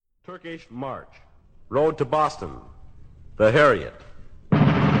Turkish March, Road to Boston, the Harriet.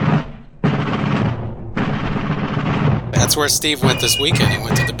 That's where Steve went this weekend. He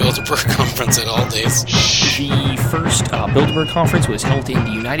went to the Bilderberg Conference at Aldi's. The first Bilderberg Conference was held in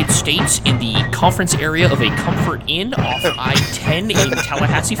the United States in the conference area of a Comfort Inn off I-10 in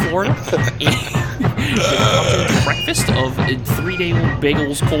Tallahassee, Florida. A breakfast of 3-day-old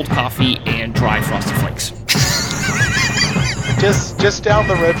bagels, cold coffee, and dry Frosted Flakes. Just down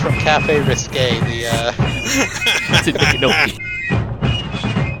the road from Cafe Risque,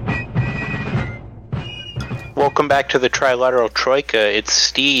 Welcome back to the Trilateral Troika. It's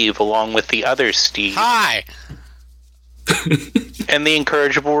Steve, along with the other Steve. Hi! And the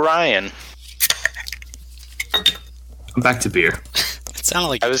incorrigible Ryan. I'm back to beer. It sounded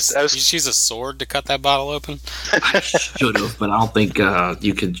like you just use a sword to cut that bottle open. I should have, but I don't think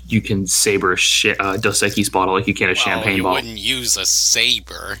you can saber a Dos Equis bottle like you can a champagne bottle. You wouldn't use a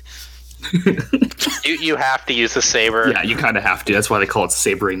saber. You have to use a saber. Yeah, you kind of have to. That's why they call it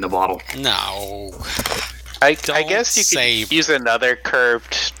sabering the bottle. No. I guess you could use another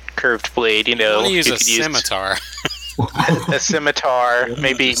curved blade. You know, you could use a scimitar. A scimitar,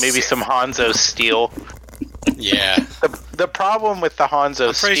 maybe some Hanzo steel. Yeah. The problem with the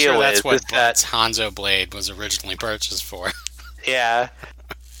Hanzo steel sure that's is what that Hanzo blade was originally purchased for. Yeah,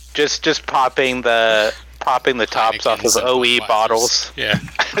 just popping the tops off of OE bottles. Yeah.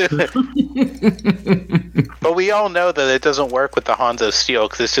 But we all know that it doesn't work with the Hanzo steel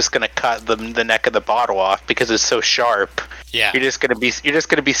because it's just going to cut the neck of the bottle off because it's so sharp. Yeah. You're just going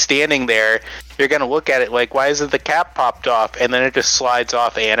to be standing there. You're going to look at it like, why isn't the cap popped off? And then it just slides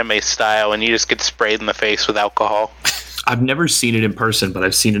off anime style, and you just get sprayed in the face with alcohol. I've never seen it in person, but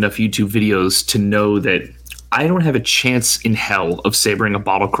I've seen enough YouTube videos to know that I don't have a chance in hell of sabering a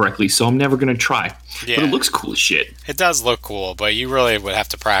bottle correctly, so I'm never going to try. Yeah. But it looks cool as shit. It does look cool, but you really would have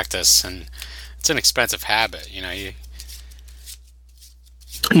to practice, and it's an expensive habit, you know.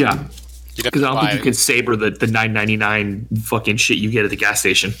 Yeah. Because I don't think you could saber the $9.99 fucking shit you get at the gas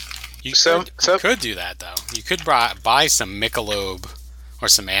station. You could do that, though. You could buy some Michelob or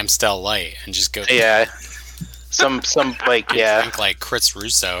some Amstel Light and just go... Yeah. Some like, yeah. Drink like Chris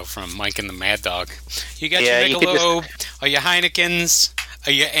Russo from Mike and the Mad Dog. You got your Michelob, or your Heinekens,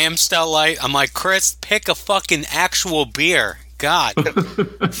 or your Amstel Light. I'm like, Chris, pick a fucking actual beer. God.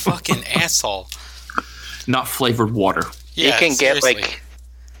 Fucking asshole. Not flavored water. Yeah, you can seriously.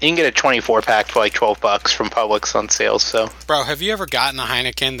 get a 24-pack for like $12 from Publix on sale, so. Bro, have you ever gotten a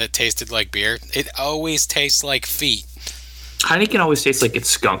Heineken that tasted like beer? It always tastes like feet. Heineken always tastes like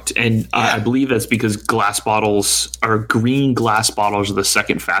it's skunked, and I believe that's because green glass bottles are the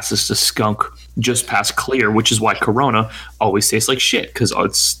second fastest to skunk, just past clear, which is why Corona always tastes like shit, because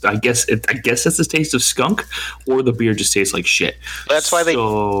I guess that's the taste of skunk, or the beer just tastes like shit. That's why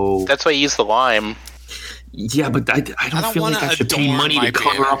that's why you use the lime. Yeah, but I don't feel like I should pay money to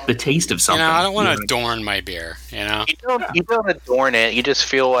cover up the taste of something. You know, I don't want to adorn my beer, you know? You don't adorn it, you just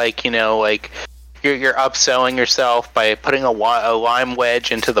feel like, you know, like... You're upselling yourself by putting a lime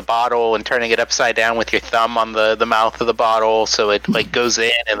wedge into the bottle and turning it upside down with your thumb on the mouth of the bottle so it like goes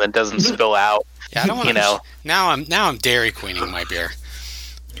in and then doesn't spill out. Yeah, I don't want to. You know. Now I'm Dairy Queening my beer.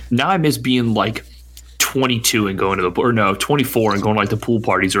 Now I miss being like 22 and going to 24 and going to like the pool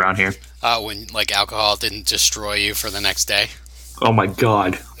parties around here. When like alcohol didn't destroy you for the next day. Oh my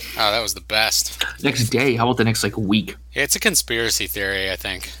god. Oh, that was the best. Next day? How about the next like week? Yeah, it's a conspiracy theory, I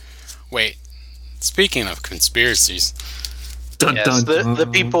think. Wait. Speaking of conspiracies,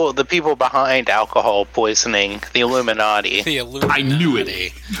 the people behind alcohol poisoning, the Illuminati. I knew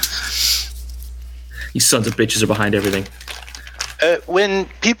it. These sons of bitches are behind everything. When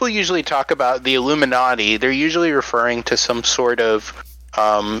people usually talk about the Illuminati, they're usually referring to some sort of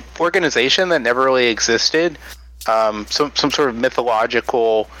organization that never really existed, some sort of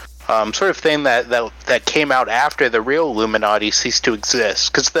mythological. Sort of thing that came out after the real Illuminati ceased to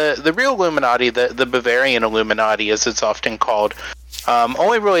exist. Because the real Illuminati, the Bavarian Illuminati, as it's often called,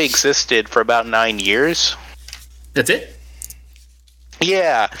 only really existed for about 9 years. That's it?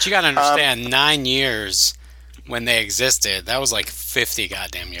 Yeah. But you gotta understand, 9 years when they existed, that was like 50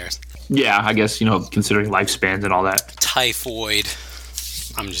 goddamn years. Yeah, I guess, you know, considering lifespans and all that. Typhoid.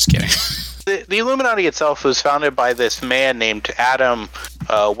 I'm just kidding. The Illuminati itself was founded by this man named Adam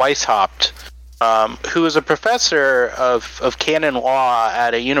Weishaupt, who was a professor of canon law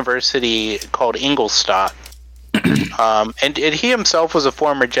at a university called Ingolstadt. And he himself was a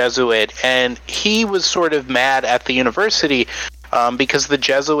former Jesuit, and he was sort of mad at the university because the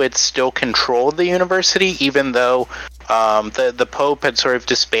Jesuits still controlled the university, even though the Pope had sort of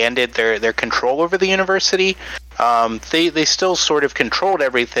disbanded their control over the university. They still sort of controlled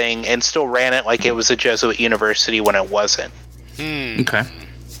everything and still ran it like it was a Jesuit university when it wasn't. Okay.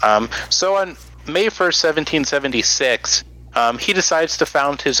 So on May 1st, 1776, he decides to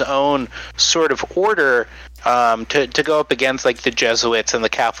found his own sort of order to go up against like the Jesuits and the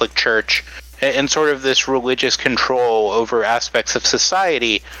Catholic Church and sort of this religious control over aspects of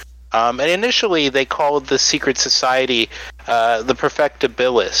society. And initially, they called the secret society the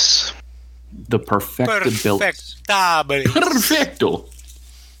Perfectibilis. The Perfectibilis. Perfecto.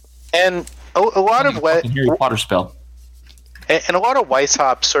 And a lot of what Harry Potter spell. And a lot of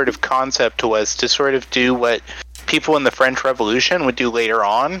Weishaupt's sort of concept was to sort of do what people in the French Revolution would do later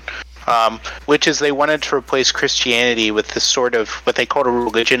on, which is they wanted to replace Christianity with this sort of what they called a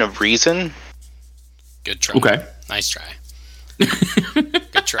religion of reason. Good try. Okay. Nice try.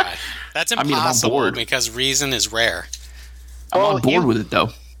 Good try. That's impossible I'm on board. because reason is rare. I'm on board with it,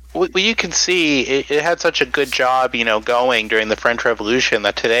 though. Well, you can see it had such a good job, going during the French Revolution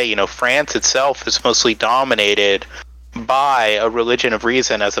that today, France itself is mostly dominated by a religion of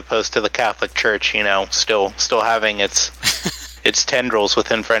reason as opposed to the Catholic Church, still having its tendrils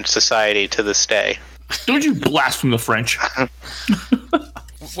within French society to this day. Don't you blaspheme the French?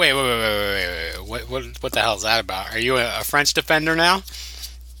 Wait. What the hell is that about? Are you a French defender now?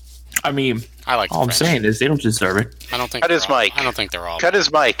 I mean, I like. All I'm saying is they don't deserve it. I don't think. Cut his mic. I don't think they're all. Cut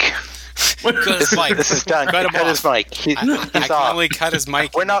his mic. Cut his mic. This is done. Cut him Cut off. his mic. I can off. only cut his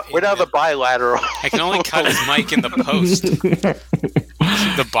mic. We're not the bilateral. I can only cut his mic in the post.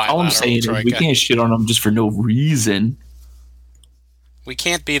 The bilateral. All I'm saying is troika. we can't shit on them just for no reason. We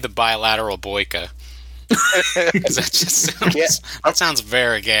can't be the bilateral boyka. 'Cause that just sounds, that sounds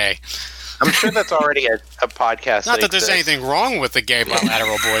very gay. I'm sure that's already a podcast. Not that there's exists. anything wrong with the gay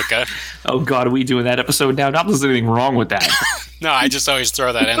bilateral boyka. Oh God, are we doing that episode now? Not that there's anything wrong with that. No, I just always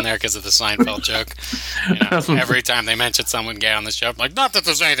throw that in there because of the Seinfeld joke. Every time they mention someone gay on the show, I'm like, not that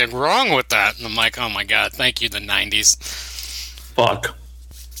there's anything wrong with that. And I'm like, oh my God, thank you, the 90s. Fuck.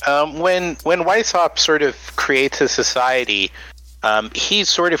 When Weishaupt sort of creates a society, he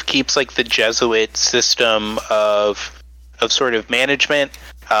sort of keeps like the Jesuit system of sort of management.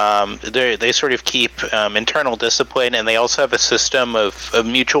 They sort of keep internal discipline, and they also have a system of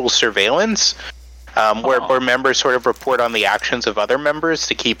mutual surveillance, where members sort of report on the actions of other members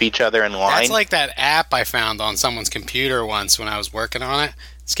to keep each other in line. That's like that app I found on someone's computer once when I was working on it.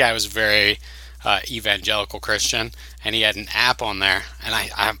 This guy was very evangelical Christian, and he had an app on there, and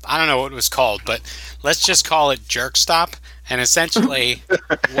I don't know what it was called, but let's just call it Jerk Stop. And essentially,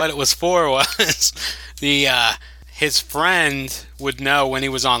 what it was for was his friend would know when he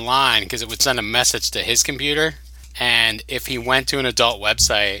was online because it would send a message to his computer, and if he went to an adult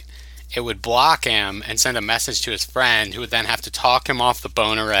website, it would block him and send a message to his friend, who would then have to talk him off the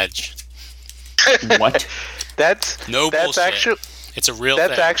boner edge. What? That's bullshit. actually It's a real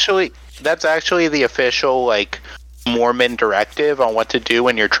that's thing. that's actually the official like Mormon directive on what to do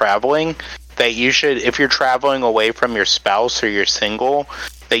when you're traveling. That you should, if you're traveling away from your spouse or you're single,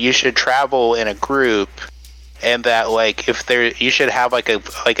 that you should travel in a group, and that like you should have like a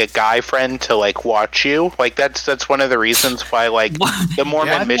guy friend to like watch you. Like that's one of the reasons why like the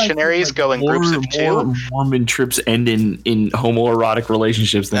Mormon missionaries go in groups of two. Mormon trips end in homoerotic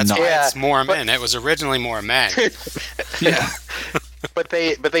relationships than That's not. why it's more men. It was originally more men. Yeah. But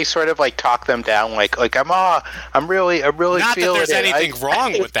they sort of like talk them down like I'm really Not that feeling there's it. anything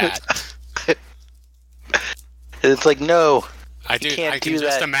wrong with that. It's like no. I You do. can't I can do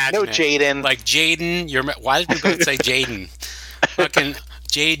just that. imagine No, it. Jaden. Like Jaden, why did we both say Jaden? Fucking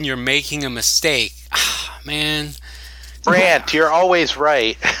Jaden, you're making a mistake. Ah, man. Brant, you're always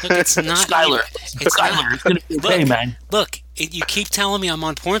right. Look, it's not. Skylar. It's Skylar, not. it's gonna be okay, Look, man. Look, you keep telling me I'm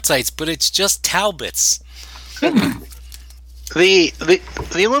on porn sites, but it's just Talbots. The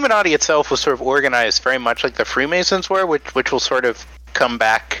Illuminati itself was sort of organized very much like the Freemasons were, which will sort of come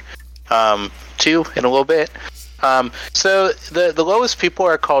back to in a little bit. So the lowest people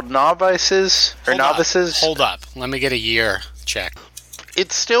are called novices or novices. Hold up. Let me get a year check.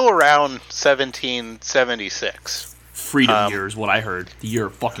 It's still around 1776. Freedom year is what I heard. The year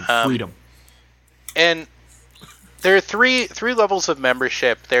of fucking freedom. And there are three levels of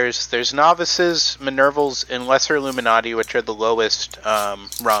membership. There's novices, Minervals, and Lesser Illuminati, which are the lowest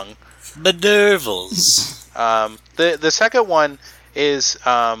rung. Minervals. The second one is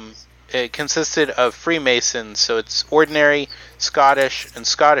it consisted of Freemasons, so it's ordinary, Scottish, and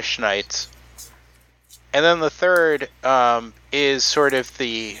Scottish Knights. And then the third is sort of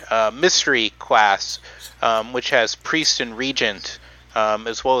the mystery class, which has priest and regent.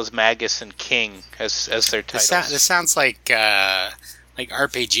 as well as Magus and King as their titles. This sounds like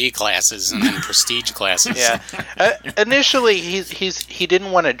RPG classes and then prestige classes. Yeah. Initially, he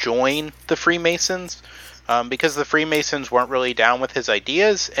didn't want to join the Freemasons because the Freemasons weren't really down with his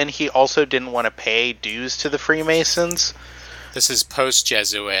ideas, and he also didn't want to pay dues to the Freemasons. This is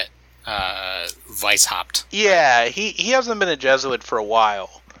post-Jesuit Weishaupt. Yeah, he hasn't been a Jesuit for a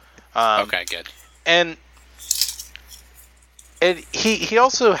while. Okay, good. And he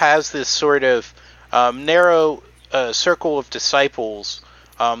also has this sort of narrow circle of disciples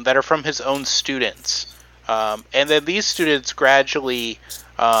that are from his own students. And then these students gradually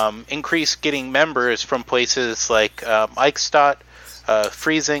increase getting members from places like Eichstätt,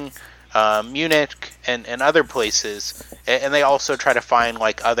 Freising, Munich, and other places. And they also try to find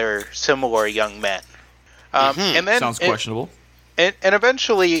like other similar young men. And then Sounds questionable. And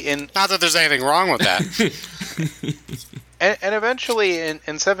eventually Not that there's anything wrong with that. And eventually, in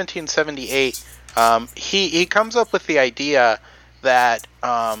 1778, he comes up with the idea that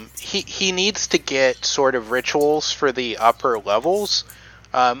he needs to get sort of rituals for the upper levels.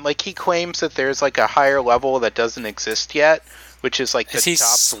 Like he claims that there's like a higher level that doesn't exist yet, which is like the Is he top.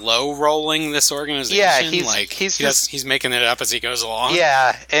 slow rolling this organization? Yeah, he's making it up as he goes along.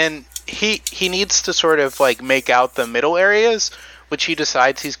 Yeah, and he needs to sort of like make out the middle areas, which he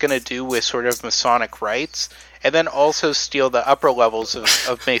decides he's going to do with sort of Masonic rites. And then also steal the upper levels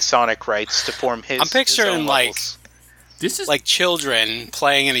of Masonic rites to form his. I'm picturing his own like levels. This is like children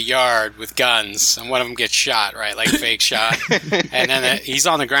playing in a yard with guns, and one of them gets shot, right? Like fake shot, and then he's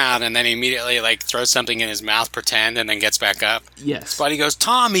on the ground, and then he immediately like throws something in his mouth, pretend, and then gets back up. yes. His buddy goes,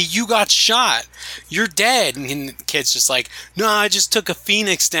 "Tommy, you got shot. You're dead." And the kid's just like, "No, I just took a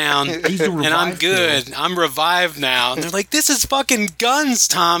phoenix down, He's a and I'm revived good. kid. I'm revived now." And they're like, "This is fucking guns,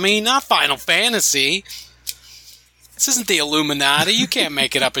 Tommy, not Final Fantasy. This isn't the Illuminati. You can't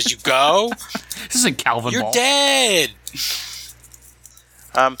make it up as you go. This isn't Calvin You're Ball. dead."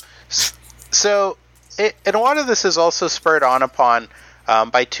 So, and a lot of this is also spurred on upon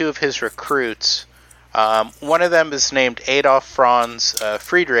by two of his recruits. One of them is named Adolf Franz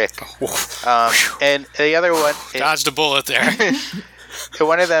Friedrich, and the other one, Dodged a bullet there.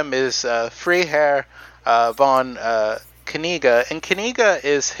 one of them is Freiherr von Kaniga, and Kaniga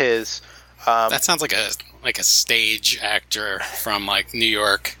is his. That sounds like a stage actor from like New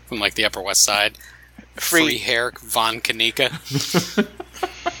York, from like the Upper West Side. Freiherr von Kanika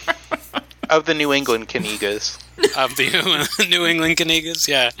of the New England Kanigas. of the New England Kanigas.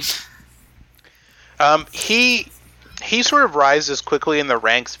 Yeah. He sort of rises quickly in the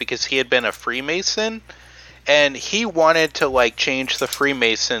ranks because he had been a Freemason, and he wanted to like change the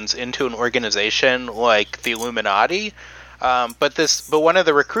Freemasons into an organization like the Illuminati. But one of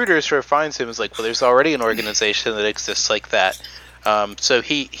the recruiters sort of finds him, is like, well, there's already an organization that exists like that. So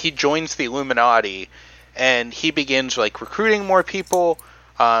he joins the Illuminati, and he begins like recruiting more people.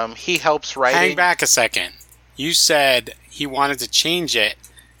 He helps writing. Hang back a second. You said he wanted to change it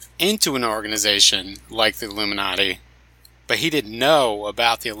into an organization like the Illuminati, but he didn't know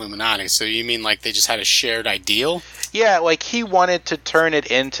about the Illuminati. So you mean like they just had a shared ideal? Yeah, like he wanted to turn it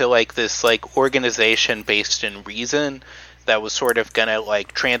into like this like organization based in reason that was sort of gonna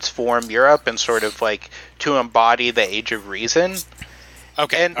like transform Europe and sort of like to embody the Age of Reason.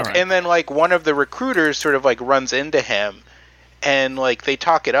 Okay. And then like one of the recruiters sort of like runs into him, and like they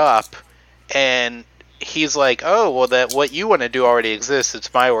talk it up, and he's like, "Oh, well, that what you want to do already exists.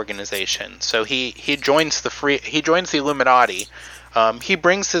 It's my organization." So he joins the Illuminati. He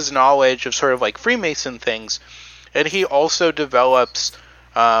brings his knowledge of sort of like Freemason things, and he also develops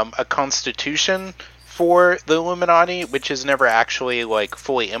a constitution for the Illuminati, which is never actually like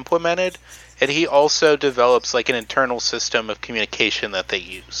fully implemented. And he also develops like an internal system of communication that they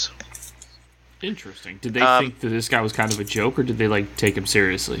use. Interesting. Did they think that this guy was kind of a joke, or did they like take him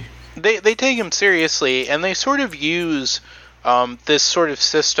seriously? They take him seriously, and they sort of use this sort of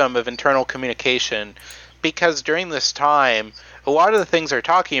system of internal communication because during this time, a lot of the things they're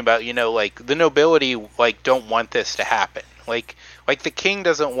talking about, you know, like the nobility, like don't want this to happen. Like the king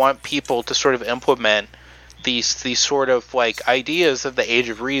doesn't want people to sort of implement these sort of like ideas of the Age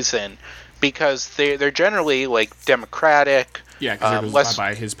of Reason because they're generally like democratic. Yeah, because it goes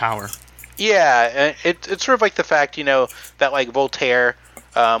by his power. Yeah, it's sort of like the fact, you know, that like Voltaire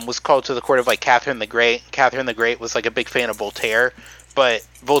was called to the court of like Catherine the Great. Catherine the Great was like a big fan of Voltaire, but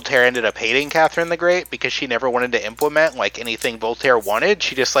Voltaire ended up hating Catherine the Great because she never wanted to implement like anything Voltaire wanted.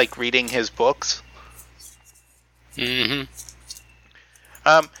 She just liked reading his books. Mm-hmm.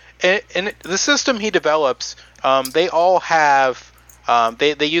 And the system he develops, they all have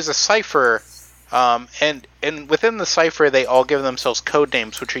they use a cipher And within the cipher, they all give themselves code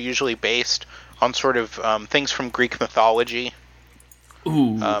names, which are usually based on sort of things from Greek mythology.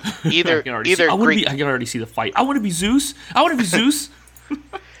 Ooh. Either I can already see the fight. I want to be Zeus. I want to be Zeus.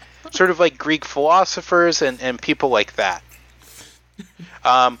 Sort of like Greek philosophers and people like that.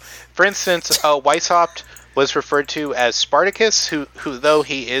 For instance, Weishaupt was referred to as Spartacus, who though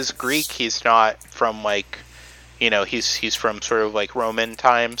he is Greek, he's not from like, he's from sort of like Roman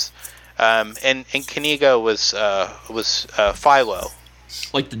times. And Kaniga was Philo.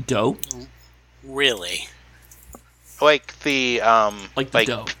 Like the dough? Really? Like the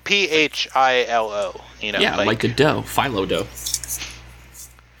dough. Philo. Yeah, like the dough. Philo dough.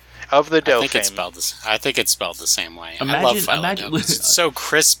 Of the dough I think fame. I think it's spelled the same way. I love Philo dough. It's so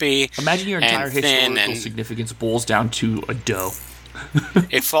crispy. Imagine your entire and thin historical and significance boils down to a dough.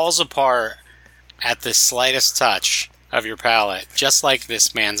 it falls apart at the slightest touch of your palate, just like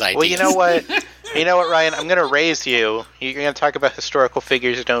this man's idea. Well, you know what? Ryan? I'm going to raise you. You're going to talk about historical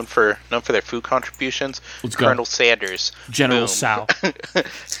figures known for their food contributions. Let's go. Colonel Sanders, General Boom. Sal.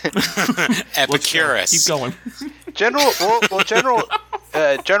 Epicurus. Keep going. General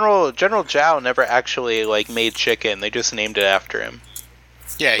Zhao never actually like made chicken. They just named it after him.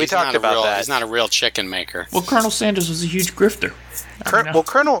 Yeah, we talked about that. He's not a real chicken maker. Well, Colonel Sanders was a huge grifter.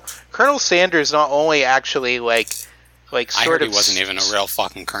 Colonel Sanders not only actually like I sort heard of he wasn't even a real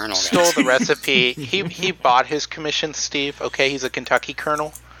fucking colonel. stole the recipe. He bought his commission, Steve. Okay, he's a Kentucky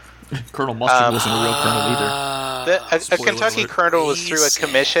colonel. Colonel Mustard wasn't a real colonel either. A Kentucky colonel was through a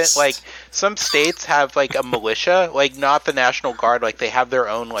commission. Like some states have like a militia, like not the National Guard. Like they have their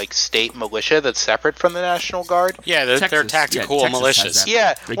own like state militia that's separate from the National Guard. Yeah, they're Texas. tactical Yeah, Texas has militias. that.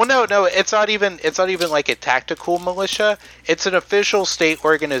 Yeah. Big Well, time. no, it's not even like a tactical militia. It's an official state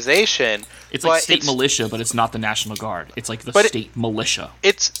organization. It's like state militia, but it's not the National Guard. It's like the But state militia.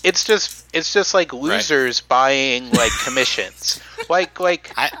 It's just like losers buying like commissions. Like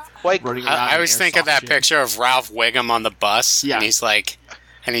Running around I always in think of airsoft that shit. picture of Ralph Wiggum on the bus, Yeah. and he's like,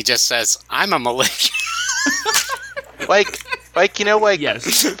 and he just says, "I'm a militia." like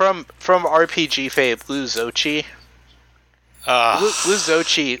Yes. from RPG fame, Lou Zochi. Lou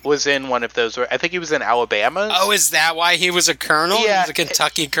Zochi was in one of those. I think he was in Alabama. Oh, is that why he was a colonel? Yeah. He was a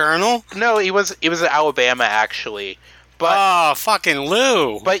Kentucky colonel? No, he was in Alabama actually. But Oh, fucking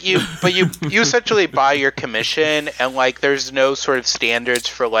Lou. But you essentially buy your commission, and like there's no sort of standards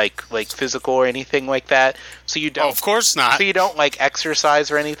for like physical or anything like that. So you don't. Oh, of course not. So you don't like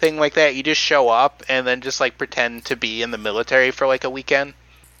exercise or anything like that. You just show up and then just like pretend to be in the military for like a weekend.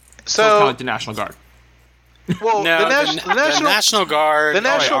 So it's kind of So like the National Guard. well, No, the National Guard. the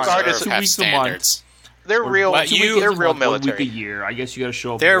National Guard is 2 have weeks a month. standards. they're real. But you- They're real 1 military. week a year. I guess you got to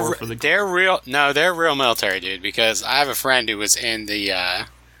show up They're more for the. they're real. No, they're real military, dude. Because I have a friend who was in the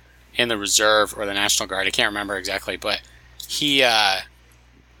reserve or the National Guard. I can't remember exactly, but he I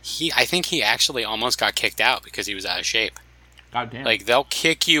think he actually almost got kicked out because he was out of shape. God damn. Like they'll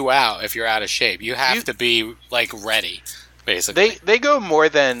kick you out if you're out of shape. You have to be like ready, basically. They go more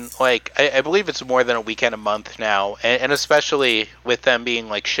than like I believe it's more than a weekend a month now, and especially with them being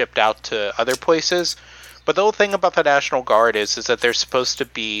like shipped out to other places. But the whole thing about the National Guard is that they're supposed to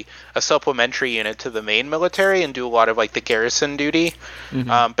be a supplementary unit to the main military and do a lot of like the garrison duty.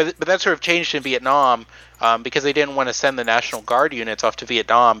 But that sort of changed in Vietnam because they didn't want to send the National Guard units off to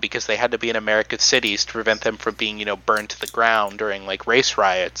Vietnam because they had to be in American cities to prevent them from being burned to the ground during like race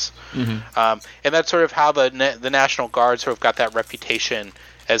riots. And that's sort of how the National Guard sort of got that reputation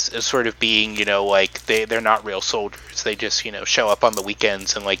as sort of being like they're not real soldiers. They just show up on the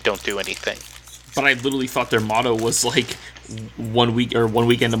weekends and like don't do anything. But I literally thought their motto was like 1 week or 1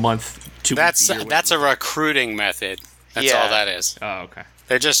 weekend a month. 2 weeks a year. That's a recruiting method. That's Yeah. all that is. Oh, okay.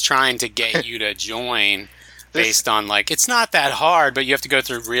 They're just trying to get you to join based on like it's not that hard, but you have to go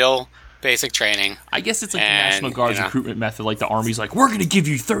through real basic training. I guess it's like the And, National Guard's you know. recruitment method. Like the Army's like, we're going to give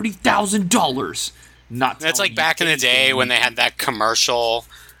you $30,000. Not. That's telling like back you in the day anything. when they had that commercial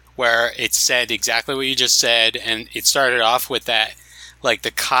where it said exactly what you just said, and it started off with that, like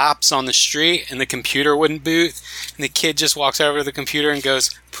the cops on the street and the computer wouldn't boot, and the kid just walks over to the computer and goes,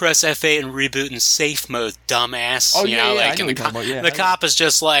 "Press F8 and reboot in safe mode, dumbass." Oh, yeah, yeah, I know and what you're talking about, yeah, the cop is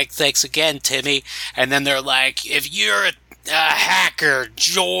just like, "Thanks again, Timmy," and then they're like, "If you're a hacker,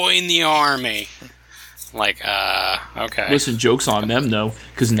 join the army." Like, okay. Listen, joke's on them though,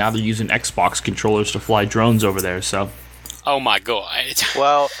 because now they're using Xbox controllers to fly drones over there. So Oh my god.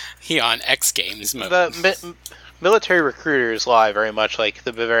 Well, He on X Games mode. the military recruiters lie very much like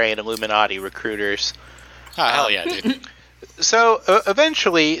the Bavarian Illuminati recruiters. Oh, hell yeah, dude. So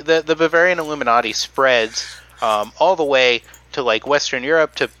eventually, the Bavarian Illuminati spreads all the way to like Western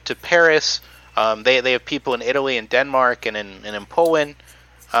Europe, to Paris, They have people in Italy and Denmark and in Poland,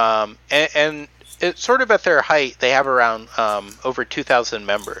 and it's sort of at their height. They have around over 2,000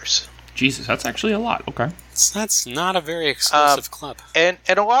 members. Jesus, that's actually a lot. Okay, that's not a very exclusive club. And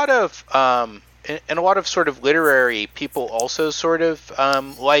a lot of sort of literary people also sort of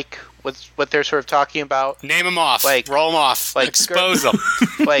like what they're sort of talking about. Name them off. Like, roll them off. Like, expose them.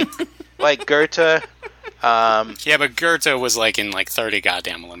 like Goethe. Yeah, but Goethe was like in like 30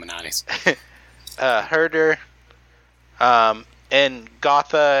 goddamn Illuminatis. Herder, and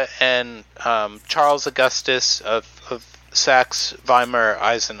Goethe, and Charles Augustus of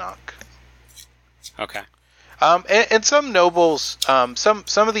Saxe-Weimar-Eisenach. Okay. And some nobles, some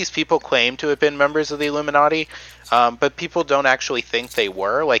of these people claim to have been members of the Illuminati, but people don't actually think they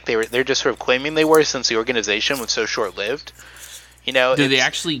were. Like they're just sort of claiming they were, since the organization was so short-lived. You know, do they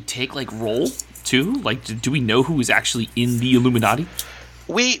actually take like roll too? Like, do we know who is actually in the Illuminati?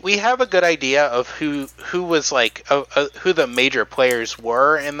 We have a good idea of who was like who the major players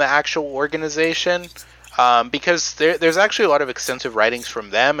were in the actual organization, because there's actually a lot of extensive writings from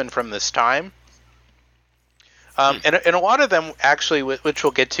them and from this time. And a lot of them actually, which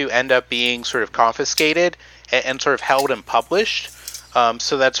we'll get to, end up being sort of confiscated and sort of held and published.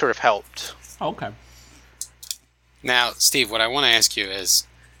 So that sort of helped. Okay. Now, Steve, what I want to ask you is,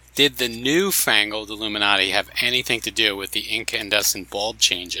 did the newfangled Illuminati have anything to do with the incandescent bulb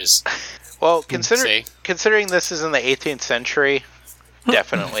changes? Well, considering this is in the 18th century,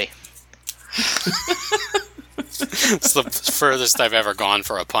 definitely. It's the furthest I've ever gone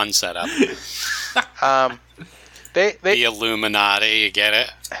for a pun setup. The Illuminati, you get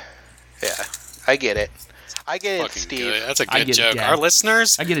it? Yeah, I get it. I get it, Fucking Steve. Good. That's a good joke. Our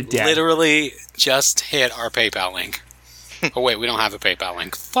listeners literally just hit our PayPal link. Oh wait, we don't have a PayPal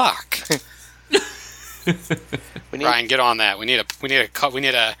link. Fuck. Ryan, get on that. We need a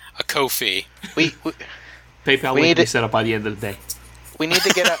Ko-fi. PayPal link will be set up by the end of the day. We need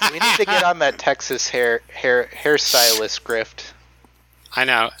to get on that Texas hairstylist grift. I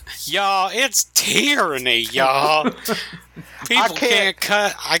know, y'all. It's tyranny, y'all. People can't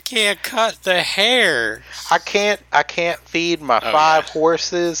cut. I can't cut the hair. I can't feed my 5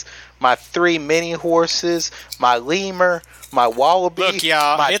 horses, my 3 mini horses, my lemur, my wallaby. Look,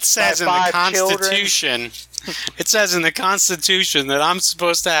 y'all. It says in the Constitution. It says in the Constitution that I'm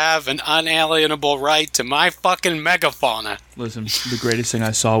supposed to have an unalienable right to my fucking megafauna. Listen, the greatest thing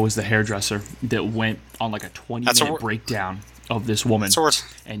I saw was the hairdresser that went on like a 20-minute breakdown of this woman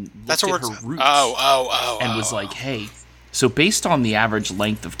and looked at her roots and was like, hey, so based on the average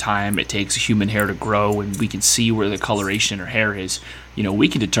length of time it takes human hair to grow, and we can see where the coloration in her hair is, you know, we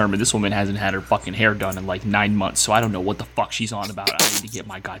can determine this woman hasn't had her fucking hair done in like 9 months, so I don't know what the fuck she's on about. I need to get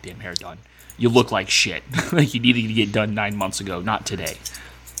my goddamn hair done. You look like shit. Like, you needed to get done 9 months ago, not today.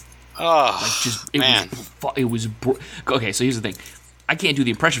 Oh, like, just man. Okay, so here's the thing. I can't do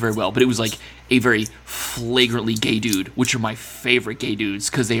the impression very well, but it was like a very flagrantly gay dude, which are my favorite gay dudes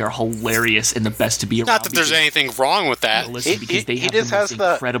because they are hilarious and the best to be around. Not that there's anything wrong with that. Listen, because they have the most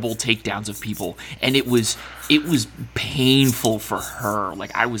incredible takedowns of people, and it was painful for her.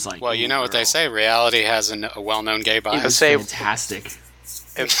 Like, I was like, well, you know what they say: reality has a well-known gay bias. It was fantastic.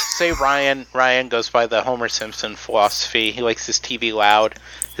 If say Ryan goes by the Homer Simpson philosophy, he likes his TV loud,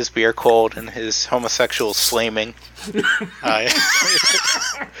 his beer cold, and his homosexual slamming.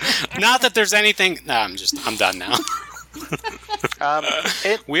 Not that there's anything. No, I'm done now.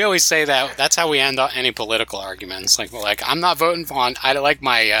 We always say that. That's how we end any political arguments. Like, we're like, I'm not voting for. I like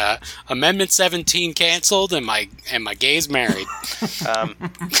my Amendment 17 canceled and my gays married.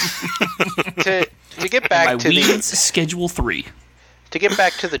 To get back to the Schedule 3. To get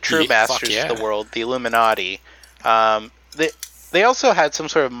back to the true masters of the world, the Illuminati, they also had some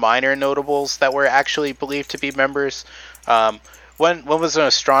sort of minor notables that were actually believed to be members. One was an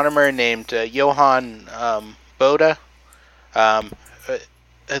astronomer named Johann Bode.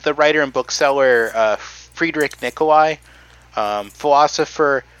 The writer and bookseller Friedrich Nicolai,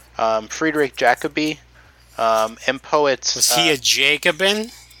 philosopher Friedrich Jacobi, and poets... Was he a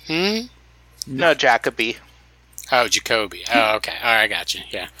Jacobin? No, Jacobi. Oh, Jacoby. Oh, okay. All right, I got you.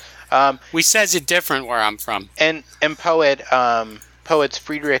 Yeah. We says it different where I'm from. And poets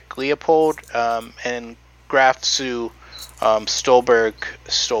Friedrich Leopold and Graf zu Stolberg.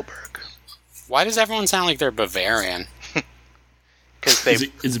 Why does everyone sound like they're Bavarian? Is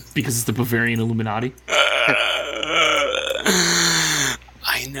it because it's the Bavarian Illuminati?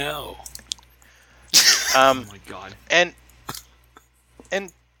 I know. Oh my god. And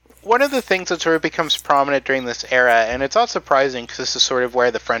one of the things that sort of becomes prominent during this era, and it's not surprising because this is sort of where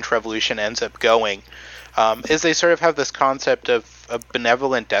the French Revolution ends up going, is they sort of have this concept of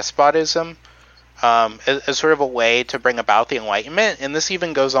benevolent despotism. as sort of a way to bring about the Enlightenment, and this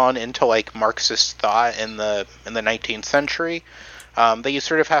even goes on into like Marxist thought in the 19th century. That you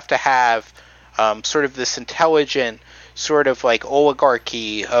sort of have to have sort of this intelligent sort of like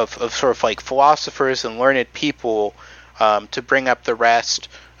oligarchy of sort of like philosophers and learned people to bring up the rest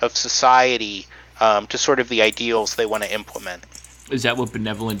of society to sort of the ideals they want to implement. Is that what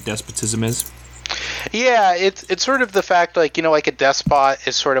benevolent despotism is? Yeah, it's sort of the fact, like, you know, like a despot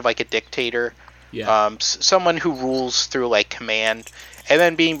is sort of like a dictator. Yeah. Someone who rules through like command, and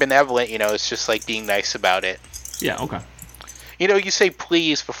then being benevolent, you know, it's just like being nice about it. Yeah, okay. You know, you say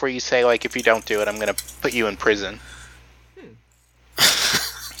please before you say, like, if you don't do it, I'm going to put you in prison.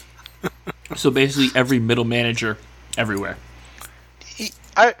 So basically every middle manager everywhere.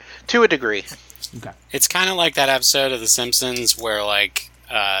 To a degree. Okay. It's kind of like that episode of The Simpsons where, like,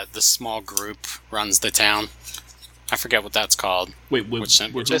 the small group runs the town. I forget what that's called. Wait,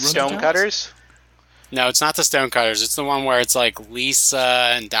 the Stonecutters? No, it's not the Stonecutters. It's the one where it's like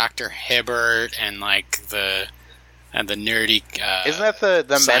Lisa and Dr. Hibbert and like the nerdy. Isn't that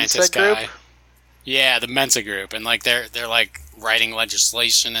the Mensa group? Guy. Yeah, the Mensa group, and like they're like writing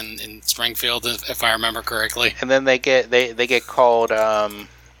legislation in Springfield, if I remember correctly. And then they get called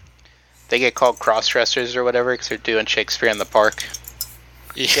cross-dressers or whatever because they're doing Shakespeare in the Park.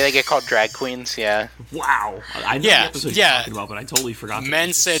 Yeah, they get called drag queens. Yeah. Wow. I know the episode you're talking about, but I totally forgot.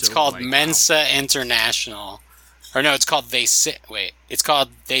 Mensa. It's called Mensa International, or no, it's called It's called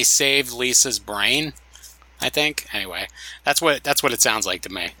They Saved Lisa's Brain, I think. Anyway, that's what it sounds like to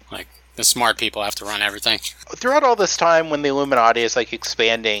me. Like the smart people have to run everything. Throughout all this time, when the Illuminati is like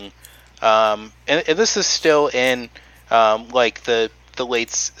expanding, and this is still in like the late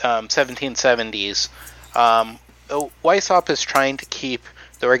 1770s, Weishaupt is trying to keep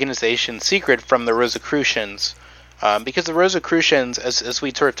the organization secret from the Rosicrucians, because the Rosicrucians, as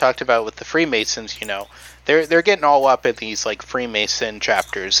we sort of talked about with the Freemasons, you know, they're getting all up in these like Freemason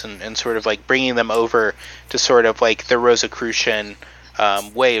chapters and sort of like bringing them over to sort of like the Rosicrucian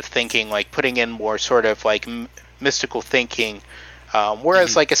way of thinking, like putting in more sort of like mystical thinking,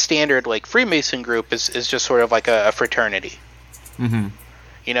 whereas like a standard like Freemason group is just sort of like a fraternity. Mm-hmm.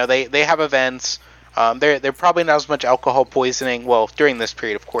 You know, they have events. They're probably not as much alcohol poisoning. Well, during this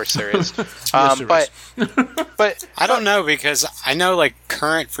period, of course, there is. But I don't know, because I know like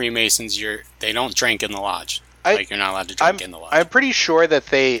current Freemasons, they don't drink in the lodge. You're not allowed to drink in the lodge. I'm pretty sure that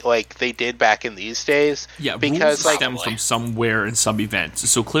they did back in these days. Yeah, because rules stem from somewhere in some event.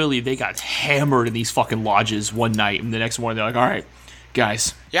 So clearly they got hammered in these fucking lodges one night, and the next morning they're like, "All right,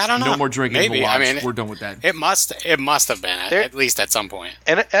 guys, yeah, I don't know. No more drinking in the lodge. I mean, we're done with that." It must have been at least at some point.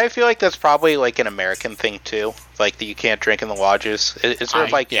 And I feel like that's probably like an American thing too, like that you can't drink in the lodges. It's sort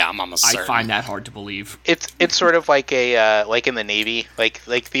of like, yeah, I'm almost certain. I find that hard to believe. It's sort of like a like in the Navy, like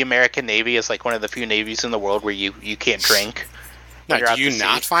the American Navy is like one of the few navies in the world where you can't drink. No, do you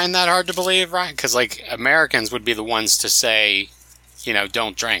not find that hard to believe, Ryan? Because like Americans would be the ones to say, you know,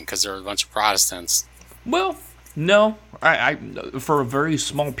 don't drink because they're a bunch of Protestants. Well, no, I for a very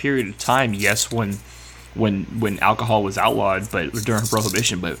small period of time, yes, when alcohol was outlawed, but during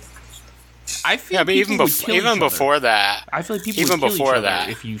Prohibition, but I feel but even before that, I feel like people even would kill before each other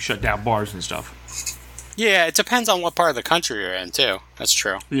if you shut down bars and stuff. Yeah, it depends on what part of the country you're in too. That's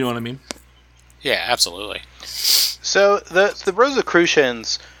true. You know what I mean? Yeah, absolutely. So the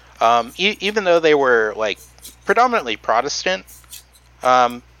Rosicrucians, even though they were like predominantly Protestant,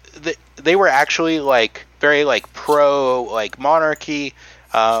 they were actually like very like pro like monarchy.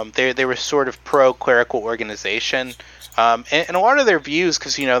 They were sort of pro clerical organization, and a lot of their views,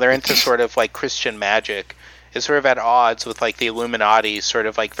 because you know they're into sort of like Christian magic, is sort of at odds with like the Illuminati, sort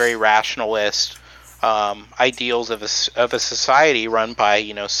of like very rationalist ideals of a society run by,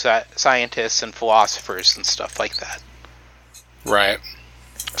 you know, scientists and philosophers and stuff like that. Right.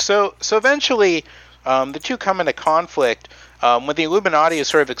 So eventually, the two come into conflict when the Illuminati is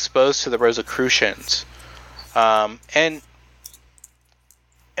sort of exposed to the Rosicrucians, and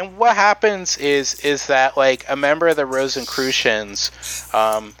what happens is that like a member of the Rosicrucians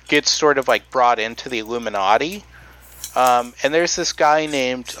gets sort of like brought into the Illuminati, and there's this guy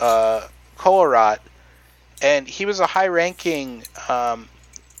named Colruyt, and he was a high-ranking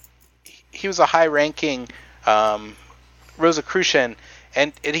Rosicrucian,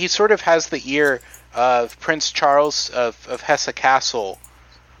 and he sort of has the ear of Prince Charles of Hesse-Kassel,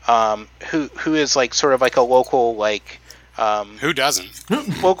 who is like sort of like a local like who doesn't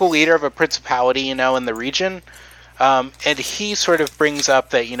local leader of a principality, you know, in the region, and he sort of brings up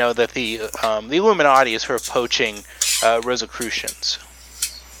that, you know, that the Illuminati is sort of poaching Rosicrucians.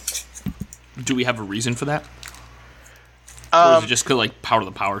 Do we have a reason for that? Or is it just like part of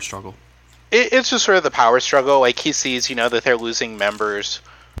the power struggle? it's just sort of the power struggle. Like he sees, that they're losing members,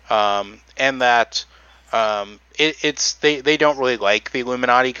 and that they don't really like the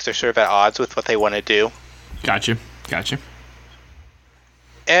Illuminati because they're sort of at odds with what they want to do. Gotcha.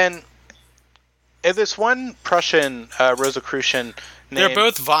 And this one Prussian Rosicrucian. They're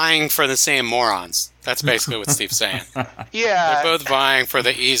both vying for the same morons. That's basically what Steve's saying. Yeah. They're both vying for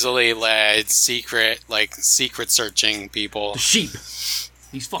the easily led, secret searching people. The sheep.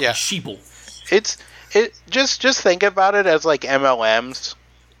 These fucking sheeple. Just think about it as like MLMs.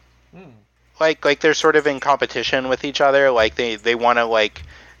 Like they're sort of in competition with each other. Like they want to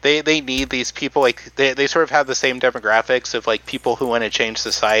they need these people. Like they sort of have the same demographics of like people who want to change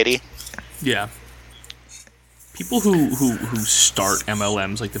society. Yeah. People who start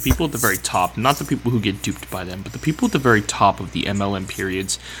MLMs, like the people at the very top, not the people who get duped by them, but the people at the very top of the MLM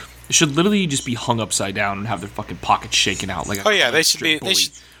periods should literally just be hung upside down and have their fucking pockets shaken out. They should be.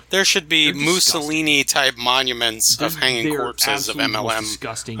 There should be Mussolini type monuments of hanging corpses of MLM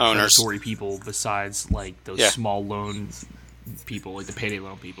disgusting owners. Predatory people, besides like those small loan people, like the payday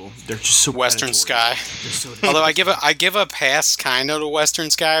loan people. They're just so Western Sky. So Although I give a pass kind of to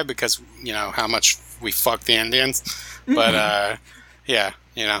Western Sky because how much we fuck the Indians, but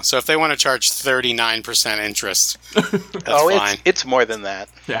so if they want to charge 39% interest, that's fine. It's more than that.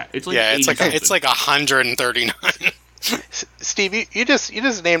 Yeah, it's like 139. Steve, you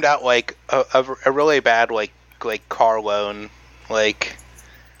just named out like a really bad like car loan, like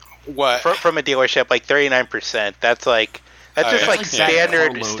what from a dealership, like 39%. That's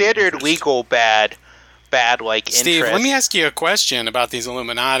standard legal bad like interest. Steve, let me ask you a question about these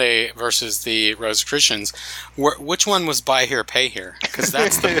Illuminati versus the Rosicrucians. Which one was buy here, pay here? Because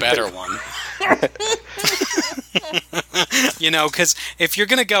that's the better one. Because if you're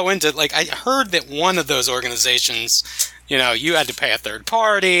going to go into, like, I heard that one of those organizations, you had to pay a third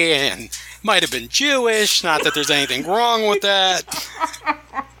party and might have been Jewish. Not that there's anything wrong with that.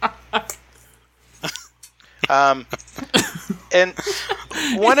 And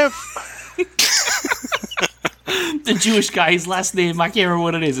one of the Jewish guy, his last name, I can't remember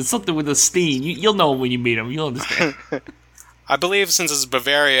what it is. It's something with a Steen. You'll know him when you meet him. You'll understand. I believe since it's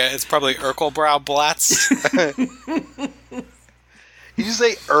Bavaria, it's probably Urkelbrau-Blatz. Did you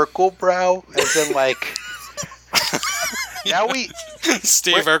say Urkelbrau? As in, like...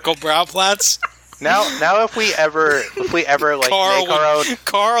 Steve Urkelbrau-Blatz? Now if we ever like Carl make our own...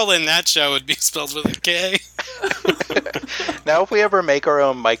 Carl in that show would be spelled with a K. Now if we ever make our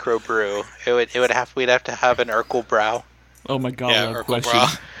own microbrew, we'd have to have an Urkelbrau. Oh my god, yeah,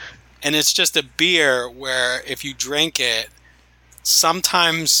 Urkelbrau. And it's just a beer where if you drink it,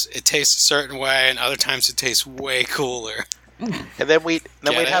 sometimes it tastes a certain way and other times it tastes way cooler. And then we'd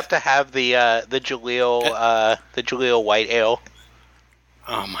have to have the Jaleel White Ale.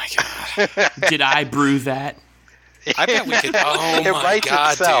 Oh my god! Did I brew that? I bet we could. Oh my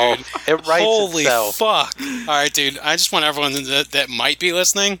god, itself. Dude! It writes Holy itself. fuck! All right, dude. I just want everyone that might be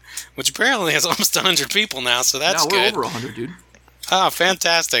listening, which apparently has almost 100 people now, so that's good. No, we're over 100, dude. Oh,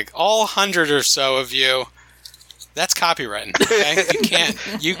 fantastic! All 100 or so of you. That's copywritten. Okay?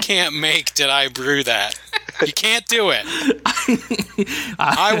 You can't make "Did I brew that?" You can't do it.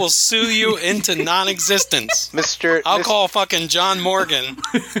 I will sue you into non-existence. I'll call fucking John Morgan.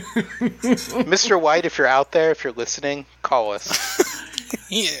 Mr. White, if you're out there, if you're listening, call us.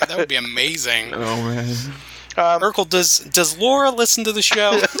 Yeah, that would be amazing. Oh man. Urkel, does Laura listen to the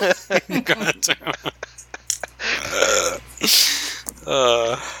show?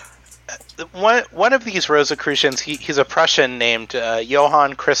 One of these Rosicrucians, he's a Prussian named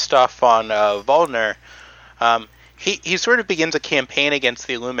Johann Christoph von Waldner. He sort of begins a campaign against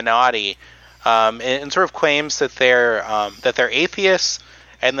the Illuminati, and sort of claims that they're atheists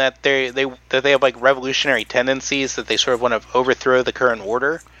and that they have like revolutionary tendencies, that they sort of want to overthrow the current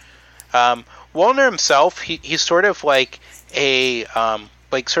order. Waldner himself, he's sort of like a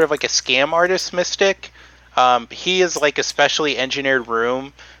scam artist mystic. He is like a specially engineered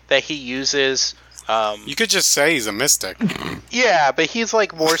room that he uses. You could just say he's a mystic. Yeah, but he's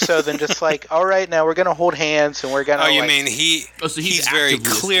like more so than just like, all right, now we're gonna hold hands and we're gonna. Oh, you mean he's very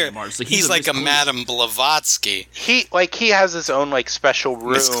clear. He's like a Madame Blavatsky. He has his own like special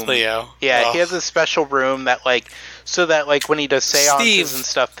room. Miss Cleo. Yeah, he has a special room that so that when he does seances and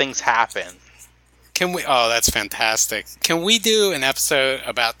stuff, things happen. Can we? Oh, that's fantastic. Can we do an episode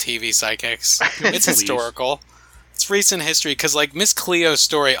about TV psychics? It's historical. It's recent history because Miss Cleo's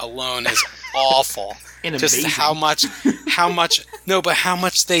story alone is awful. Just how much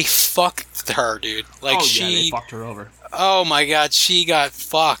they fucked her, dude. They fucked her over. Oh my god, she got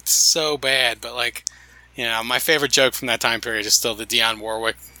fucked so bad. But my favorite joke from that time period is still the Dionne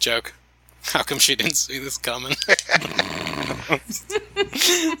Warwick joke. How come she didn't see this coming?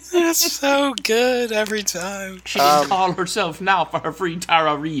 That's so good every time. She didn't call herself now for her free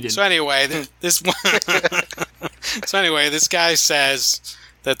tarot reading. So anyway, this guy says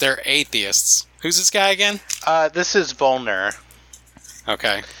that they're atheists. Who's this guy again? This is Volner.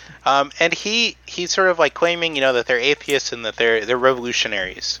 Okay. And he's sort of like claiming, that they're atheists and that they're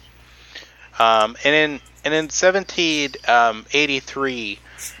revolutionaries. And in 1783,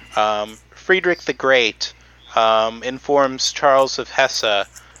 Friedrich the Great informs Charles of Hesse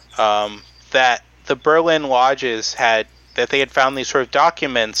that the Berlin lodges had found these sort of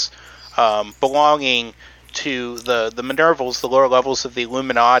documents belonging to the Minervals, the lower levels of the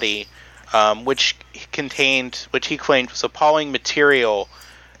Illuminati, which he claimed was appalling material,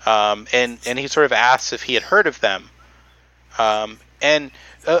 and he sort of asked if he had heard of them. And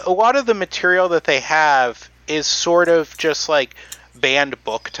a lot of the material that they have is sort of just like banned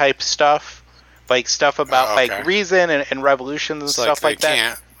book type stuff, like stuff about like reason and revolutions and stuff like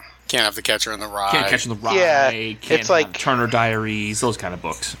that. Can't have The Catcher in the Rye. Can't Catch in the Rye. Yeah, it's like Turner Diaries, those kind of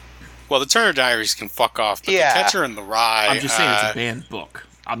books. Well, the Turner Diaries can fuck off, but The Catcher in the Rye. I'm just saying it's a banned book.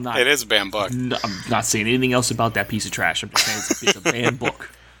 It is a banned book. I'm not saying anything else about that piece of trash. I'm just saying it's a banned book.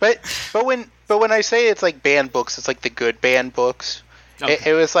 But when I say it's like banned books, it's like the good banned books. Okay.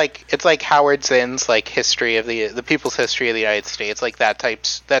 It's like Howard Zinn's like history of the people's history of the United States, like that type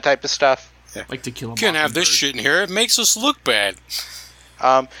of stuff. Yeah. Like To Kill a Mockingbird. Can't have this shit in here. It makes us look bad.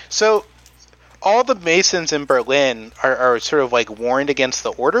 So all the Masons in Berlin are sort of like warned against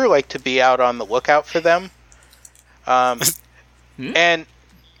the order, like to be out on the lookout for them. And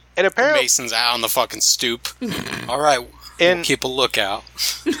apparently the Masons out on the fucking stoop. All right, we'll keep a lookout.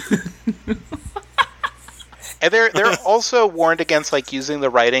 And they're also warned against like using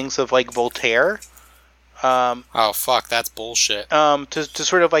the writings of like Voltaire. Oh fuck, that's bullshit. To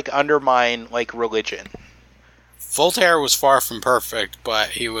sort of like undermine like religion. Voltaire was far from perfect, but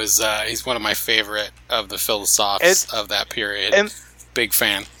he's one of my favorite of the philosophers of that period. And big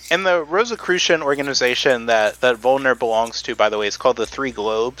fan. And the Rosicrucian organization that Volner belongs to, by the way, is called the Three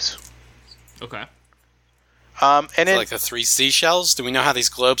Globes. Okay. Like the three seashells? Do we know how these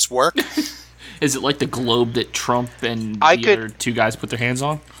globes work? Is it like the globe that Trump and the other two guys put their hands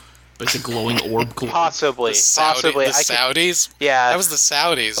on? Like the glowing orb globe? Possibly. The Saudis? Yeah. That was the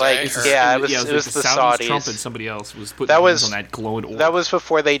Saudis, like, right? It was the Saudis. Trump and somebody else was putting their hands on that glowing orb. That was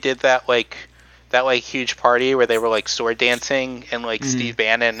before they did that huge party where they were like sword dancing and like Steve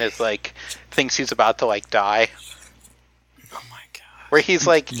Bannon is like thinks he's about to like die. Oh my god. Where he's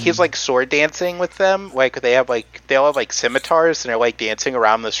like sword dancing with them, like they all have like scimitars and they're like dancing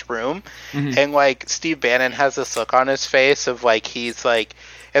around this room, and like Steve Bannon has this look on his face of like he's like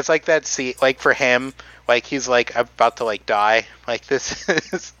it's like that scene like for him like he's like about to like die like this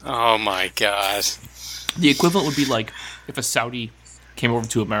is. Oh my god. The equivalent would be like if a Saudi came over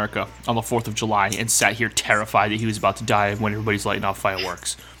to America on the 4th of July and sat here terrified that he was about to die when everybody's lighting off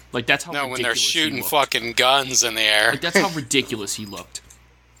fireworks. Like that's how ridiculous when they're shooting fucking guns in the air. Like that's how ridiculous he looked.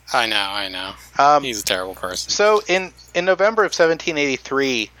 I know. He's a terrible person. So in November of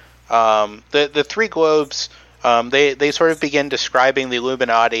 1783, the Three Globes they sort of begin describing the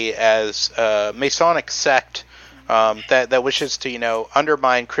Illuminati as a Masonic sect that wishes to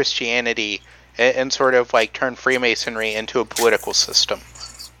undermine Christianity and sort of like turn Freemasonry into a political system.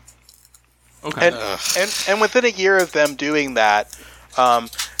 Okay. And within a year of them doing that,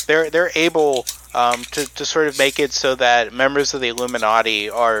 they're able to sort of make it so that members of the Illuminati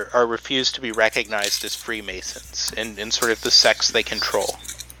are refused to be recognized as Freemasons in sort of the sects they control.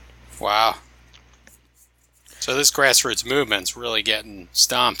 Wow. So this grassroots movement's really getting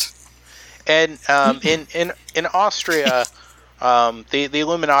stomped. And in Austria, the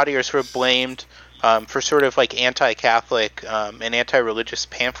Illuminati are sort of blamed for sort of like anti-Catholic and anti-religious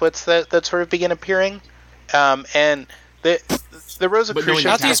pamphlets that sort of begin appearing. And the Rosicrucians...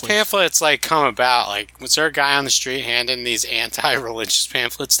 How these pamphlets like come about? Like, was there a guy on the street handing these anti-religious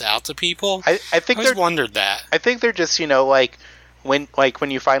pamphlets out to people? I think I always wondered that. I think they're just like when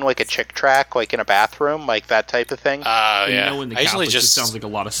you find like a chick track like in a bathroom, like that type of thing. Oh yeah. In the Catholics, it sounds like a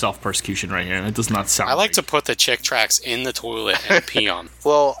lot of self-persecution right here, and it does not sound. I like to put the chick tracks in the toilet and pee on.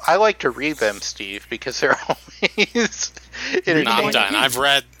 Well, I like to read them, Steve, because they're always. No, I'm done.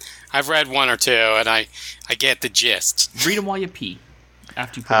 I've read one or two, and I get the gist. Read them while you pee.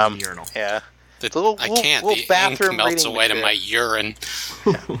 After you put in the urinal. Yeah. I can't. The ink melts away to my urine.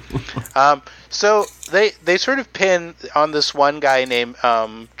 So they sort of pin on this one guy named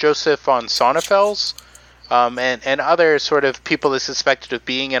Joseph von Sonnefels, and other sort of people that's suspected of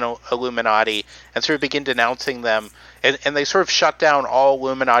being in Illuminati, and sort of begin denouncing them, and they sort of shut down all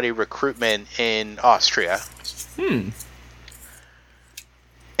Illuminati recruitment in Austria.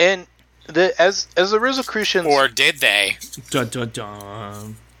 And as the Rosicrucians, or did they? Dun, dun,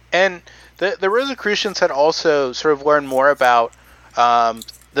 dun. And the Rosicrucians had also sort of learned more about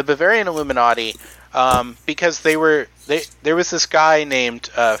the Bavarian Illuminati, because there was this guy named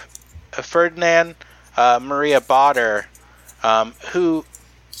Ferdinand Maria Bader, who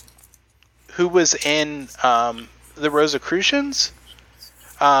was in the Rosicrucians,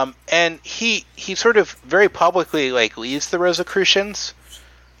 and he sort of very publicly leaves the Rosicrucians,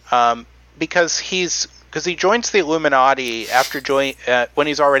 because he joins the Illuminati after when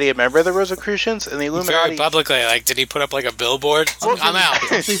he's already a member of the Rosicrucians, and the Illuminati... Very publicly, did he put up a billboard? I'm out.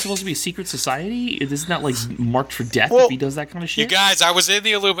 Aren't they supposed to be a secret society? Isn't that marked for death if he does that kind of shit? You guys, I was in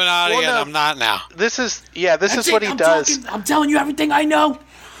the Illuminati and I'm not now. This is what he does. I'm telling you everything I know.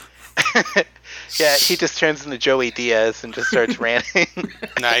 Yeah, he just turns into Joey Diaz and just starts ranting.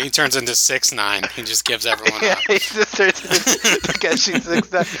 No, he turns into 6ix9ine. He just gives everyone up. He just turns into Takeshi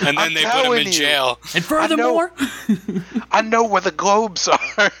 6ix9ine. And then they put him in jail. And furthermore, I know where the globes are.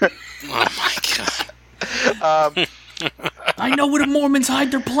 Oh my god. I know where the Mormons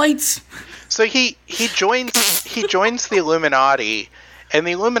hide their plates. So he joins the Illuminati. And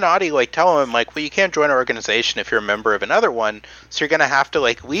the Illuminati tell him well, you can't join our organization if you're a member of another one, so you're going to have to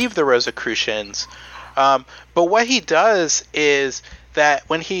leave the Rosicrucians. But what he does is that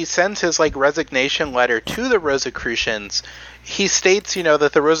when he sends his resignation letter to the Rosicrucians, he states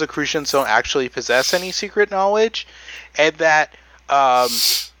that the Rosicrucians don't actually possess any secret knowledge, and that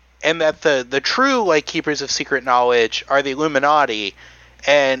the true keepers of secret knowledge are the Illuminati.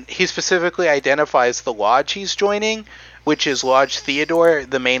 And he specifically identifies the lodge he's joining, which is Lodge Theodore,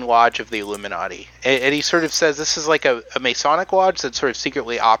 the main lodge of the Illuminati. And he sort of says this is a Masonic lodge that's sort of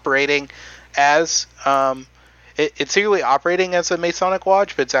secretly operating as it's secretly operating as a Masonic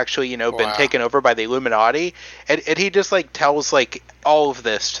lodge, but it's actually been taken over by the Illuminati. And he just tells all of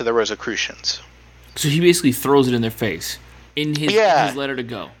this to the Rosicrucians. So he basically throws it in their face in his letter to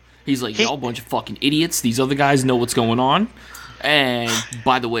go. He's y'all a bunch of fucking idiots. These other guys know what's going on. And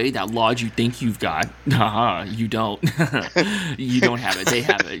by the way, that lodge you think you've got, you don't. You don't have it. They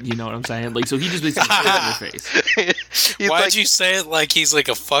have it. You know what I'm saying? So he just basically throws it in their face. Why did you say it like he's a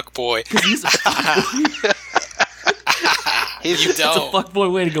fuckboy? He's a fuckboy. That's a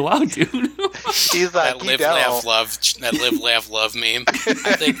fuckboy way to go out, dude. He's that live, laugh, love. That live, laugh, love meme.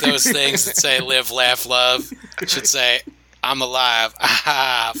 I think those things that say live, laugh, love should say I'm alive.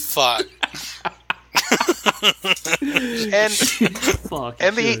 Fuck. and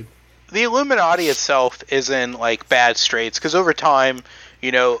the Illuminati itself is in bad straits, because over time,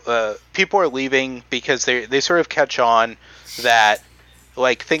 people are leaving because they sort of catch on that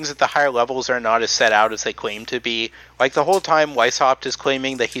things at the higher levels are not as set out as they claim to be. The whole time Weishaupt is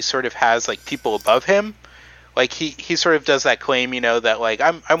claiming that he sort of has people above him. He sort of does that claim,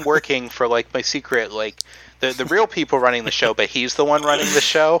 that I'm working for my secret, the real people running the show, but he's the one running the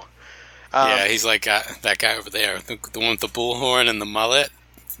show. Yeah, he's that guy over there, the one with the bullhorn and the mullet,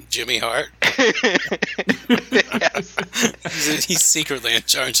 Jimmy Hart. Yes. He's secretly in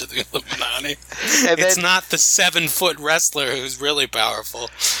charge of the Illuminati. It's not the 7-foot wrestler who's really powerful.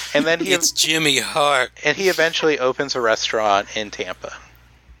 And then it's Jimmy Hart. And he eventually opens a restaurant in Tampa.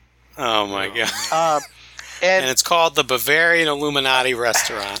 Oh my god! And it's called the Bavarian Illuminati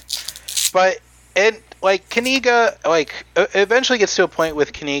Restaurant. But Kaniga eventually gets to a point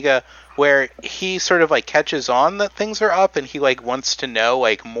with Kaniga where he sort of catches on that things are up, and he wants to know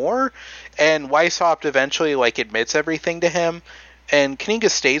more, and Weishaupt eventually admits everything to him, and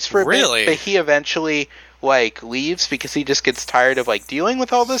Kaniga stays for a bit, but he eventually leaves because he just gets tired of dealing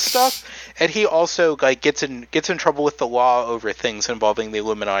with all this stuff, and he also gets in trouble with the law over things involving the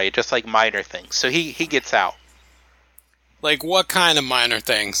Illuminati, just minor things. So he gets out. What kind of minor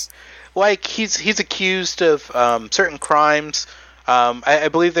things? He's accused of certain crimes. I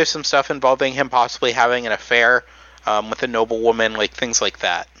believe there's some stuff involving him possibly having an affair with a noblewoman, things like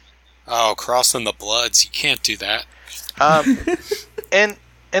that. Oh, crossing the bloods. You can't do that. And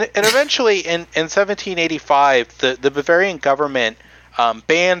eventually, in 1785, the Bavarian government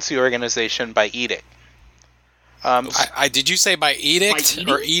bans the organization by edict. Did you say by edict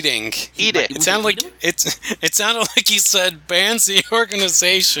or eating? Edict. It sounded like you said bans the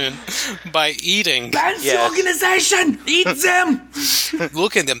organization by eating. Bans the organization. Eats them.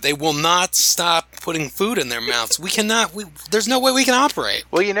 Look at them. They will not stop putting food in their mouths. We cannot. There's no way we can operate.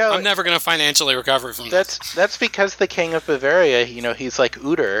 Well, I'm never going to financially recover from this. That's because the king of Bavaria, he's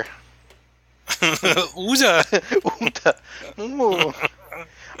Uter. Uda. Ooh.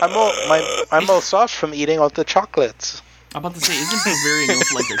 I'm all soft from eating all the chocolates. I'm about to say, isn't Bavarian known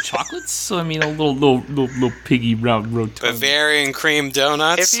for like their chocolates? So I mean, a little piggy round rotund. Bavarian cream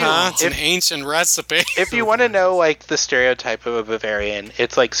donuts, It's an ancient recipe. If you want to know like the stereotype of a Bavarian,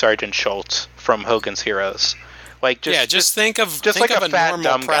 it's like Sergeant Schultz from Hogan's Heroes. Like just think of a fat normal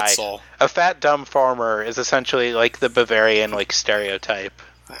dumb pretzel. Guy. A fat dumb farmer is essentially like the Bavarian like stereotype.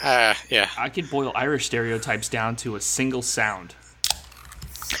 Yeah. I could boil Irish stereotypes down to a single sound.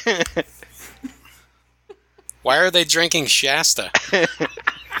 Why are they drinking Shasta?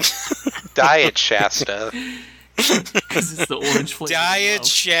 Diet Shasta. Because it's the orange flavor. Diet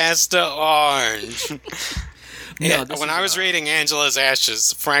Shasta orange. When I was reading Angela's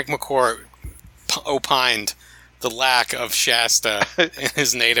Ashes, Frank McCourt opined the lack of Shasta in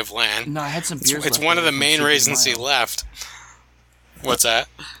his native land. No, I had some beers. It's one of the main reasons he left. What's that?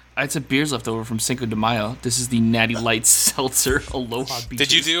 I had some beers left over from Cinco de Mayo. This is the Natty Light Seltzer Aloha Beaches.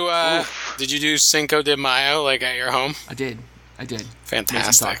 Did you do Cinco de Mayo like at your home? I did.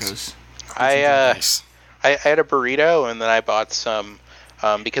 Fantastic. Tacos. I had a burrito and then I bought some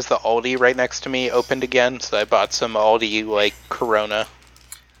because the Aldi right next to me opened again, so I bought some Aldi like Corona.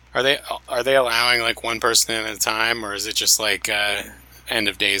 Are they allowing like one person at a time, or is it just like end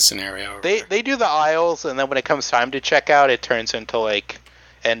of days scenario? They do the aisles, and then when it comes time to check out, it turns into like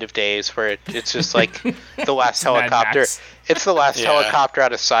end of days where it's just like the last helicopter. It's the last helicopter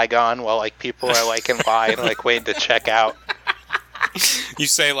out of Saigon while like people are like in line like waiting to check out. You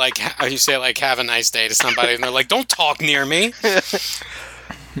say like have a nice day to somebody, and they're like, don't talk near me.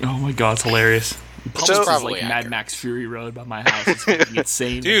 Oh my god, it's hilarious. So, probably like Mad Max Fury Road by my house. It's fucking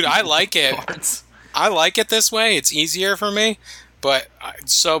insane. Dude, I like it. I like it this way. It's easier for me. But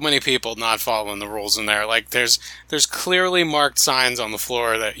so many people not following the rules in there. Like there's clearly marked signs on the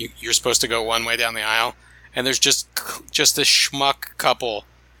floor that you're supposed to go one way down the aisle, and there's just a schmuck couple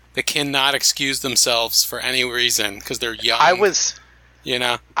that cannot excuse themselves for any reason because they're young. I was in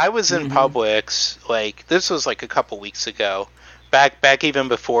Publix. Like this was like a couple weeks ago. Back even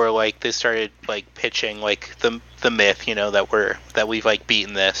before like they started like pitching like the myth, that we've like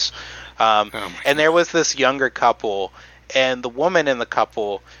beaten this. And there was this younger couple, and the woman in the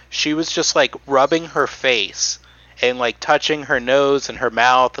couple, she was just like rubbing her face and like touching her nose and her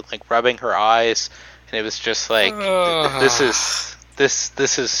mouth and like rubbing her eyes, and it was just like this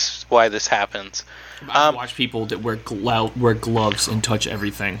is why this happens. I watch people that wear gloves and touch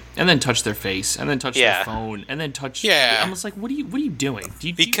everything, and then touch their face, and then touch their phone, and then touch. Yeah, I'm just like, what are you doing?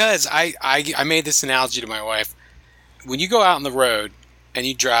 Because I made this analogy to my wife. When you go out on the road and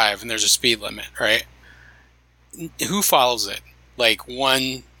you drive, and there's a speed limit, right? Who follows it? Like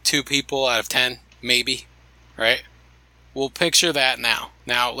 1-2 people out of 10, maybe, right? Well, picture that now.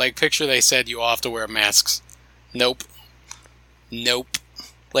 Now, like picture they said you all have to wear masks. Nope.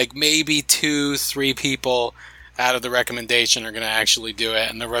 Like maybe 2-3 people out of the recommendation are going to actually do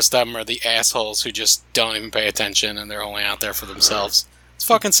it, and the rest of them are the assholes who just don't even pay attention, and they're only out there for themselves. It's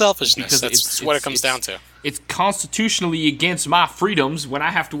fucking selfishness. That's what it comes down to. It's constitutionally against my freedoms when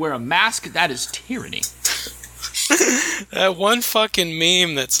I have to wear a mask. That is tyranny. That one fucking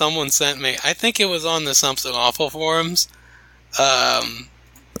meme that someone sent me, I think it was on the Something Awful forums.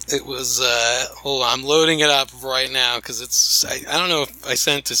 It was, hold on, I'm loading it up right now, because it's, I don't know if I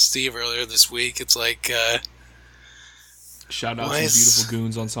sent it to Steve earlier this week. It's like, shout out to beautiful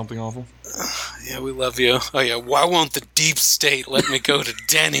goons on Something Awful. Yeah, we love you. Oh yeah, why won't the deep state let me go to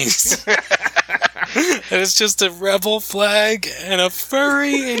Denny's? And it's just a rebel flag and a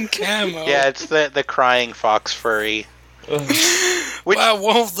furry in camo. Yeah, it's the crying fox furry. Why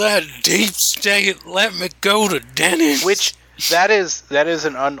won't that deep state let me go to Denny's? Which that is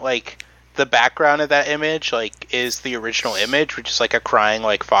an like the background of that image like is the original image, which is like a crying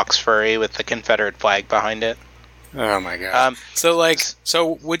like fox furry with the Confederate flag behind it. Oh my god!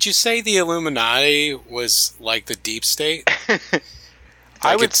 So would you say the Illuminati was like the deep state?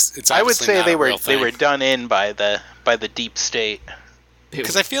 I would say they were done in by the deep state.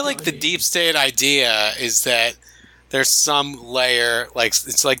 Because I feel like the deep state idea is that there's some layer, like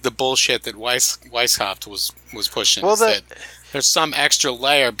it's like the bullshit that Weishaupt was pushing. Well, there's some extra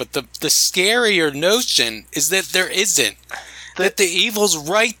layer, but the scarier notion is that there isn't. That the evil's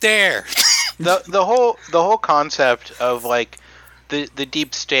right there. the whole concept of like the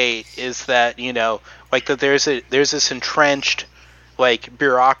deep state is that like that there's this entrenched like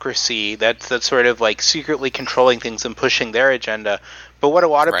bureaucracy that's sort of like secretly controlling things and pushing their agenda. But what a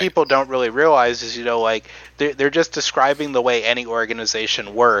lot of people don't really realize is like they're just describing the way any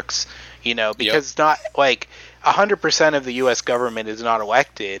organization works, because not like 100% of the U.S. government is not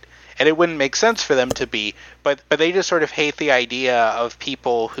elected, and it wouldn't make sense for them to be, but they just sort of hate the idea of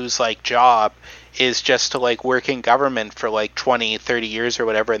people whose like job is just to like work in government for like 20, 30 years or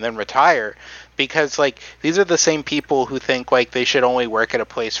whatever and then retire, because like these are the same people who think like they should only work at a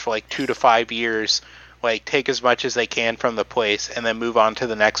place for like 2 to 5 years, like take as much as they can from the place and then move on to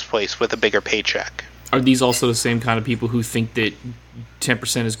the next place with a bigger paycheck. Are these also the same kind of people who think that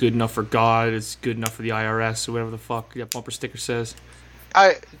 10% is good enough for God, it's good enough for the IRS, or whatever the fuck that bumper sticker says?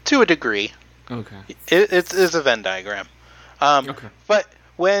 To a degree. Okay. It's a Venn diagram. Okay. But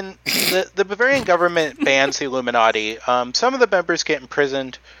when the Bavarian government bans the Illuminati, some of the members get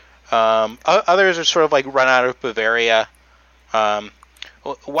imprisoned. Others are sort of like run out of Bavaria.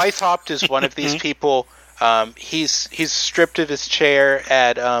 Weishaupt is one of these people. He's stripped of his chair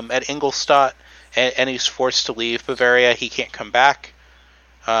at Ingolstadt, and he's forced to leave Bavaria. He can't come back.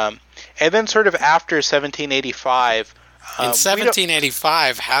 And then sort of after 1785... in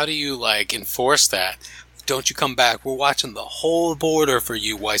 1785, how do you like enforce that? Don't you come back? We're watching the whole border for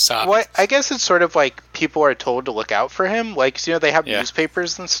you, Weishaupt. Well, I guess it's sort of like people are told to look out for him. Like, you know, they have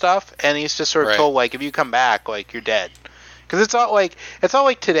newspapers and stuff, and he's just sort of told, like, if you come back, like, you're dead. Because it's not like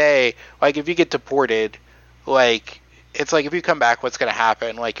today, like, if you get deported, like, it's like if you come back, what's going to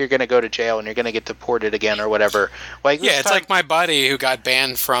happen? Like, you're going to go to jail and you're going to get deported again or whatever. Like, yeah, it's like my buddy who got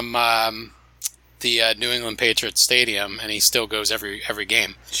banned from the New England Patriots Stadium, and he still goes every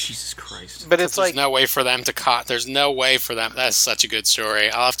game. Jesus Christ! But it's like there's no way for them to There's no way for them. That's such a good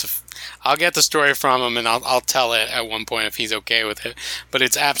story. I'll get the story from him, and I'll tell it at one point if he's okay with it. But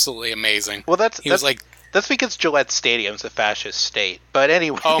it's absolutely amazing. Well, that's because Gillette Stadium's a fascist state. But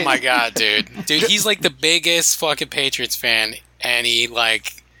anyway. Oh my god, dude, he's like the biggest fucking Patriots fan, and he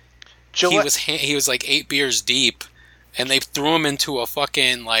like he was like 8 beers deep, and they threw him into a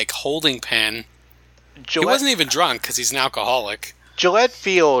fucking like holding pen. He wasn't even drunk because he's an alcoholic. Gillette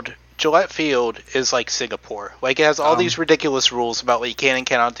Field is like Singapore. Like, it has all these ridiculous rules about what you can and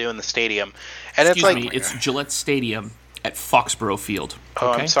cannot do in the stadium. And it's Gillette Stadium at Foxborough Field. Okay?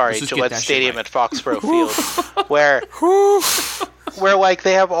 Oh, I'm sorry, Gillette Stadium at Foxborough Field, where like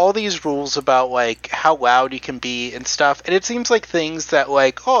they have all these rules about like how loud you can be and stuff. And it seems like things that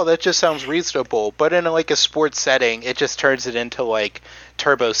like, oh, that just sounds reasonable, but in like a sports setting, it just turns it into like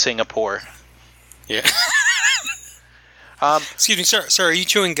Turbo Singapore. Yeah. Excuse me, sir. Sir, are you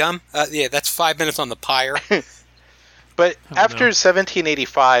chewing gum? Yeah, that's 5 minutes on the pyre. But after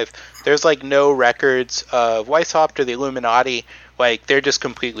 1785, there's like no records of Weishaupt or the Illuminati. Like, they're just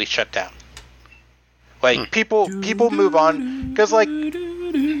completely shut down. Like, people move on because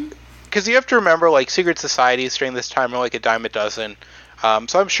you have to remember, like, secret societies during this time are like a dime a dozen.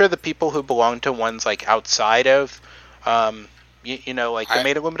 So I'm sure the people who belong to ones like outside of the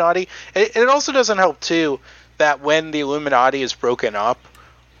main Illuminati. It also doesn't help, too, that when the Illuminati is broken up,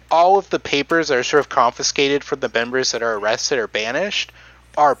 all of the papers that are sort of confiscated from the members that are arrested or banished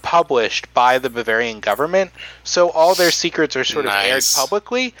are published by the Bavarian government. So all their secrets are sort of aired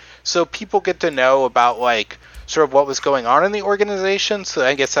publicly. So people get to know about, like, sort of what was going on in the organization. So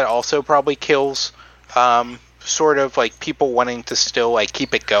I guess that also probably kills sort of, like, people wanting to still, like,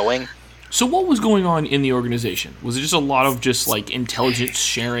 keep it going. So what was going on in the organization? Was it just a lot of just like intelligence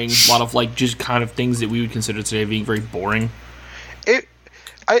sharing, a lot of like just kind of things that we would consider today being very boring?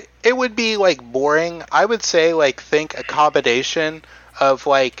 It would be like boring. I would say like think a combination of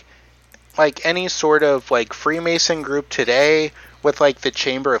like any sort of like Freemason group today with like the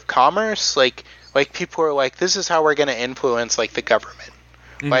Chamber of Commerce. Like people are like, this is how we're going to influence like the government.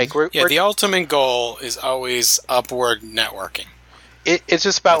 Mm-hmm. Like the ultimate goal is always upward networking. It's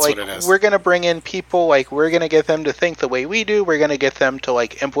just about like we're going to bring in people, like we're going to get them to think the way we do. We're going to get them to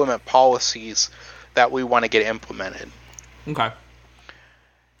like implement policies that we want to get implemented. Okay.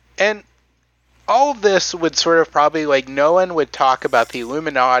 And all of this would sort of probably like no one would talk about the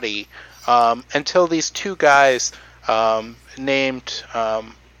Illuminati until these two guys named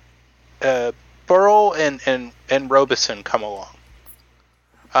Burrell and Robeson come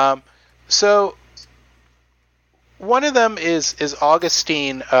along. So one of them is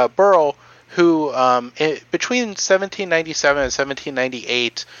Augustine Burrell, who between 1797 and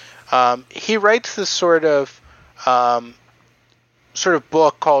 1798, he writes this sort of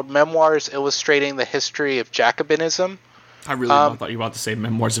book called Memoirs Illustrating the History of Jacobinism. I really thought you were about to say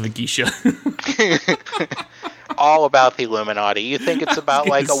Memoirs of a Geisha. All about the Illuminati. You think it's about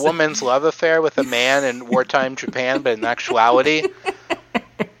like a woman's love affair with a man in wartime Japan, but in actuality,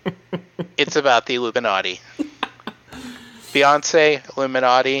 it's about the Illuminati. Beyonce,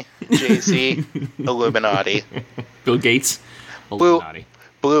 Illuminati. Jay-Z, Illuminati. Bill Gates, Illuminati.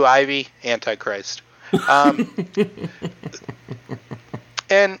 Blue Ivy, Antichrist.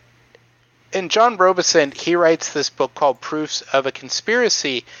 And John Robison, he writes this book called Proofs of a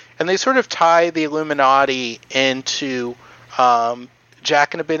Conspiracy, and they sort of tie the Illuminati into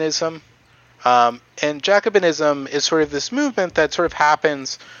Jacobinism. And Jacobinism is sort of this movement that sort of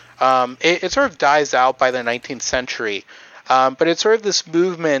happens, it sort of dies out by the 19th century, but it's sort of this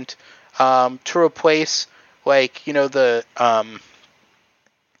movement to replace, like, you know,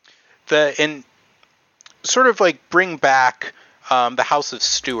 sort of like bring back the House of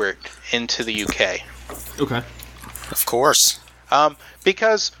Stuart into the UK. Okay. Of course.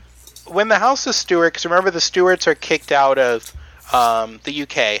 Because when the House of Stuart, because remember the Stuarts are kicked out of the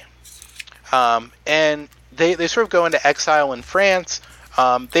UK, and they sort of go into exile in France.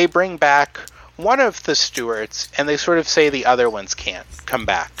 They bring back one of the Stuarts, and they sort of say the other ones can't come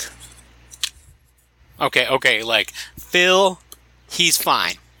back. Okay, like, Phil, he's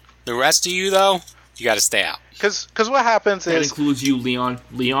fine. The rest of you, though, you gotta stay out. Because what happens is... That includes you, Leon.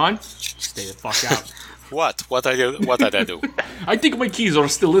 Leon, stay the fuck out. What? What did I do? I think my keys are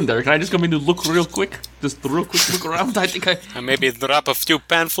still in there. Can I just come in and look real quick? Just real quick look around? I think and maybe drop a few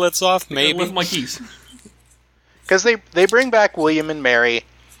pamphlets off, maybe? I left my keys. Because they bring back William and Mary,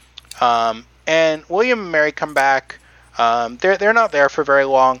 and William and Mary come back. They're not there for very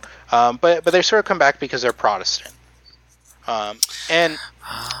long, but they sort of come back because they're Protestant. And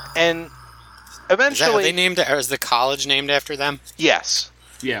eventually... Are they named, or is the college named after them? Yes.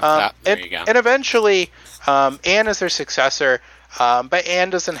 Yeah. There you go. And eventually, Anne is their successor, but Anne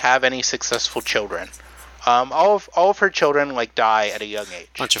doesn't have any successful children. All of her children like die at a young age.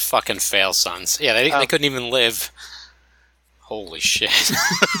 Bunch of fucking fail sons. Yeah, they couldn't even live. Holy shit.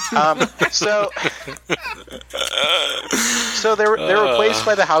 So they're replaced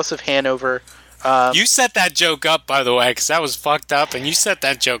by the House of Hanover. You set that joke up, by the way, because that was fucked up, and you set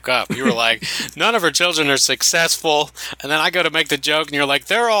that joke up. You were like, none of her children are successful, and then I go to make the joke, and you're like,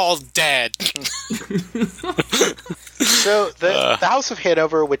 they're all dead. So the House of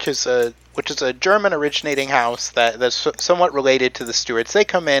Hanover, which is a German originating house that's somewhat related to the Stuarts, they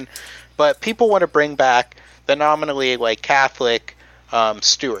come in, but people want to bring back the nominally like Catholic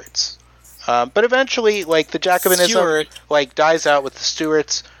Stuarts. But eventually, like, the Jacobinism like dies out with the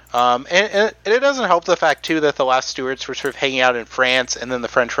Stuarts. And it doesn't help the fact, too, that the last Stuarts were sort of hanging out in France, and then the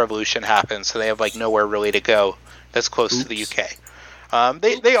French Revolution happened, so they have, like, nowhere really to go that's close to the UK.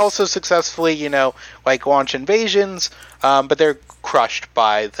 They also successfully, you know, like, launch invasions, but they're crushed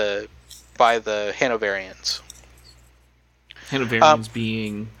by the Hanoverians. Hanoverians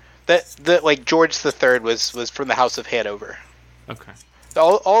being... That like, George III was from the House of Hanover. Okay.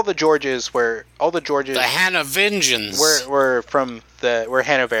 All the Georges were... The Hanoverians were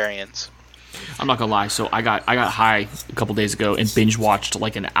Hanoverians. I'm not gonna lie. So I got high a couple days ago and binge watched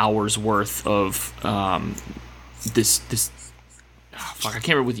like an hour's worth of this. Fuck, I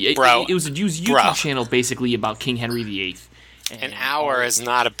can't remember what it was a YouTube channel basically about King Henry VIII. An hour is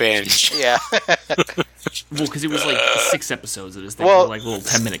not a binge. Yeah. Well, because it was like 6 episodes of this thing. Well, like little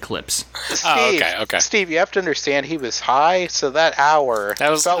 10-minute clips. Steve, okay. Steve, you have to understand he was high, so that hour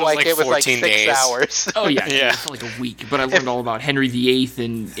felt like it was like 6 days. Hours. Oh, yeah. It felt like a week. But I learned all about Henry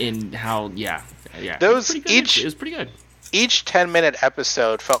VIII and how, yeah. It was pretty good. Each 10-minute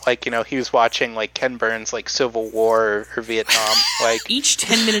episode felt like, you know, he was watching, like, Ken Burns, like, Civil War or Vietnam. Like each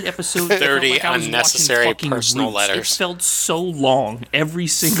 10-minute episode 30 unnecessary personal letters. It felt so long. Every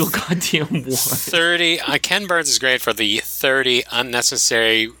single goddamn one. 30... Ken Burns is great for the 30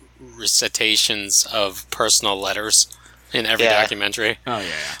 unnecessary recitations of personal letters in every documentary. Oh,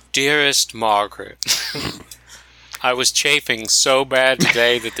 yeah. Dearest Margaret... I was chafing so bad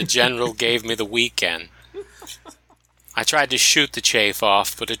today that the general gave me the weekend. I tried to shoot the chafe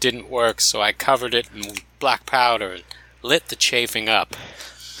off, but it didn't work, so I covered it in black powder and lit the chafing up.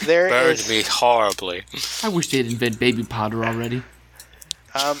 Burned me horribly. I wish they'd invent baby powder already.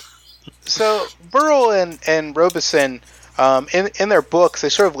 So Burrell and Robison, in their books, they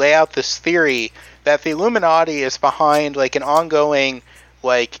sort of lay out this theory that the Illuminati is behind like an ongoing,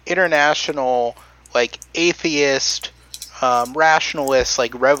 like, international, like, atheist, rationalist,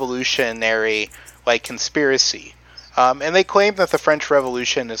 like, revolutionary, like, conspiracy. And they claim that the French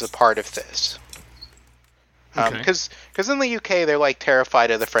Revolution is a part of this. Because in the UK, they're, like,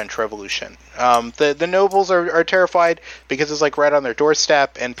 terrified of the French Revolution. The nobles are terrified because it's, like, right on their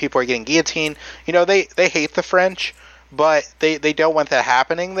doorstep and people are getting guillotined. You know, they hate the French, but they don't want that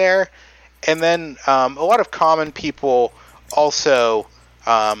happening there. And then a lot of common people also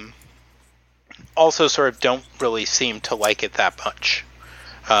sort of don't really seem to like it that much.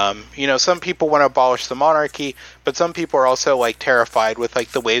 You know, some people want to abolish the monarchy, but some people are also, like, terrified with, like,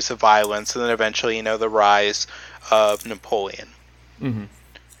 the waves of violence and then eventually, you know, the rise of Napoleon. Mm-hmm.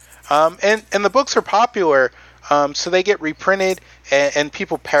 And the books are popular, so they get reprinted and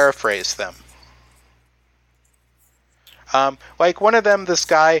people paraphrase them. Like one of them, this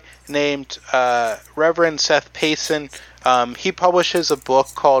guy named Reverend Seth Payson, he publishes a book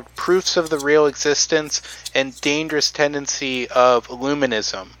called Proofs of the Real Existence and Dangerous Tendency of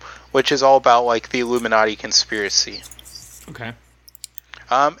Illuminism, which is all about like the Illuminati conspiracy. Okay.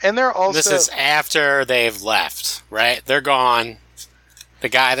 And they're also... This is after they've left, right? They're gone. The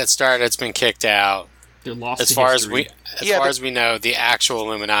guy that started it's been kicked out. They're lost as far as we know, the actual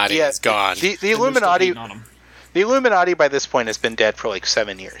Illuminati is gone. The Illuminati... The Illuminati by this point has been dead for like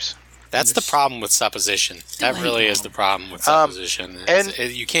 7 years. That's the problem with supposition. That really is the problem with supposition.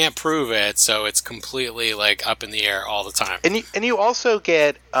 You can't prove it, so it's completely like up in the air all the time. And you also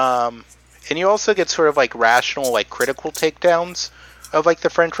get sort of like rational, like critical takedowns of like the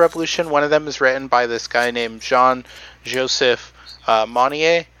French Revolution. One of them is written by this guy named Jean-Joseph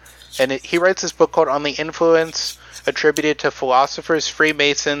Monnier, and he writes this book called On the Influence Attributed to Philosophers,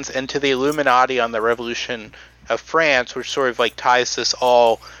 Freemasons, and to the Illuminati on the Revolution of France, which sort of like ties this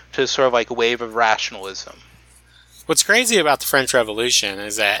all to sort of like a wave of rationalism. What's crazy about the French Revolution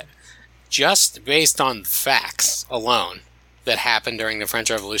is that just based on facts alone that happened during the French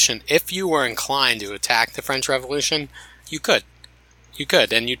Revolution, if you were inclined to attack the French Revolution, you could,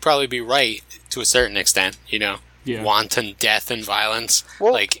 and you'd probably be right to a certain extent, wanton death and violence.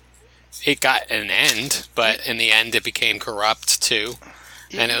 Well, like, it got an end, but in the end it became corrupt too.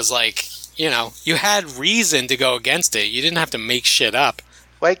 And it was like, you had reason to go against it. You didn't have to make shit up.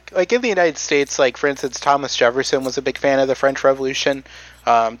 Like in the United States, like for instance, Thomas Jefferson was a big fan of the French Revolution,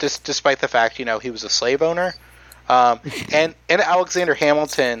 despite the fact, he was a slave owner. And Alexander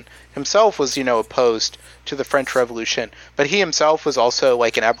Hamilton himself was, opposed to the French Revolution, but he himself was also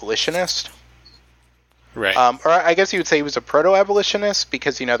like an abolitionist. Right. Or I guess you would say he was a proto-abolitionist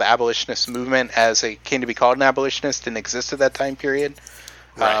because, the abolitionist movement, as it came to be called an abolitionist, didn't exist at that time period.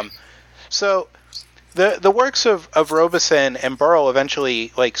 Right. So the works of Robeson and Burrell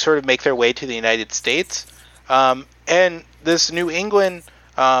eventually, like, sort of make their way to the United States. And this New England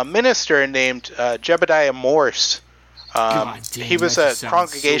minister named Jebediah Morse, he was a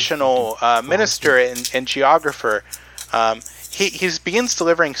congregational minister and geographer. He begins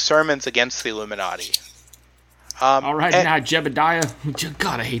delivering sermons against the Illuminati. All right, now Jebediah.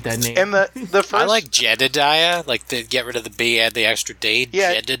 God, I hate that name. And the first, I like Jedediah, like to get rid of the B, add the extra D.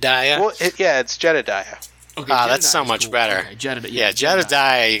 Yeah, Jedediah. Well, it's Jedediah. Okay, that's so much better. Okay,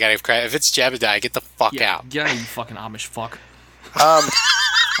 Jedediah. You gotta credit. If it's Jebediah, get the fuck out. Yeah, you fucking Amish fuck.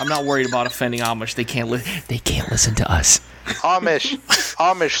 I'm not worried about offending Amish. They can't listen to us.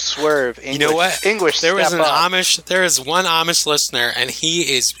 Amish swerve. English, you know what? English. There is There is one Amish listener, and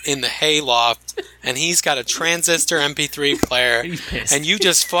he is in the hayloft, and he's got a transistor MP3 player. He's pissed. And you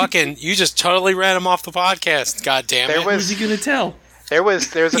just totally ran him off the podcast. God damn it! Who's he gonna tell?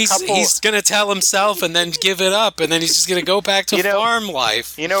 There's a couple. He's gonna tell himself, and then give it up, and then he's just gonna go back to farm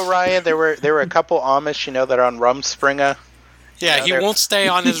life. Ryan, there were a couple Amish, that are on Rumspringa. Yeah, he won't stay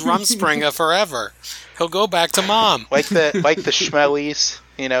on his Rumspringa forever. He'll go back to mom. Like the Schmellies,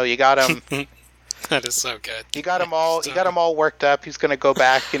 you got him. That is so good. You got him all. You got him all worked up. He's going to go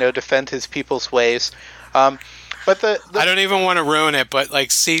back, defend his people's ways. But I don't even want to ruin it. But like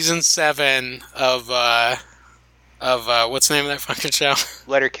season 7 of what's the name of that fucking show?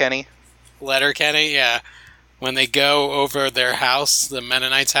 Letterkenny. Letterkenny, yeah. When they go over their house, the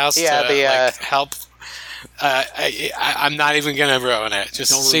Mennonites' house, to help. I'm not even gonna ruin it.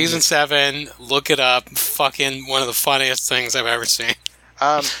 Just season 7. Look it up. Fucking one of the funniest things I've ever seen.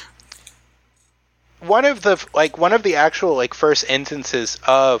 One of the actual first instances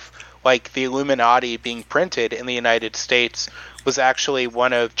of the Illuminati being printed in the United States was actually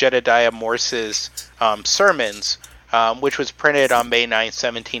one of Jedediah Morse's sermons, which was printed on May 9,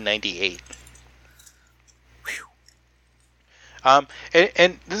 1798.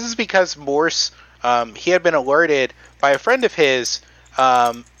 And this is because Morse. He had been alerted by a friend of his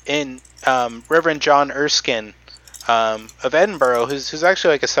in Reverend John Erskine of Edinburgh, who's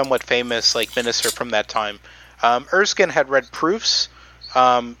actually a somewhat famous minister from that time. Erskine had read proofs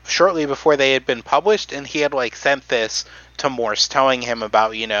shortly before they had been published, and he had sent this to Morse, telling him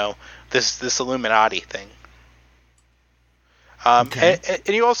about this Illuminati thing. Okay.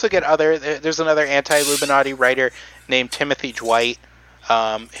 And you also get there's another anti-Illuminati writer named Timothy Dwight.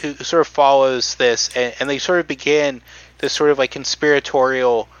 Who sort of follows this, and they sort of begin this sort of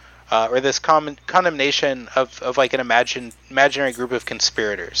conspiratorial, or this condemnation of an imaginary group of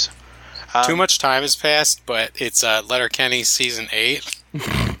conspirators. Too much time has passed, but it's Letterkenny season 8.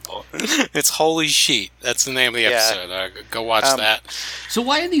 It's Holy Sheet. That's the name of the episode. Go watch that. So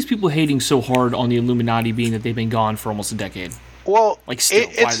why are these people hating so hard on the Illuminati, being that they've been gone for almost a decade? Well, still,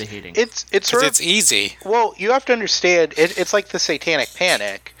 why are they hating? It's easy. Well, you have to understand, it's like the Satanic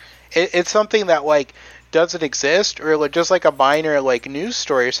Panic. It's something that doesn't exist, or just like a minor news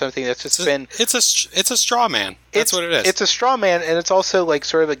story or something that's just been. It's a straw man. That's what it is. It's a straw man, and it's also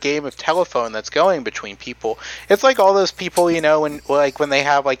sort of a game of telephone that's going between people. It's like all those people, when they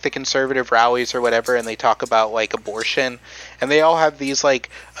have the conservative rallies or whatever, and they talk about abortion, and they all have these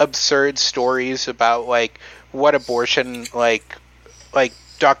absurd stories about what abortion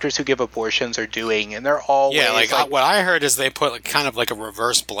doctors who give abortions are doing, and they're all what I heard is they put kind of a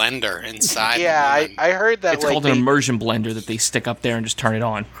reverse blender inside. Yeah, I heard that it's called an immersion blender that they stick up there and just turn it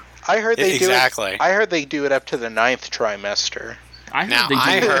on. I heard they do it. I heard they do it up to the 9th trimester. I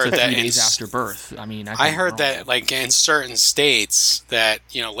heard that 3 days after birth. I heard that in certain states that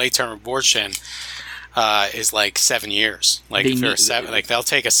late term abortion is 7 years. If they're 7, they'll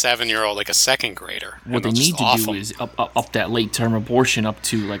take a 7-year-old, a second grader. What they need to do is up that late term abortion up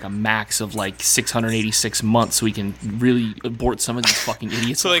to a max of 686 months, so we can really abort some of these fucking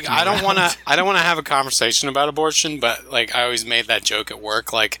idiots. So I don't want to have a conversation about abortion, but I always made that joke at work.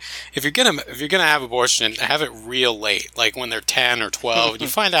 If you're gonna have abortion, have it real late, when they're 10 or 12. You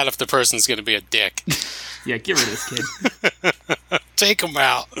find out if the person's gonna be a dick. Yeah, get rid of this kid. Take him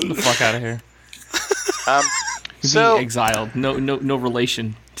out. Get the fuck out of here. So being exiled. No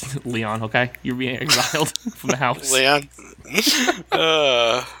relation, Leon. Okay, you're being exiled from the house, Leon.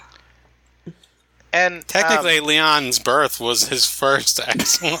 And technically, Leon's birth was his first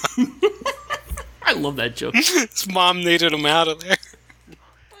excellent. I love that joke. His mom needed him out of there.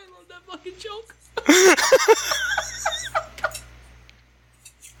 I love that fucking joke.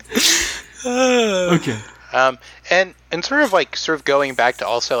 Okay. And sort of going back to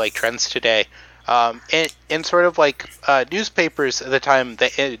also trends today. In sort of newspapers at the time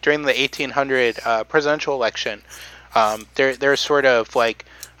during the 1800 presidential election, there's sort of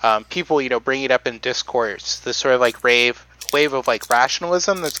people bringing it up in discourse, this sort of wave of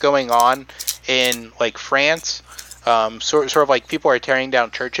rationalism that's going on in France. Sort of people are tearing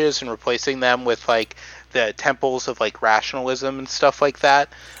down churches and replacing them with the temples of rationalism and stuff like that.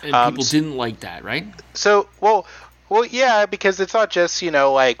 And people didn't like that, right? So well, yeah, because it's not just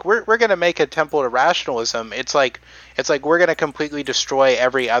we're gonna make a temple to rationalism. It's like we're gonna completely destroy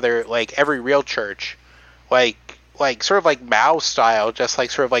every other every real church, sort of Mao style, just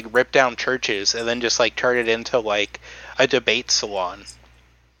sort of rip down churches and then just turn it into a debate salon.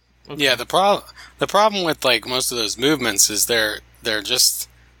 Okay. Yeah, the problem with most of those movements is they're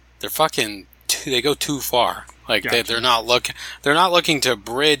fucking they go too far. Gotcha. They're not looking to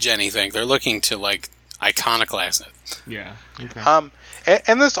bridge anything. They're looking to iconoclast it. Yeah. Okay.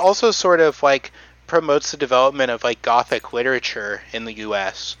 And this also sort of promotes the development of Gothic literature in the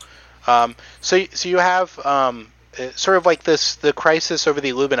U.S. So you have sort of the crisis over the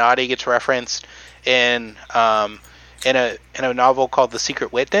Illuminati gets referenced in a novel called The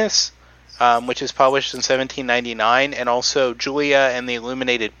Secret Witness, which is published in 1799, and also Julia and the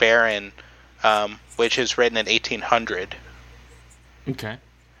Illuminated Baron, which is written in 1800. Okay.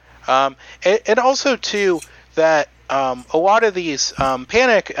 And also too that a lot of these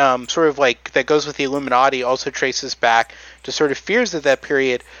panic sort of that goes with the Illuminati also traces back to sort of fears of that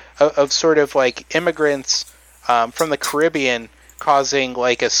period of sort of immigrants from the Caribbean causing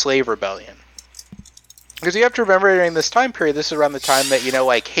a slave rebellion. Because you have to remember during this time period, this is around the time that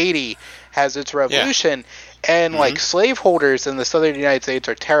Haiti has its revolution, and slaveholders in the southern United States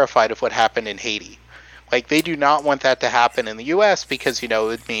are terrified of what happened in Haiti. They do not want that to happen in the U.S. because, it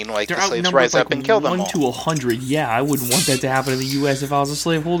would mean, the slaves rise up and kill them all. 1 to 100, yeah, I wouldn't want that to happen in the U.S. if I was a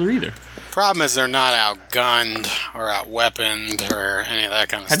slaveholder either. Problem is they're not outgunned or outweaponed or any of that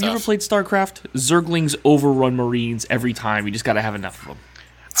kind of stuff. Have you ever played StarCraft? Zerglings overrun Marines every time. You just got to have enough of them.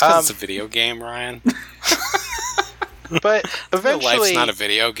 It's because it's a video game, Ryan. But eventually... Life's not a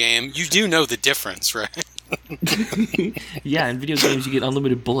video game. You do know the difference, right? Yeah, in video games you get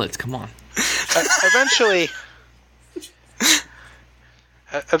unlimited bullets. Come on. Eventually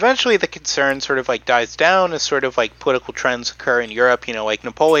the concern sort of dies down as sort of political trends occur in Europe.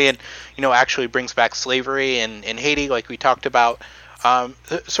 Napoleon, actually brings back slavery in Haiti, like we talked about.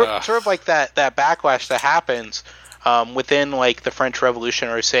 Sort of that backlash that happens within the French Revolution,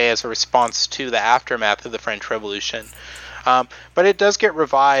 or say as a response to the aftermath of the French Revolution. But it does get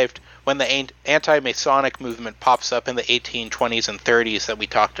revived when the anti-Masonic movement pops up in the 1820s and 30s that we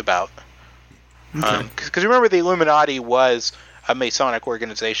talked about. Because remember, the Illuminati was a Masonic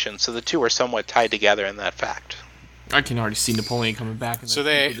organization, so the two are somewhat tied together in that fact. I can already see Napoleon coming back, and then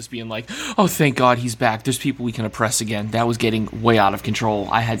people just being like, "Oh, thank God he's back. There's people we can oppress again." That was getting way out of control.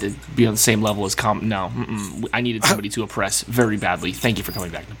 I had to be on the same level as I needed somebody to oppress very badly. Thank you for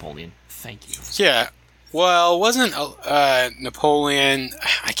coming back, Napoleon. Thank you. Yeah. Well, wasn't Napoleon...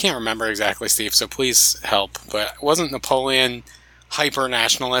 I can't remember exactly, Steve, so please help. But wasn't Napoleon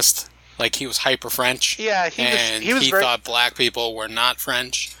hyper-nationalist? Like, he was hyper-French? Yeah, he thought black people were not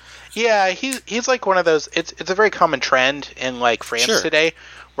French? Yeah, he's like one of those... It's a very common trend in, like, France today,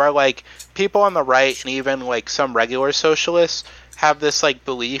 where, like, people on the right and even, like, some regular socialists have this, like,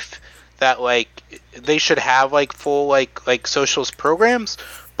 belief that, like, they should have, like, full, like socialist programs,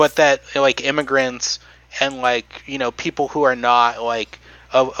 but that, like, immigrants and, like, you know, people who are not, like,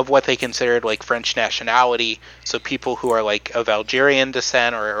 of what they considered, like, French nationality, so people who are, like, of Algerian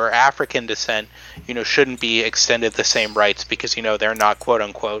descent or African descent, you know, shouldn't be extended the same rights because, you know, they're not,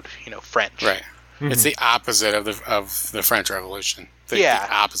 quote-unquote, you know, French. Right. Mm-hmm. It's the opposite of the French Revolution. The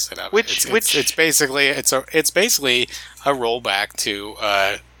opposite of it. It's basically a rollback to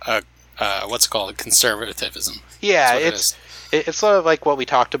what's called conservatism. Yeah, it's sort of like what we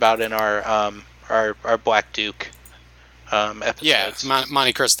talked about in our Black Duke episodes. Yeah,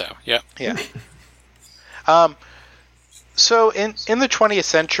 Monte Cristo. Yep. Yeah. So in the 20th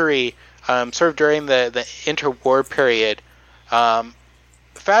century, sort of during the interwar period,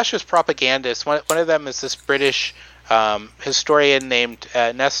 fascist propagandists. One of them is this British historian named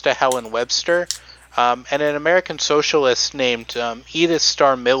Nesta Helen Webster, and an American socialist named Edith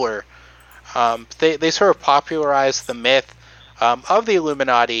Starr Miller. They sort of popularized the myth of the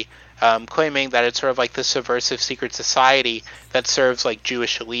Illuminati, claiming that it's sort of like this subversive secret society that serves like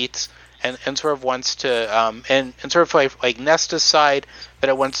Jewish elites, and sort of wants to and sort of like Nesta's side, that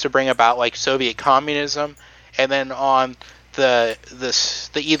it wants to bring about like Soviet communism, and then on the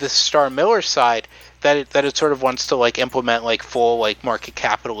Edith Starr Miller side, that it sort of wants to like implement like full like market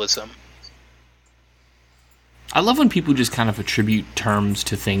capitalism. I love when people just kind of attribute terms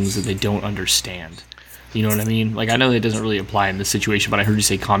to things that they don't understand. You know what I mean? Like, I know that doesn't really apply in this situation, but I heard you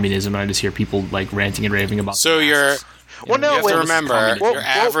say communism, and I just hear people like ranting and raving about. So you have to remember, your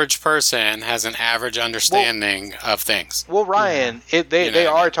average person has an average understanding of things. Well, Ryan, they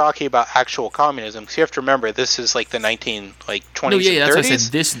are talking about actual communism, because you have to remember this is like the 1920s. No, yeah, and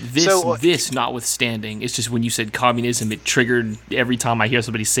 30s. That's what I said. This notwithstanding, it's just when you said communism, it triggered every time I hear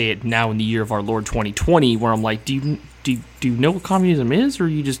somebody say it now in the year of our Lord 2020, where I'm like, do you know what communism is, or are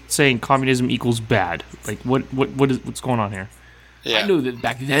you just saying communism equals bad? Like, what's going on here? Yeah. I know that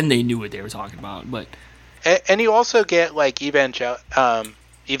back then they knew what they were talking about, but. And you also get like evangelists,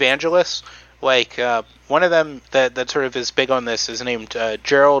 like one of them that sort of is big on this is named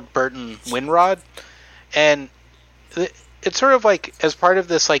Gerald Burton Winrod, and it's sort of like as part of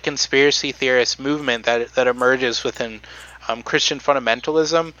this like conspiracy theorist movement that emerges within Christian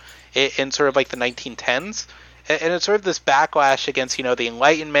fundamentalism in sort of like the 1910s, and it's sort of this backlash against, you know, the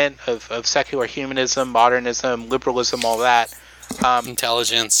Enlightenment of secular humanism, modernism, liberalism, all that,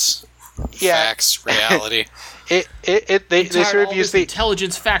 intelligence. Facts, reality. They sort of use the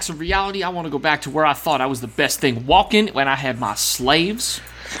intelligence, facts, and reality. I want to go back to where I thought I was the best thing walking when I had my slaves.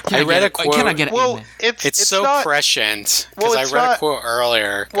 I read a quote. Can I get it? Well, it's so not, prescient because I read a quote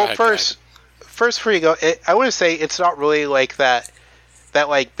earlier. Well, first before you go, I want to say it's not really like that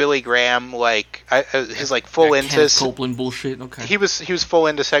like Billy Graham his like full into Copeland bullshit. Okay. He was full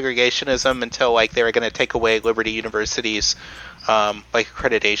into segregationism until like they were going to take away Liberty University's like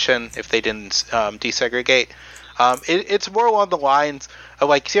accreditation if they didn't desegregate. It's more along the lines of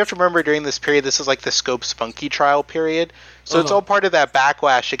like, so you have to remember during this period, this is like the Scope Spunky trial period, so it's all part of that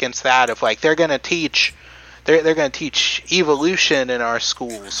backlash against that of like they're going to teach evolution in our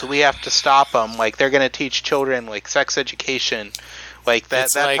schools, so we have to stop them. Like they're going to teach children like sex education, like that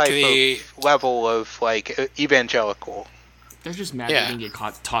type of level of like evangelical. They're just mad they didn't get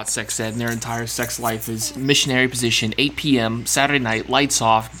taught sex ed, and their entire sex life is missionary position, 8 p.m., Saturday night, lights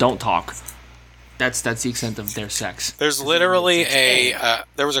off, don't talk. That's the extent of their sex. There's literally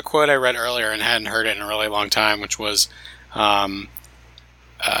there was a quote I read earlier and hadn't heard it in a really long time, which was, I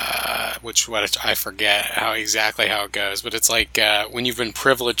forget exactly how it goes, but it's like when you've been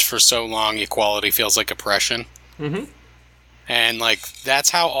privileged for so long, equality feels like oppression. Mm-hmm. And, like,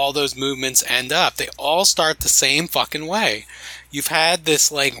 that's how all those movements end up. They all start the same fucking way. You've had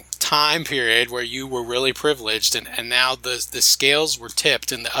this, like, time period where you were really privileged, and now the scales were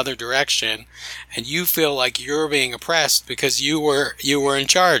tipped in the other direction, and you feel like you're being oppressed because you were in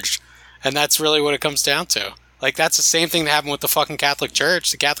charge. And that's really what it comes down to. Like, that's the same thing that happened with the fucking Catholic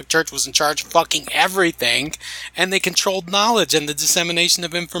Church. The Catholic Church was in charge of fucking everything, and they controlled knowledge and the dissemination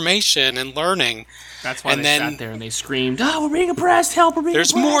of information and learning. That's why sat there and they screamed, "Oh, we're being oppressed! Help! We're being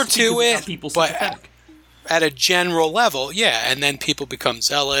oppressed!" There's more to it, but at a general level, yeah. And then people become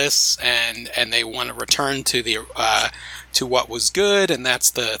zealous, and they want to return to the to what was good, and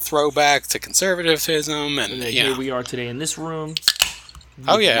that's the throwback to conservatism. And here we are today in this room.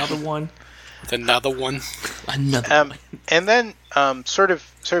 Oh yeah, another one. Another one. And then sort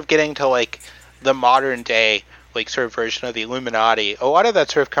of getting to like the modern day like sort of version of the Illuminati. A lot of that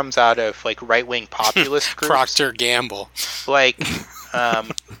sort of comes out of like right wing populist groups. Procter Gamble. Like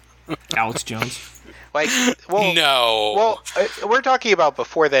Alex Jones. Like, well, no. Well, we're talking about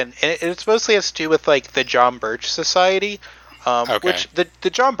before then, and it's mostly has to do with like the John Birch Society. Which the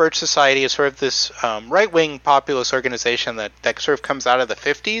John Birch Society is sort of this right wing populist organization that sort of comes out of the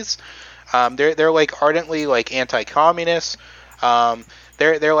 50s. They're like ardently like anti-communist.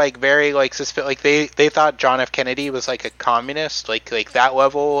 They're like very like like they thought John F. Kennedy was like a communist, like that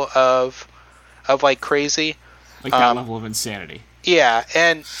level of like crazy, like that level of insanity. Yeah,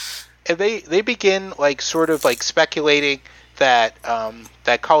 and they begin like sort of like speculating that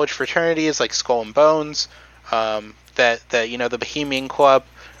that college fraternities like Skull and Bones, that the Bohemian Club,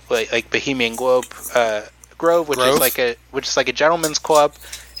 like Bohemian Grove, which is like a gentleman's club.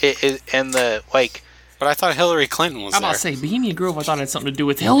 And the like, but I thought Hillary Clinton was there. I'm about to say Bohemian Grove. I thought it had something to do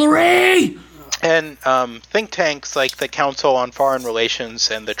with Hillary. And think tanks like the Council on Foreign Relations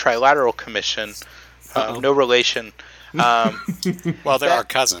and the Trilateral Commission, no relation. Well, they're our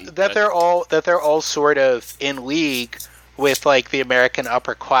cousin. They're all sort of in league with like the American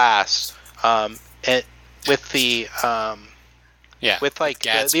upper class, and with the with like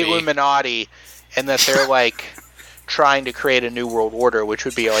the Illuminati, and that they're like trying to create a new world order, which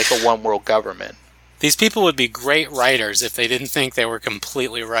would be like a one world government. These people would be great writers if they didn't think they were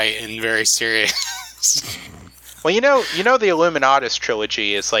completely right and very serious. Well, you know, the Illuminatus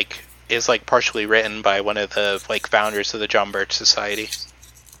trilogy is like partially written by one of the like founders of the John Birch Society.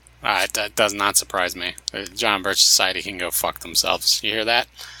 That does not surprise me. The John Birch Society can go fuck themselves. You hear that?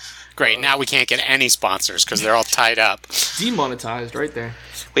 Great. Now we can't get any sponsors because they're all tied up. Demonetized right there.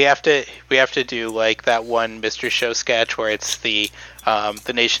 We have to do like that one Mr. Show sketch where it's the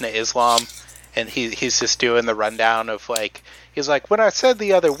Nation of Islam, and he's just doing the rundown of like, he's like, when I said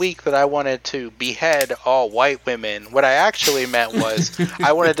the other week that I wanted to behead all white women, what I actually meant was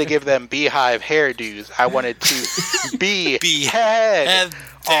I wanted to give them beehive hairdos. I wanted to behead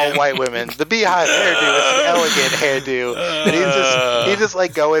all white women. The beehive hairdo is an elegant hairdo, and he's just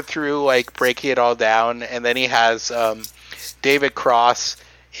like going through like breaking it all down, and then he has David Cross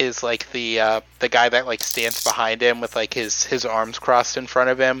is like the guy that like stands behind him with like his arms crossed in front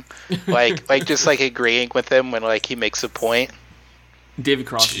of him, like just like agreeing with him when like he makes a point. David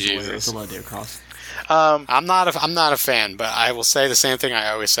Cross is hilarious. I love David Cross. I'm not a fan, but I will say the same thing I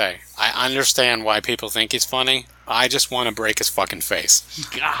always say. I understand why people think he's funny. I just want to break his fucking face.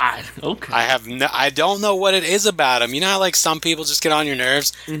 God, okay. I don't know what it is about him. You know how like some people just get on your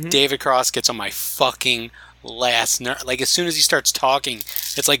nerves? Mm-hmm. David Cross gets on my fucking last nerve. Like as soon as he starts talking,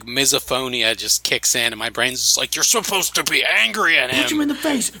 it's like misophonia just kicks in, and my brain's just like, you're supposed to be angry at him. Punch him in the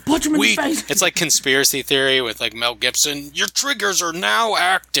face. Punch him in the face. It's like conspiracy theory with like Mel Gibson. Your triggers are now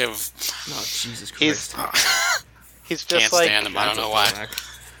active. Oh, Jesus Christ. He's just can't like, stand him. I don't know why.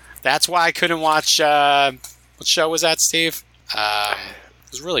 That's why I couldn't watch. What show was that, Steve? It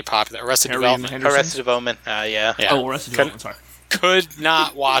was really popular. Arrested Development. Arrested Development. Yeah. Oh, Arrested Development. Sorry. Could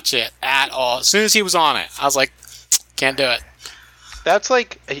not watch it at all. As soon as he was on it, I was like, can't do it. That's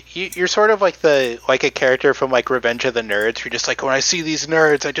like you're sort of like a character from like Revenge of the Nerds. You're just like, when I see these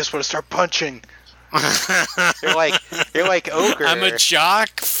nerds, I just want to start punching. You're like Ogre. I'm a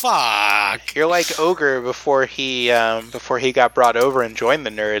jock. Fuck. You're like Ogre before he got brought over and joined the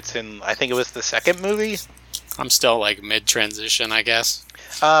nerds, and I think it was the second movie. I'm still like mid transition, I guess.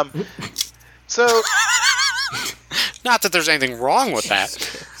 So. Not that there's anything wrong with that.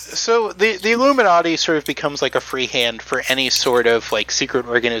 So the Illuminati sort of becomes like a free hand for any sort of like secret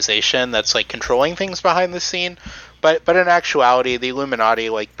organization that's like controlling things behind the scene. But in actuality, the Illuminati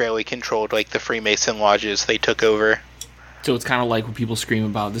like barely controlled like the Freemason lodges they took over. So it's kind of like when people scream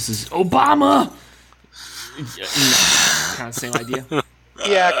about this is Obama. Kind of same idea.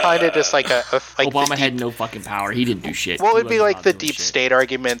 Yeah, kind of just like like Obama had no fucking power. He didn't do shit. Well, it'd be like the deep state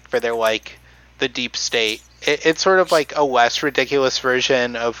argument where they're like the deep state. It's sort of like a less ridiculous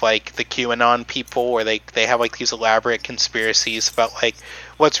version of like the QAnon people, where they have like these elaborate conspiracies about like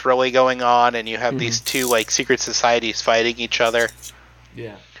what's really going on, and you have these two like secret societies fighting each other.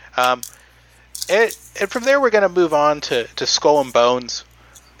 Yeah. And from there, we're going to move on to Skull and Bones.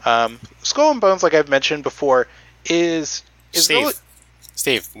 Skull and Bones, like I've mentioned before, is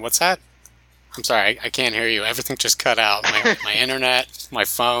Steve, what's that? I'm sorry, I can't hear you. Everything just cut out. My internet, my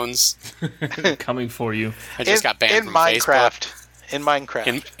phones. Coming for you. I just got banned from Facebook. In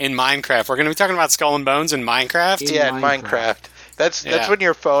Minecraft. In Minecraft. We're going to be talking about Skull and Bones in Minecraft? In Minecraft. That's when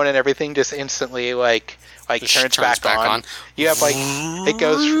your phone and everything just instantly turns back on. You have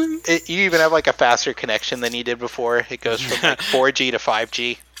you even have like a faster connection than you did before. It goes from like 4G to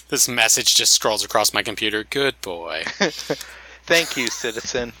 5G. This message just scrolls across my computer. Good boy. Thank you,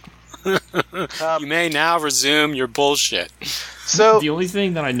 citizen. You may now resume your bullshit. So the only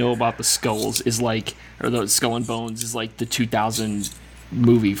thing that I know about the skulls is the Skull and Bones is like the 2000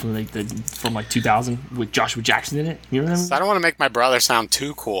 movie from 2000 with Joshua Jackson in it. You remember? So I don't want to make my brother sound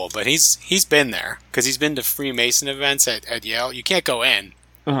too cool, but he's been there because he's been to Freemason events at Yale. You can't go in.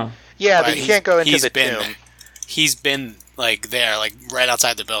 Yeah, but you can't go into the tomb. He's been there, right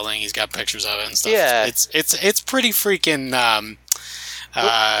outside the building. He's got pictures of it and stuff. Yeah, it's pretty freaking.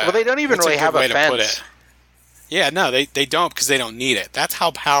 Well, they don't even really have a fence. Yeah, no, they don't because they don't need it. That's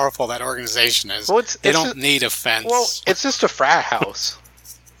how powerful that organization is. Well, they don't need a fence. Well, it's just a frat house.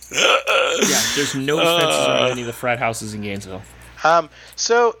 Yeah, there's no fences around any of the frat houses in Gainesville.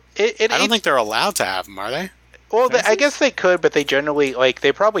 So I don't think they're allowed to have them, are they? Well, I guess they could, but they generally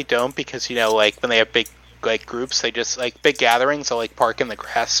they probably don't because when they have big groups, they just big gatherings, they'll park in the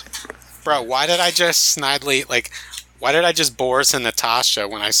grass. Bro, why did I just snidely why did I just Boris and Natasha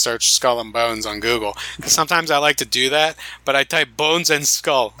when I search Skull and Bones on Google? Because sometimes I like to do that, but I type Bones and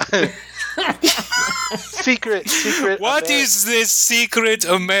Skull. Secret. What is this secret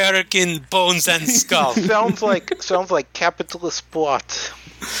American Bones and Skull? sounds like capitalist plot.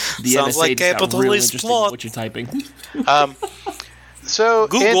 The sounds NSA like capitalist plot. What you're typing? So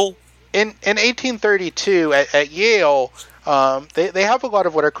Google in 1832 at Yale, they have a lot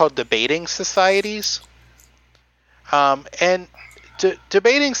of what are called debating societies. And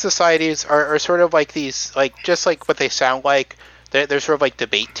debating societies are sort of like these, just like what they sound like. They're sort of like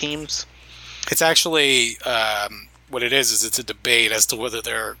debate teams. It's actually what it is it's a debate as to whether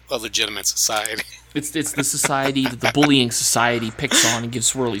they're a legitimate society. It's the society that the bullying society picks on and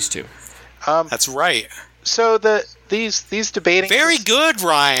gives swirlies to. That's right. So these debating. Very good,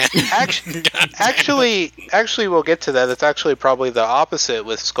 Ryan. Actually, we'll get to that. It's actually probably the opposite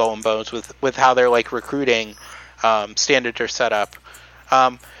with Skull and Bones with how they're recruiting. Standards are set up,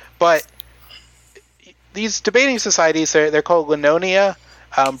 but these debating societies they're called Linonia,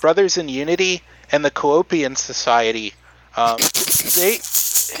 Brothers in Unity, and the Colopian Society. I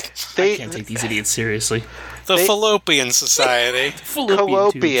can't take these idiots seriously. The Fallopian Society.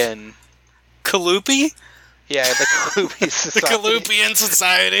 Colopian. Kalupi? Yeah, the Kalupi Society. The Kalupian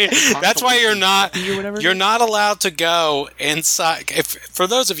Society. That's why you're not allowed to go inside. For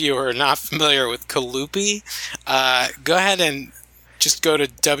those of you who are not familiar with Kalupi, go ahead and just go to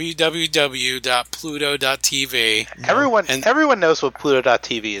www.pluto.tv. Everyone knows what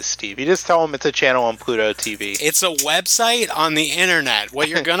Pluto.tv is, Steve. You just tell them it's a channel on Pluto TV. It's a website on the internet. What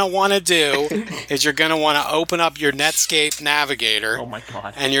you're going to want to do is you're going to want to open up your Netscape Navigator. Oh my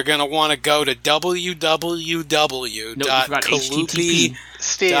God. And you're going to want to go to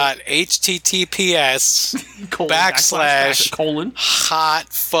www.kalupi.https/ hot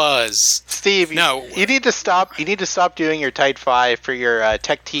fuzz. Steve, you need to stop doing your Type 5 for your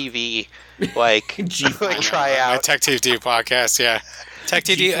Tech TV tryout. My Tech TV podcast, yeah. Tech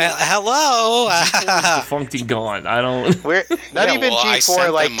TV, hello. Defunctly gone. I don't. We're not even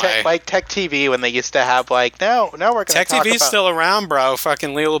G4 like Tech TV when they used to have now we're going to Tech TV's still around, bro.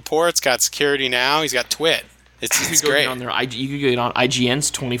 Fucking Leo Laporte's got security now. He's got Twit. It's great. On there, you can get on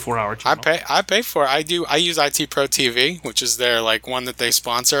IGN's 24-hour channel. I pay for it. I use IT Pro TV, which is their one that they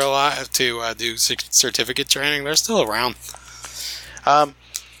sponsor a lot to do certificate training. They're still around.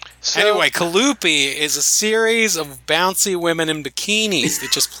 Anyway, Kalupi is a series of bouncy women in bikinis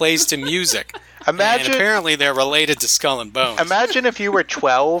that just plays to music. And apparently they're related to Skull and Bones. Imagine if you were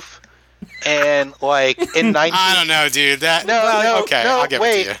 12 and in 19... I don't know, dude. I'll give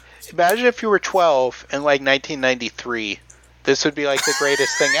it to you. Imagine if you were 12 in 1993. This would be the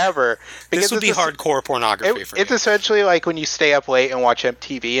greatest thing ever. This would be hardcore pornography for me. It's essentially when you stay up late and watch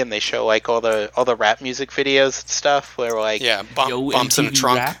MTV and they show all the rap music videos and stuff where bumps in the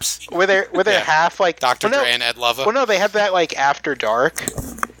trunk. Raps? Where they're half Dr. Dre and Ed Lover. Well, no, they have that After Dark.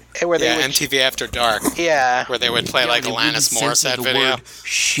 Where they would, MTV After Dark. Yeah. Where they would play Alanis Morissette video.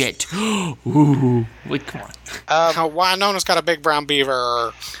 Shit. Ooh. Come on. Winona's got a big brown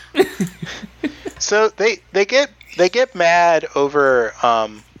beaver. So they get mad over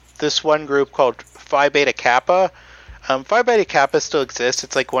this one group called Phi Beta Kappa. Phi Beta Kappa still exists.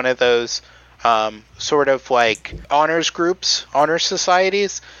 It's like one of those sort of like honors groups, honor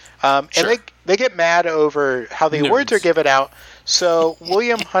societies. And they get mad over how the awards are given out. So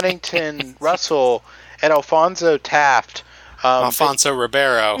William Huntington Russell and Alfonso Taft. Alfonso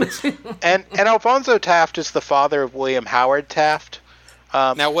Ribeiro. And Alfonso Taft is the father of William Howard Taft.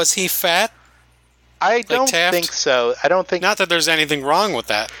 Now, was he fat? I don't think so. I don't think. Not that there's anything wrong with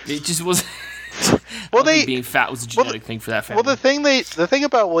that. It just was. Well, being fat was a genetic thing for that family. Well, the thing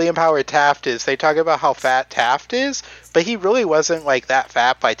about William Howard Taft is they talk about how fat Taft is, but he really wasn't like that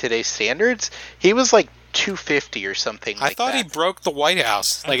fat by today's standards. He was like 250 or something. I thought he broke the White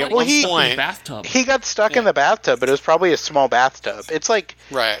House. Like at one point, bathtub. He got stuck in the bathtub, but it was probably a small bathtub. It's like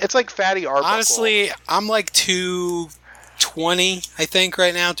It's like Fatty Arbuckle. Honestly, I'm like 220, I think,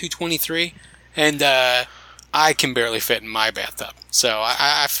 right now, 223, and I can barely fit in my bathtub. So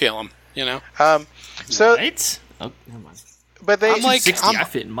I feel him. You know. So. Right? Oh, never mind. But I'm like 60. I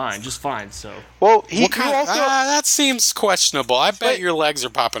fit in mine just fine. So. Well, that seems questionable. I bet your legs are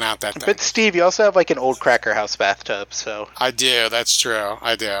popping out that thing. But Steve, you also have like an old Cracker House bathtub, so. I do. That's true.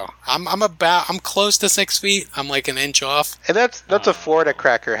 I do. I'm close to 6 feet. I'm like an inch off. And that's a Florida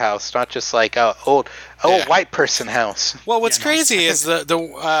Cracker House, not just like a old white person house. Well, what's crazy is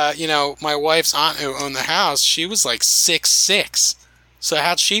the my wife's aunt who owned the house. She was like 6'6". So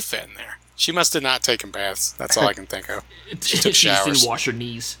how'd she fit in there? She must have not taken baths. That's all I can think of. She took showers. She just didn't wash her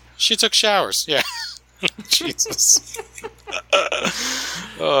knees. She took showers, yeah. Jesus.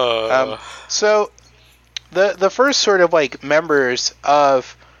 So the first sort of like members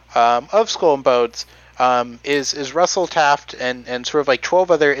of Skull and Bones is Russell Taft and sort of like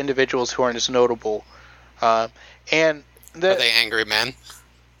 12 other individuals who aren't as notable. Are they angry men?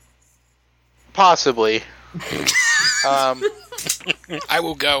 Possibly. I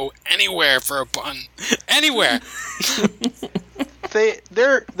will go anywhere for a pun. Anywhere.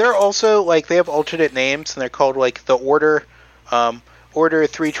 They're also like they have alternate names and they're called like the Order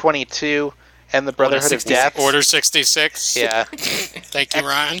 322 and the Brotherhood of Death. Order 66. Yeah. Thank you,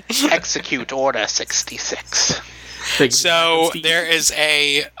 Ryan. Execute Order 66. So there is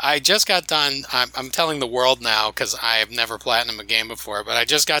I just got done. I'm telling the world now because I have never platinum a game before, but I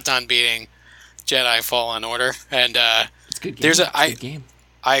just got done beating Jedi Fallen Order, and it's a good game. There's good game.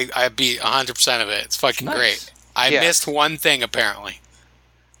 I beat 100% of it. It's fucking great. I missed one thing apparently.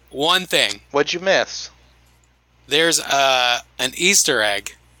 One thing. What'd you miss? There's an Easter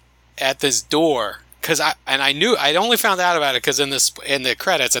egg at this door I'd only found out about it because in the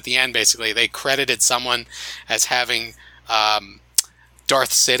credits at the end, basically they credited someone as having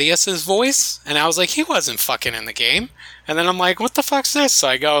Darth Sidious's voice, and I was like, he wasn't fucking in the game. And then I'm like, what the fuck's this? So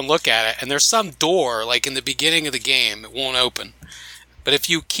I go and look at it, and there's some door, like in the beginning of the game, it won't open. But if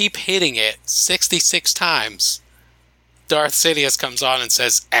you keep hitting it 66 times, Darth Sidious comes on and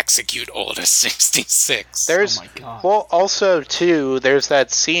says, execute Order 66. Oh my God. Well, also, too, there's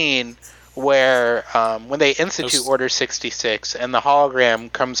that scene where when they institute Order 66, and the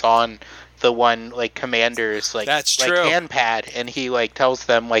hologram comes on the one like commander's like handpad, and he like tells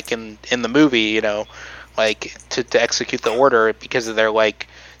them like in the movie, like to execute the order because of their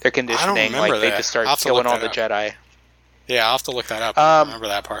conditioning, like they just start killing all the Jedi. Yeah, I'll have to look that up. I don't remember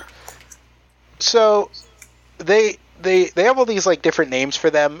that part. So they have all these like different names for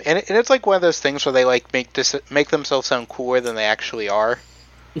them, and it's like one of those things where they like make themselves sound cooler than they actually are.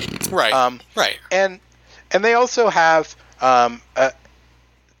 Right. Right. And they also have that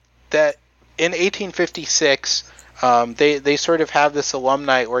in 1856 they sort of have this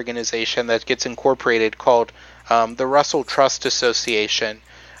alumni organization that gets incorporated called the Russell Trust Association,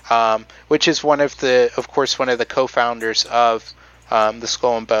 which is one of the co-founders of the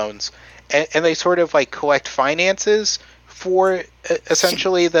Skull and Bones, and they sort of like collect finances for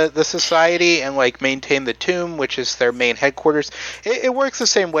essentially the society and like maintain the tomb, which is their main headquarters. It works the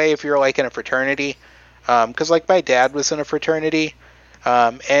same way if you're like in a fraternity, because like my dad was in a fraternity,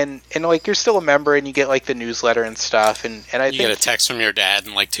 and like you're still a member and you get like the newsletter and stuff, and I think get a text from your dad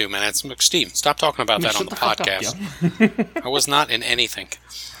in like 2 minutes. I'm like, Steve, stop talking about that on the podcast. I was not in anything.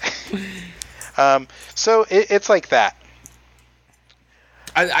 So it's like that.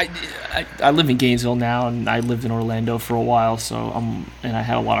 I live in Gainesville now, and I lived in Orlando for a while. And I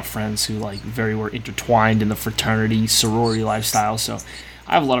had a lot of friends who like were intertwined in the fraternity sorority lifestyle. So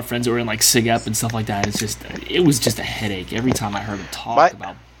I have a lot of friends who were in like Sig Ep and stuff like that. It was just a headache every time I heard them talk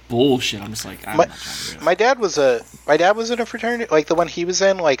about bullshit. I'm just like, I'm not trying to do it. My dad was in a fraternity, like the one he was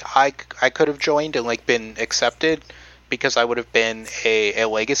in. Like I could have joined and like been accepted because I would have been a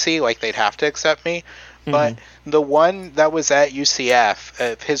legacy. Like they'd have to accept me. But the one that was at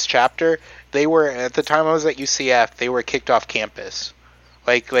UCF, his chapter, they were, at the time I was at UCF, they were kicked off campus.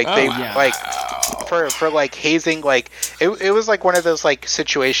 Like for like hazing, like it was like one of those like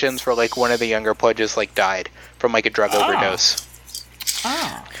situations where like one of the younger pledges like died from like a drug overdose.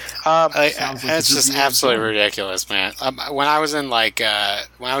 It's just absolutely ridiculous, man. When I was in when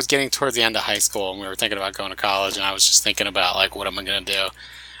I was getting towards the end of high school and we were thinking about going to college, and I was just thinking about like, what am I going to do?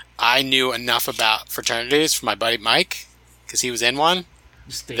 I knew enough about fraternities from my buddy Mike, because he was in one,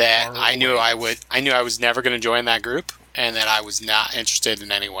 that I knew I was never going to join that group, and that I was not interested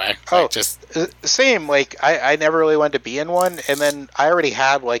in any way. Same. Like I never really wanted to be in one, and then I already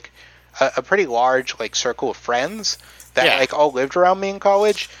had like a pretty large like circle of friends that like all lived around me in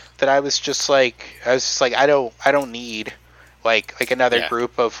college. That I was just like I don't need like another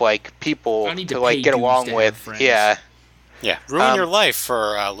group of like people to like get along with. Yeah. Ruin your life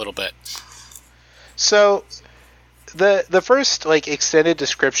for a little bit. So the first like extended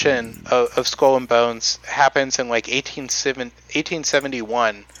description of Skull and Bones happens in like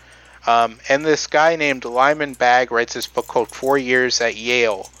 1871, and this guy named Lyman Bagg writes this book called 4 Years at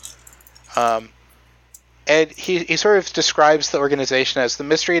Yale. And he sort of describes the organization as the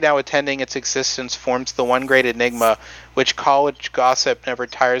mystery now attending its existence forms the one great enigma which college gossip never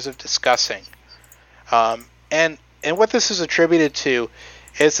tires of discussing. And what this is attributed to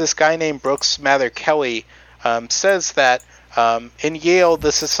is this guy named Brooks Mather Kelly says that in Yale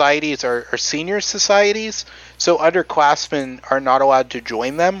the societies are senior societies, so underclassmen are not allowed to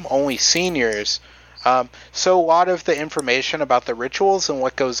join them, only seniors. So a lot of the information about the rituals and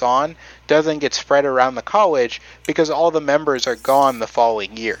what goes on doesn't get spread around the college because all the members are gone the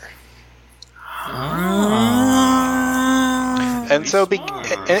following year. And so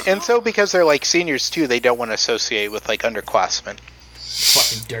because they're like seniors too, they don't want to associate with like underclassmen.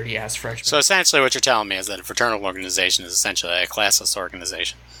 Fucking dirty ass freshmen. So essentially what you're telling me is that a fraternal organization is essentially a classless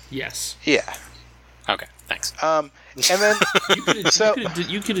organization. Yes. Yeah. Okay, thanks. And then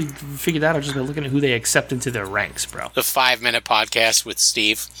you could have figured that out just by looking at who they accept into their ranks, bro. The 5-minute podcast with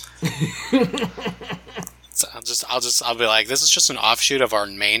Steve. So I'll be like, this is just an offshoot of our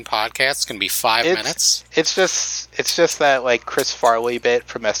main podcast. It's gonna be 5 minutes. It's just that like Chris Farley bit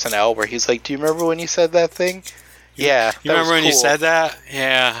from SNL where he's like, "Do you remember when you said that thing?" Yeah. You remember when you said that?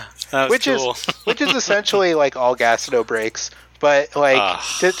 Yeah. That was cool. Which is essentially like all gas, no brakes. But like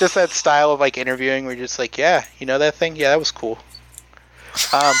just that style of like interviewing where you're just like, yeah, you know that thing? Yeah, that was cool.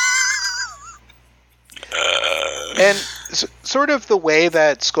 And sort of the way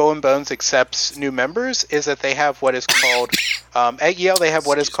that Skull and Bones accepts new members is that they have what is called at Yale they have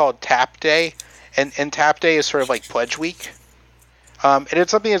what is called Tap Day, and Tap Day is sort of like Pledge Week, and it's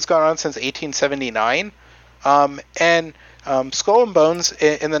something that's gone on since 1879, and Skull and Bones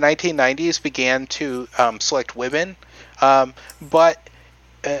in the 1990s began to select women. But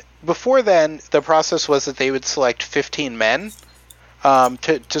before then, the process was that they would select 15 men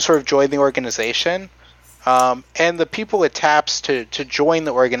to sort of join the organization. And the people it taps to join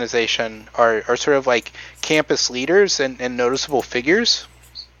the organization are sort of like campus leaders and noticeable figures.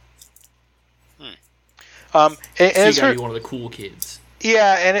 And it's gotta be one of the cool kids.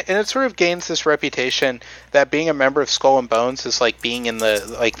 Yeah, and it sort of gains this reputation that being a member of Skull and Bones is like being in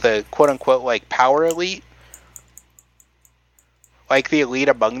the quote unquote like power elite. Like the elite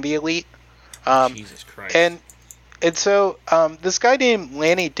among the elite. Jesus Christ. And so this guy named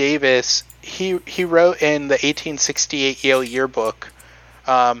Lanny Davis, he wrote in the 1868 Yale yearbook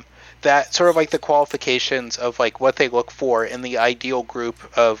that sort of like the qualifications of like what they look for in the ideal group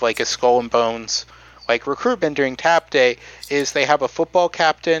of like a Skull and Bones like recruitment during Tap Day is they have a football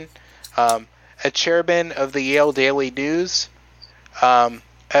captain, a chairman of the Yale Daily News, a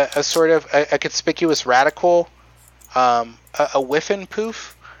sort of a conspicuous radical, a whiffin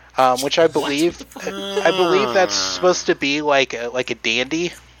poof, which I believe that's supposed to be like a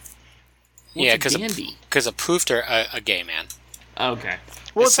dandy. Yeah, because a poofed are a gay man. Okay.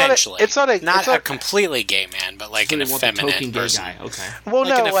 Well, essentially, it's not a completely gay man, but like an effeminate person. Gay guy. Okay. Well,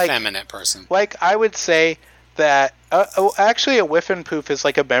 like an effeminate person. Like I would say that actually a whiffin poof is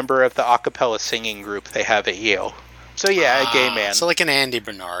like a member of the a cappella singing group they have at Yale. So yeah, a gay man. So like an Andy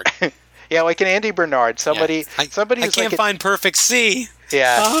Bernard. Yeah, like an Andy Bernard. Somebody I can't find perfect C.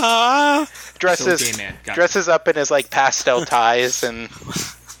 Yeah. Dresses up in his like pastel ties and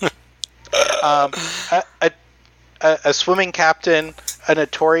a swimming captain, a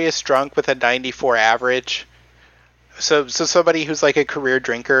notorious drunk with a 94 average. So somebody who's like a career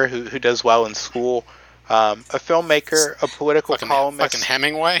drinker who does well in school. A filmmaker, a political columnist. Fucking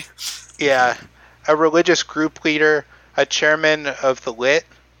Hemingway? Yeah. A religious group leader, a chairman of the Lit,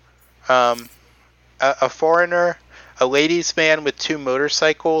 a a foreigner, a ladies' man with 2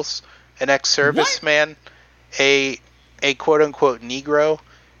 motorcycles, an ex-serviceman, a quote-unquote Negro,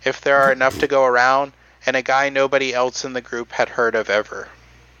 if there are enough to go around, and a guy nobody else in the group had heard of ever.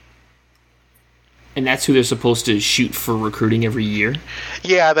 And that's who they're supposed to shoot for recruiting every year?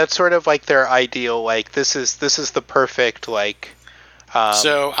 Yeah, that's sort of like their ideal, like, this is the perfect, like...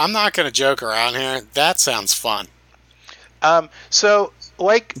 so, I'm not going to joke around here. That sounds fun. So,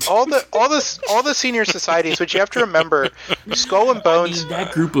 like, all the senior societies, which you have to remember, Skull and Bones...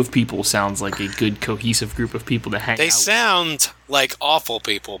 that group of people sounds like a good, cohesive group of people to hang out with. They sound like awful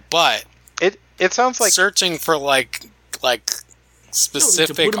people, but... It sounds like... Searching for, like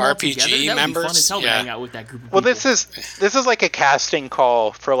specific RPG members. To hang out with that group of people. This is like a casting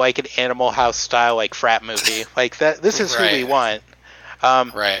call for like an Animal House style like frat movie. Like that. This is who we want.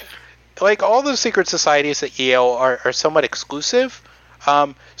 Right. Like all the secret societies at Yale are somewhat exclusive.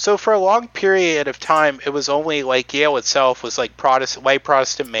 So for a long period of time, it was only like Yale itself was like white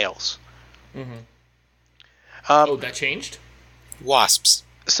Protestant males. Mm-hmm. That changed? WASPs.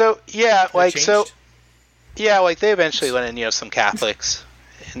 So yeah, like so. Yeah, like they eventually let in, some Catholics,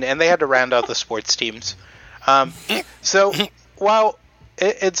 and they had to round out the sports teams. So while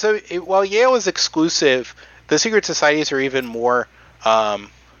Yale is exclusive, the secret societies are even more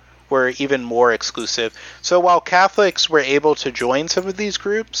exclusive. So while Catholics were able to join some of these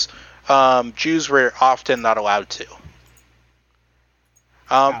groups, Jews were often not allowed to.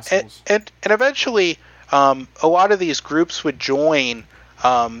 And eventually, a lot of these groups would join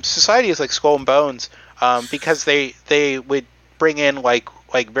societies like Skull and Bones. Because they would bring in like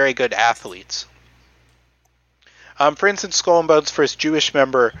very good athletes. For instance, Skull and Bones' first Jewish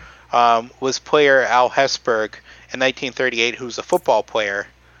member was player Al Hesburgh in 1938, who was a football player,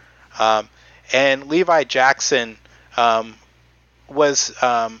 and Levi Jackson was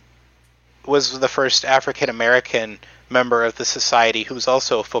the first African American member of the society who was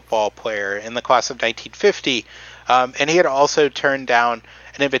also a football player in the class of 1950, and he had also turned down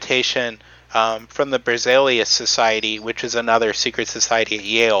an invitation from the Berzelius Society, which is another secret society at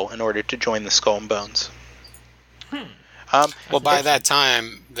Yale, in order to join the Skull and Bones. Well, by that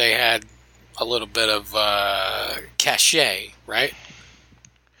time, they had a little bit of cachet, right?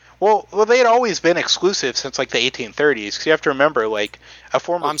 Well, they had always been exclusive since like the 1830s. Because you have to remember, like a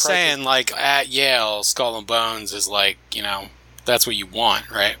former. I'm saying, like at Yale, Skull and Bones is like that's what you want,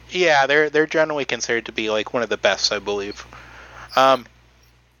 right? Yeah, they're generally considered to be like one of the best, I believe.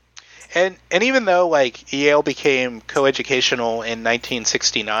 And even though like Yale became coeducational in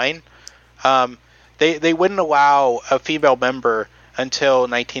 1969, they wouldn't allow a female member until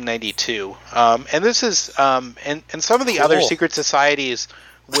 1992. And this is and some of the other secret societies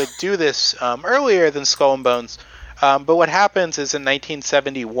would do this earlier than Skull and Bones. But what happens is in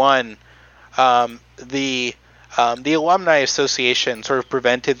 1971, the Alumni Association sort of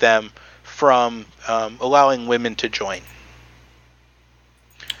prevented them from allowing women to join.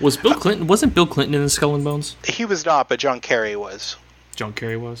 Wasn't Bill Clinton in the Skull and Bones? He was not, but John Kerry was. John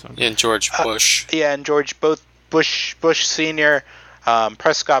Kerry was? Okay. And George Bush. Both Bush Sr.,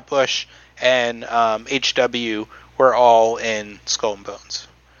 Prescott Bush, and H.W. were all in Skull and Bones.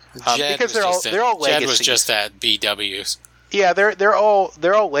 Because they're all legacies. Jed was just at BW's. Yeah, they're all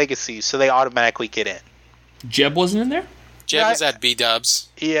legacies, so they automatically get in. Jeb wasn't in there? Jed was at B-Dubs.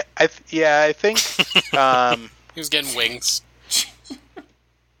 Yeah, I think. He was getting wings.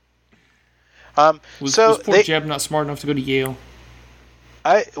 Was poor Jeb not smart enough to go to Yale?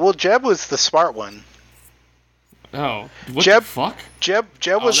 Jeb was the smart one. Oh, the fuck? Jeb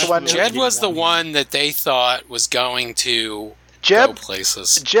was the one. Jed was the one that they thought was going to go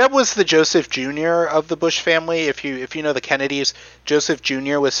places. Jeb was the Joseph Jr. of the Bush family. If you know the Kennedys, Joseph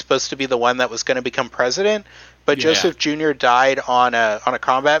Jr. was supposed to be the one that was going to become president, but Joseph Jr. died on a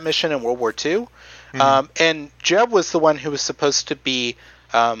combat mission in World War II. Mm-hmm. And Jeb was the one who was supposed to be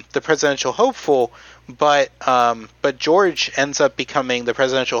the presidential hopeful, but George ends up becoming the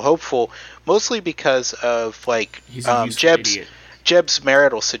presidential hopeful mostly because of like Jeb's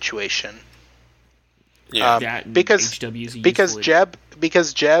marital situation. Yeah, because Jeb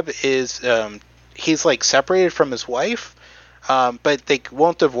is he's like separated from his wife, but they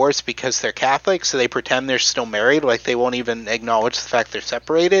won't divorce because they're Catholic, so they pretend they're still married, like they won't even acknowledge the fact they're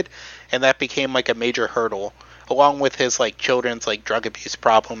separated, and that became like a major hurdle, along with his like children's like drug abuse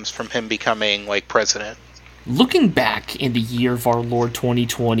problems from him becoming like president. Looking back in the year of our Lord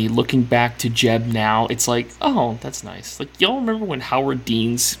 2020, looking back to Jeb now, it's like, oh, that's nice. Like, y'all remember when Howard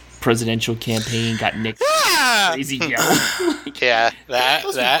Dean's presidential campaign got nicked? Crazy Jeb. Yeah,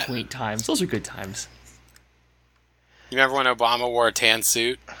 those are quaint times. Those are good times. You remember when Obama wore a tan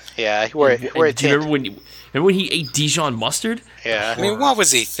suit? Yeah, he wore a tan. Do you remember when he ate Dijon mustard? Yeah. I mean, what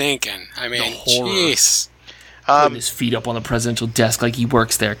was he thinking? I mean, jeez. Putting his feet up on the presidential desk like he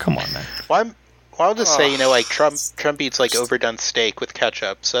works there. Come on, man. Well, I'll just say, like Trump eats like overdone steak with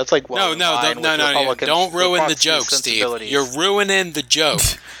ketchup, so that's like no. Don't ruin the joke, Steve. You're ruining the joke.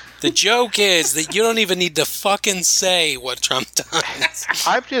 The joke is that you don't even need to fucking say what Trump does.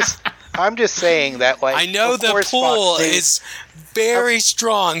 I'm just saying that, like, I know the pool is very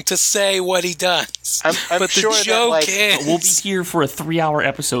strong to say what he does. I'm but sure the joke is... We'll be here for a 3-hour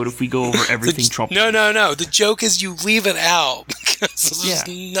episode if we go over everything Trump does. No. The joke is you leave it out. Because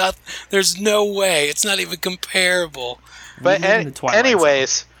there's no way. It's not even comparable. But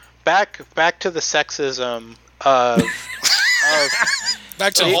anyways, back to the sexism of...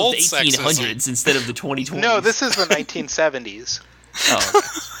 Back to old 1800s instead of the 2020s. No, this is the 1970s.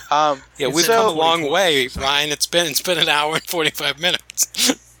 We've come a long way, Ryan. It's been an hour and 45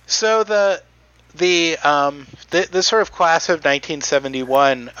 minutes. So the sort of class of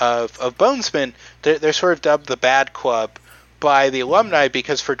 1971 of Bonesmen, they're sort of dubbed the Bad Club by the alumni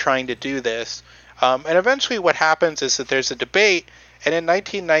because for trying to do this. And eventually, what happens is that there's a debate, and in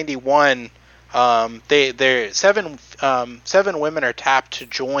 1991. Seven women are tapped to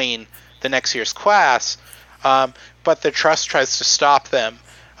join the next year's class, but the trust tries to stop them,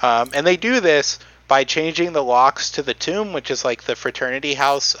 and they do this by changing the locks to the tomb, which is like the fraternity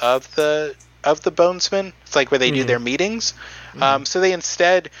house of the Bonesmen. It's like where they do their meetings. So they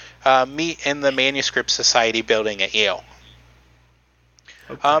instead meet in the Manuscript Society building at Yale.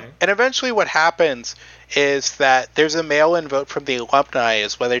 Okay. And eventually, what happens is that there's a mail-in vote from the alumni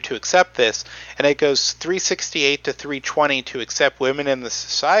as whether to accept this, and it goes 368 to 320 to accept women in the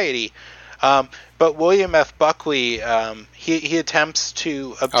society. But William F. Buckley, he attempts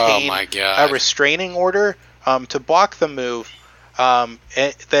to obtain a restraining order to block the move.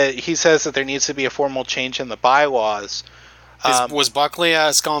 That he says that there needs to be a formal change in the bylaws. Was Buckley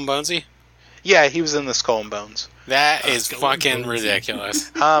Skull and Bonesy? Yeah, he was in the Skull and Bones. That is fucking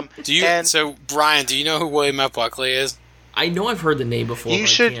ridiculous. So Brian, do you know who William F. Buckley is? I know I've heard the name before. You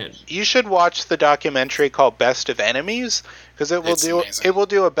should watch the documentary called Best of Enemies because it will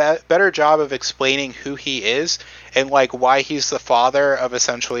do a better job of explaining who he is and like why he's the father of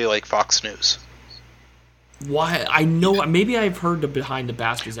essentially like Fox News. Why? I know. Maybe I've heard the Behind the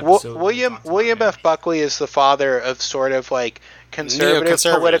Bastards episode. William F. Buckley is the father of sort of like conservative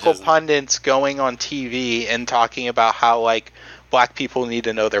political pundits going on TV and talking about how like black people need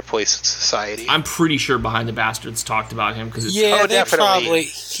to know their place in society. I'm pretty sure Behind the Bastards talked about him because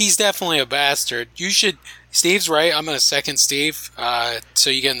he's definitely a bastard. You should. Steve's right. I'm going to second Steve. So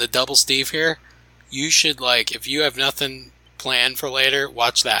you're getting the double Steve here. You should if you have nothing planned for later,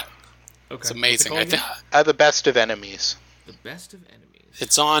 watch that. Okay. It's amazing. The Best of Enemies. The Best of Enemies.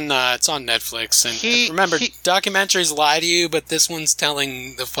 It's on Netflix, and remember, documentaries lie to you, but this one's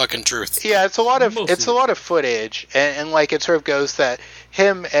telling the fucking truth. Yeah, it's a lot of footage, and like it sort of goes that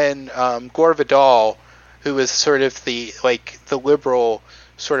him and Gore Vidal, who is sort of the liberal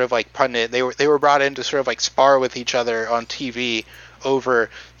sort of like pundit, they were brought in to sort of like spar with each other on TV over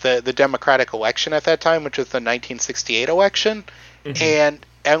the Democratic election at that time, which was the 1968 election, and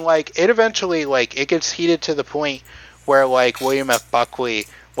like it eventually it gets heated to the point where like William F. Buckley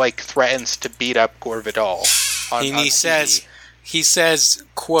threatens to beat up Gore Vidal on TV. He says,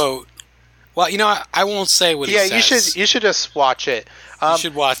 quote, well, I won't say what he says. You should just watch it. You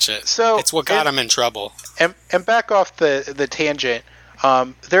should watch it. So it's what got him in trouble. And back off the tangent,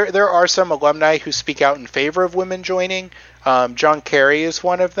 there are some alumni who speak out in favor of women joining. John Kerry is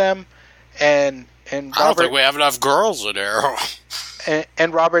one of them, and I don't think we have enough girls in there.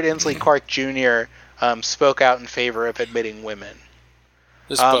 and Robert Inslee Clark Jr. Spoke out in favor of admitting women.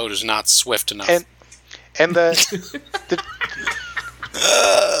 This boat is not swift enough. And the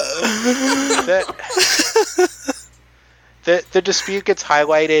dispute gets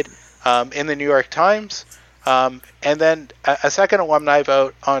highlighted in the New York Times, and then a second alumni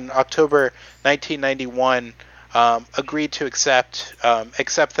vote on October 1991 agreed to accept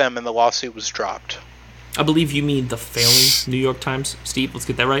them, and the lawsuit was dropped. I believe you mean the failing New York Times, Steve. Let's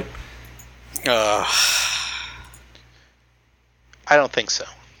get that right. I don't think so.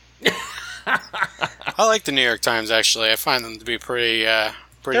 I like the New York Times, actually. I find them to be pretty down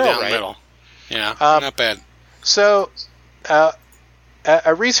the middle. Not bad. So,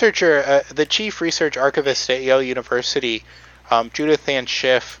 a researcher, the chief research archivist at Yale University, Judith Ann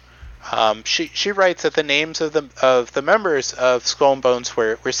Schiff, she writes that the names of the members of Skull and Bones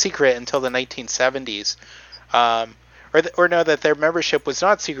were secret until the 1970s. Or no, that their membership was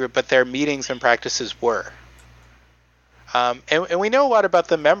not secret, but their meetings and practices were. And we know a lot about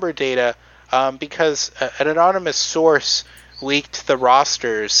the member data because an anonymous source leaked the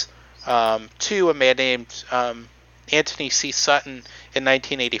rosters to a man named Anthony C. Sutton in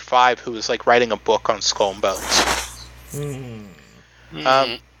 1985, who was like writing a book on Skull and Bones.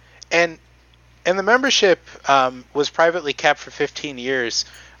 And the membership was privately kept for 15 years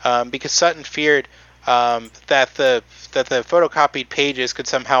because Sutton feared that the photocopied pages could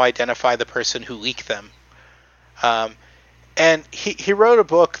somehow identify the person who leaked them. And he wrote a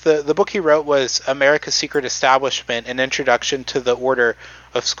book. The book he wrote was America's Secret Establishment, An Introduction to the Order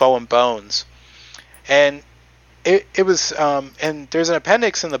of Skull and Bones. And it was and there's an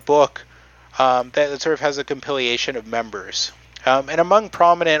appendix in the book that sort of has a compilation of members. And among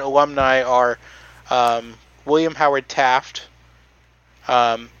prominent alumni are William Howard Taft,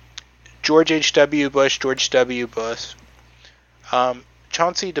 George H.W. Bush,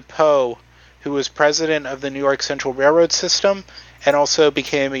 Chauncey Depew, who was president of the New York Central Railroad System and also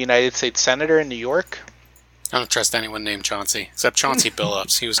became a United States Senator in New York. I don't trust anyone named Chauncey, except Chauncey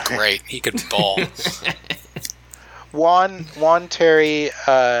Billups. He was great. He could ball. Juan Terry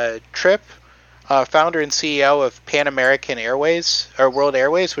Tripp, founder and CEO of Pan American Airways, or World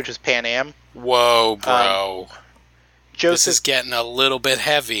Airways, which is Pan Am. Whoa, bro. This is getting a little bit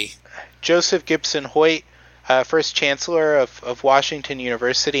heavy. Joseph Gibson Hoyt, first Chancellor of Washington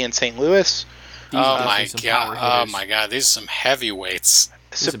University in St. Louis. Oh my god! These are some heavyweights.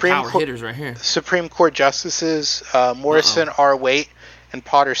 Supreme Court hitters right here. Supreme Court Justices Morrison R. Waite and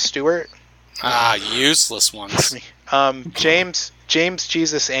Potter Stewart. Useless ones. James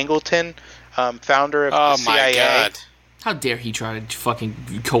Jesus Angleton, founder of the CIA. My god! How dare he try to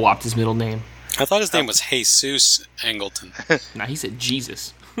fucking co-opt his middle name? I thought his name was Jesus Angleton. Nah, he said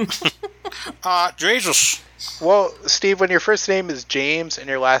Jesus. Jesus. Well, Steve, when your first name is James and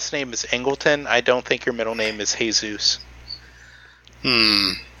your last name is Angleton, I don't think your middle name is Jesus.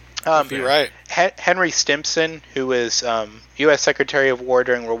 You're right. Henry Stimson, who was U.S. Secretary of War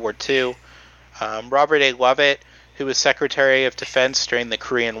during World War II. Robert A. Lovett, who was Secretary of Defense during the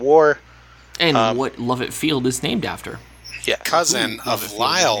Korean War. And what Lovett Field is named after. Yeah. Cousin of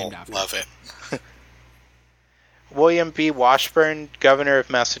Lyle Lovett. William B. Washburn, Governor of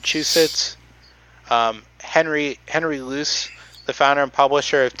Massachusetts. Henry Luce, the founder and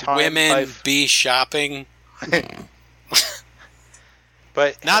publisher of Time. Women be shopping.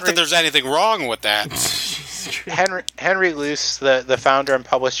 But not that there's anything wrong with that. Henry Luce, the founder and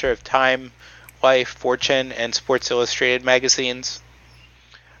publisher of Time, Life, Fortune, and Sports Illustrated magazines.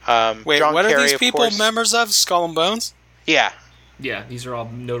 Wait, John what Kerry, are these people members of? Skull and Bones? Yeah. Yeah, these are all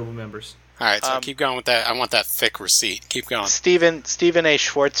notable members. All right, so keep going with that. I want that thick receipt. Keep going. Stephen A.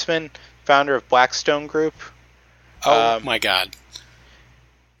 Schwartzman, founder of Blackstone Group. Oh my God.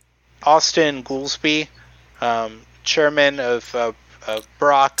 Austin Goolsbee, chairman of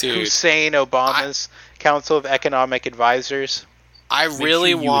Barack Hussein Obama's Council of Economic Advisors. I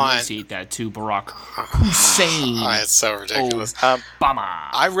really want that to Barack Hussein. It's so ridiculous. Obama.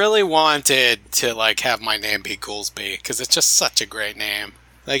 I really wanted to have my name be Goolsbee because it's just such a great name.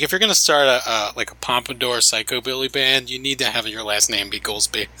 Like if you're gonna start a Pompadour psychobilly band, you need to have your last name be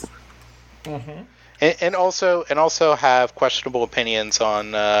Goolsbee. Mm-hmm. And also have questionable opinions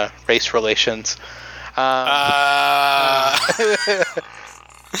on race relations.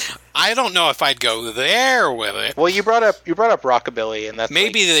 I don't know if I'd go there with it. Well, you brought up rockabilly, and that's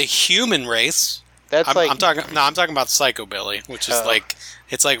maybe the human race. I'm talking about psychobilly, which is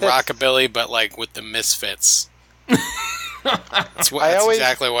it's like rockabilly, but with the misfits. Whenever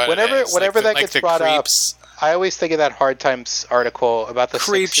that gets brought up, I always think of that Hard Times article about the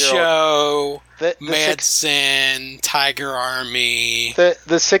Creep Show, Madsen, Tiger Army. The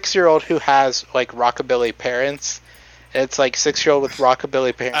 6-year-old who has rockabilly parents. It's 6-year-old with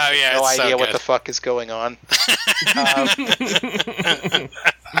rockabilly parents. Oh yeah, no idea so what the fuck is going on.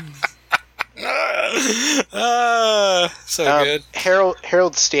 Good.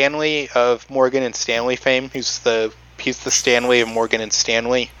 Harold Stanley of Morgan and Stanley fame. He's the Stanley of Morgan and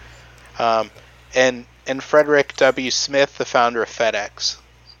Stanley, and Frederick W. Smith, the founder of FedEx.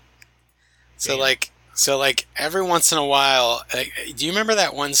 So every once in a while, do you remember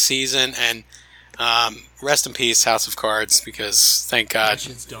that one season? And rest in peace, House of Cards, because thank God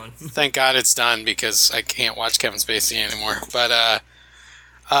it's done. Thank God it's done because I can't watch Kevin Spacey anymore. But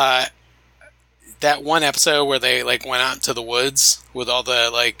that one episode where they went out into the woods with all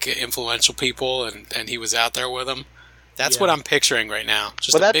the influential people and he was out there with them. That's what I'm picturing right now.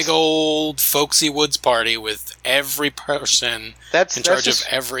 Just a big old folksy woods party with every person in charge of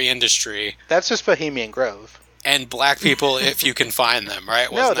every industry. That's just Bohemian Grove. and black people if you can find them,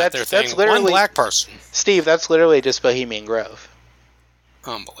 right? Wasn't that their thing? That's literally one black person. Steve, that's literally just Bohemian Grove.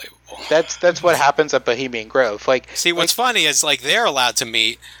 Unbelievable. That's what happens at Bohemian Grove. See, what's funny is they're allowed to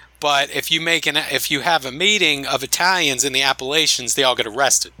meet, but if you have a meeting of Italians in the Appalachians, they all get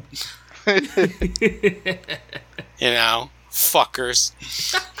arrested. Fuckers.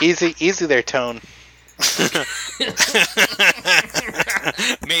 Easy their tone.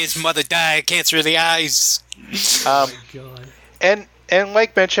 May's mother died, cancer of the eyes. Oh my God. And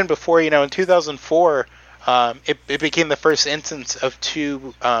like mentioned before, in 2004, it became the first instance of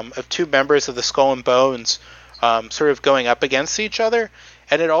two members of the Skull and Bones sort of going up against each other,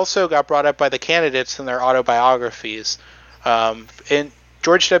 and it also got brought up by the candidates in their autobiographies. And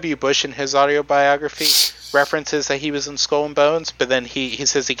George W. Bush in his autobiography references that he was in Skull and Bones, but then he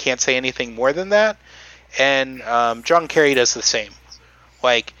says he can't say anything more than that. And John Kerry does the same.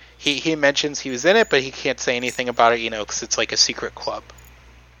 He mentions he was in it, but he can't say anything about it, because it's like a secret club.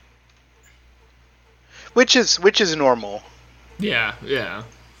 Which is normal. Yeah.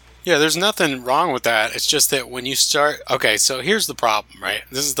 Yeah, there's nothing wrong with that. It's just that when you start... Okay, so here's the problem, right?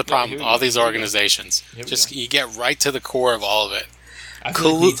 This is the problem with all these organizations. You get right to the core of all of it. I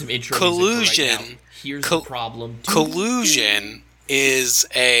feel like we need some intro collusion. Right now. Here's the problem. Collusion is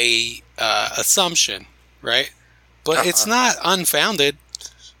a assumption, right? But it's not unfounded.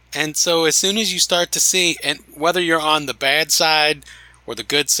 And so as soon as you start to see, and whether you're on the bad side or the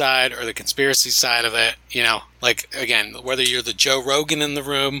good side or the conspiracy side of it, again, whether you're the Joe Rogan in the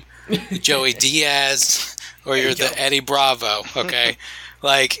room, the Joey Diaz, or you're the Eddie Bravo, okay?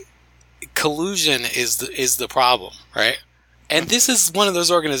 Collusion is the problem, right? And this is one of those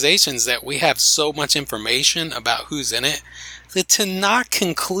organizations that we have so much information about who's in it that to not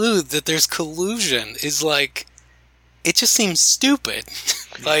conclude that there's collusion is it just seems stupid.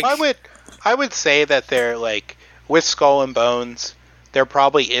 I would say that they're with Skull and Bones, there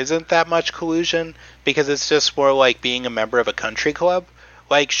probably isn't that much collusion because it's just more like being a member of a country club.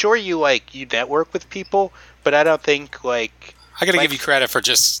 Sure, you network with people, but I don't think I gotta give you credit for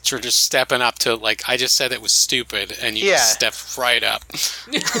just stepping up to I just said it was stupid and you just stepped right up.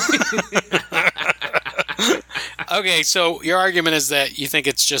 Okay, so your argument is that you think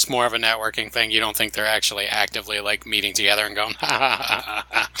it's just more of a networking thing. You don't think they're actually actively meeting together and going ha ha ha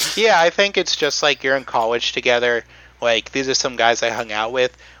ha. Yeah, I think it's just you're in college together. These are some guys I hung out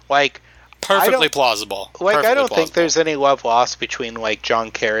with. Perfectly plausible. I don't think there's any love lost between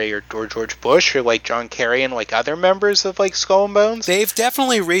John Kerry or George Bush or John Kerry and other members of Skull and Bones. They've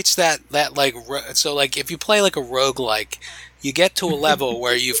definitely reached that so if you play a roguelike, you get to a level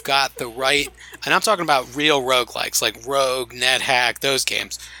where you've got the right, and I'm talking about real roguelikes like Rogue, NetHack, those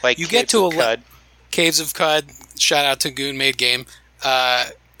games. You get to Caves of Cud. Shout out to Goon Made Game.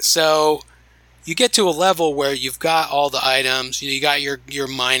 So you get to a level where you've got all the items, you got your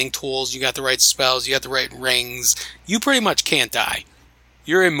mining tools, you got the right spells, you got the right rings. You pretty much can't die.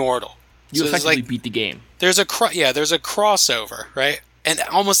 You're immortal. You effectively beat the game. There's a crossover, right? And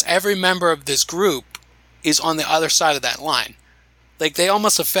almost every member of this group is on the other side of that line. They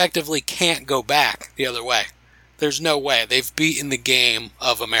almost effectively can't go back the other way. There's no way. They've beaten the game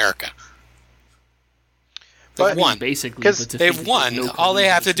of America. They've won. Basically, they've won. All they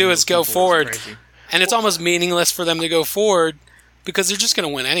have to do is go forward. And it's almost meaningless for them to go forward because they're just going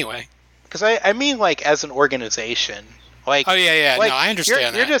to win anyway. Because I mean, as an organization. Oh, yeah. No, I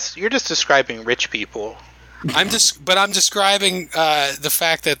understand that. You're just describing rich people. I'm describing the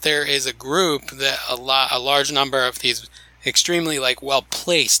fact that there is a group that a large number of these extremely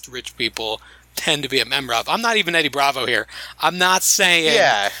well-placed rich people tend to be a member of. I'm not even Eddie Bravo here. I'm not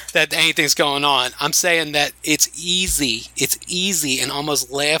saying that anything's going on. I'm saying that it's easy and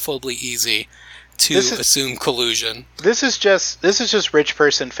almost laughably easy to assume collusion. This is just rich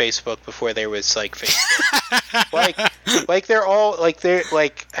person Facebook before there was Facebook. They're all they're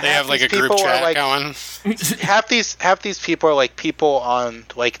they have a group chat going. half these people are people on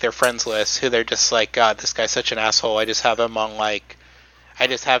their friends list who they're just God, this guy's such an asshole. I just have him on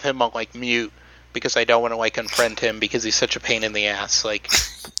mute because I don't want to unfriend him because he's such a pain in the ass.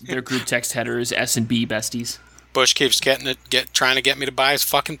 Their group text header is S&B besties. Bush keeps trying to get me to buy his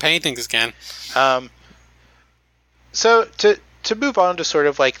fucking paintings again. So to move on to sort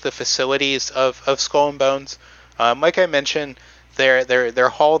of the facilities of Skull and Bones, like I mentioned, their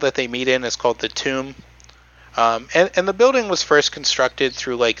hall that they meet in is called the Tomb, and the building was first constructed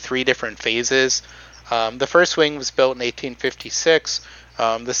through 3 different phases. The first wing was built in 1856,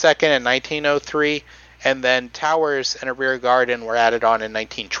 the second in 1903, and then towers and a rear garden were added on in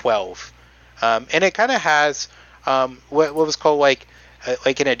 1912. And it kind of has what was called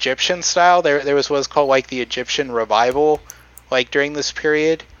like an Egyptian style. There was what's called like the Egyptian revival, like during this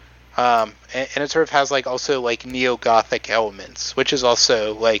period, and it sort of has like also like neo-Gothic elements, which is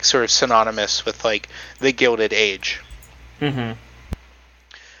also like sort of synonymous with like the Gilded Age. Mm-hmm.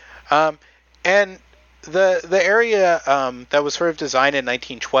 And the area that was sort of designed in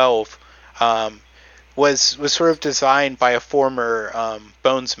 1912 was sort of designed by a former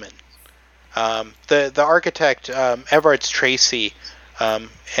bonesman. The architect Evarts Tracy,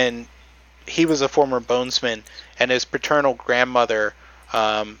 and he was a former bonesman, and his paternal grandmother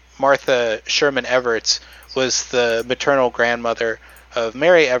Martha Sherman Evarts was the maternal grandmother of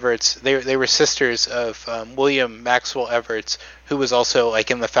Mary Evarts. They were sisters of William Maxwell Evarts, who was also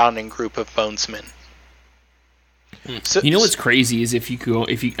like in the founding group of bonesmen. So, you know what's crazy is if you go,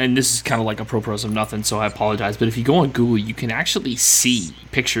 and this is kind of like a apropos of nothing, so I apologize, but if you go on Google, you can actually see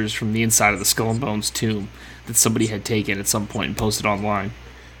pictures from the inside of the Skull and Bones tomb that somebody had taken at some point and posted online.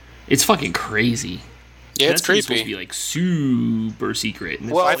 It's fucking crazy. Yeah, it's creepy. It's supposed to be like super secret.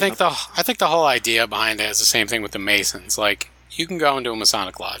 Well, I think the whole idea behind it is the same thing with the Masons. Like, you can go into a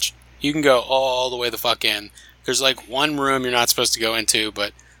Masonic lodge, you can go all the way the fuck in. There's like one room you're not supposed to go into,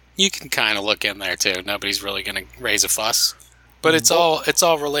 but you can kind of look in there too. Nobody's really going to raise a fuss. But it's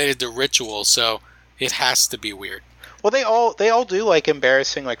all related to rituals, so it has to be weird. Well, they all do like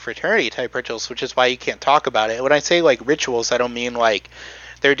embarrassing like fraternity type rituals, which is why you can't talk about it. When I say like rituals, I don't mean like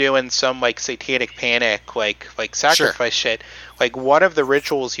they're doing some like satanic panic like sacrifice shit. Like one of the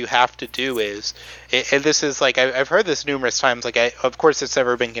rituals you have to do is, and this is like I've heard this numerous times. Like of course it's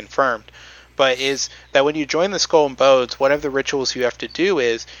never been confirmed. But is that when you join the Skull and Bones, one of the rituals you have to do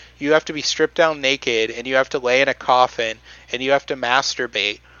is you have to be stripped down naked and you have to lay in a coffin and you have to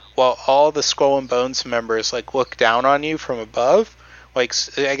masturbate while all the Skull and Bones members like look down on you from above. Like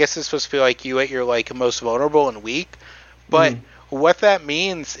I guess it's supposed to be like you at your like most vulnerable and weak. But what that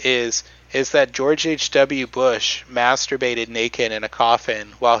means is that George H.W. Bush masturbated naked in a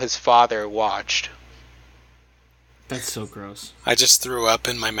coffin while his father watched. That's so gross. I just threw up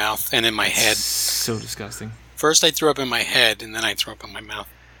in my mouth and in my head. So disgusting. First I threw up in my head, and then I threw up in my mouth.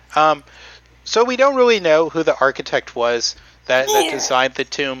 So we don't really know who the architect was that designed the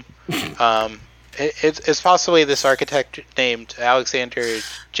tomb. It's possibly this architect named Alexander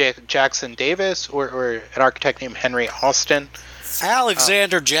Jackson Davis, or an architect named Henry Austin.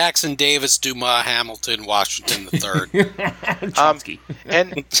 Alexander Jackson Davis Dumas Hamilton Washington III.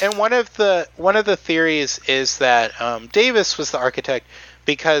 And one of the theories is that Davis was the architect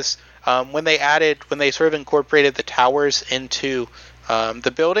because when they sort of incorporated the towers into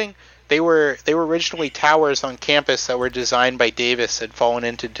the building, they were originally towers on campus that were designed by Davis and fallen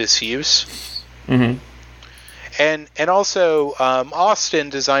into disuse. Mm-hmm. And also Austin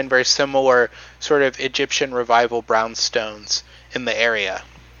designed very similar sort of Egyptian revival brownstones in the area.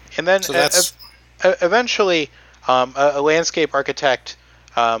 And then eventually a landscape architects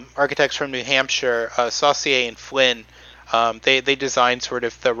from New Hampshire, Saucier and Flynn, they designed sort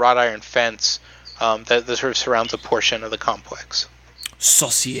of the wrought iron fence that sort of surrounds a portion of the complex.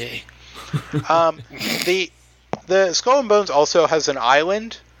 Saucier. The Skull and Bones also has an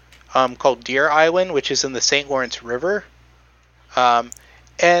island called Deer Island, which is in the St. Lawrence River.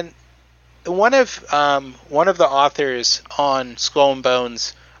 And one of the authors on Skull and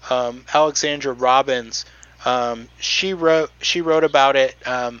Bones, Alexandra Robbins, she wrote about it,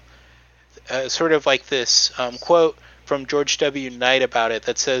 sort of like this quote from George W. Knight about it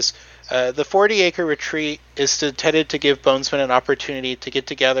that says, the 40-acre retreat is intended to give bonesmen an opportunity to get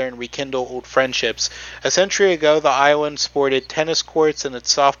together and rekindle old friendships. A century ago, the island sported tennis courts and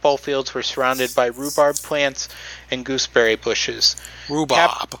its softball fields were surrounded by rhubarb plants and gooseberry bushes.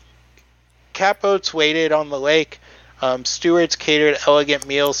 Rhubarb. Catboats waited on the lake. Stewards catered elegant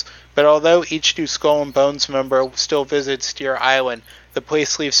meals, but although each new Skull and Bones member still visits Deer Island, the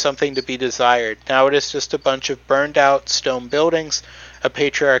place leaves something to be desired. Now it is just a bunch of burned-out stone buildings, a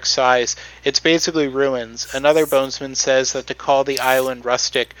patriarch size. It's basically ruins. Another bonesman says that to call the island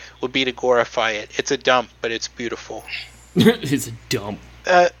rustic would be to glorify it. It's a dump, but it's beautiful. It's a dump.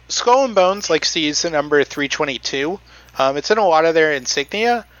 Skull and Bones likes to use the number 322. It's in a lot of their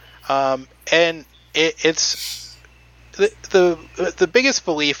insignia, and it's the biggest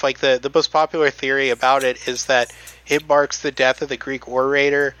belief, like the most popular theory about it, is that it marks the death of the Greek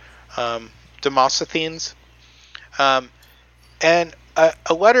orator Demosthenes. And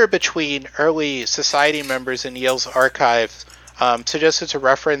a letter between early society members in Yale's archives suggests it's a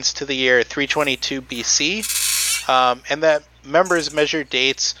reference to the year 322 BC, and that members measure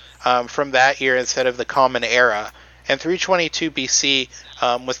dates from that year instead of the Common Era. And 322 BC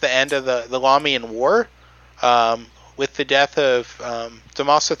was the end of the Lamian War, with the death of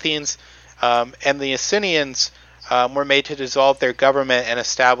Demosthenes, and the Athenians were made to dissolve their government and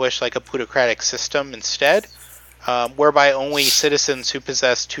establish like a plutocratic system instead, whereby only citizens who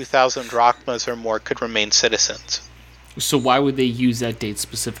possessed 2,000 drachmas or more could remain citizens. So why would they use that date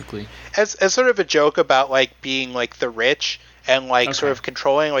specifically? As sort of a joke about like being like the rich and like sort of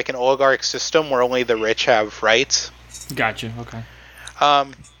controlling like an oligarch system where only the rich have rights. Gotcha. Okay.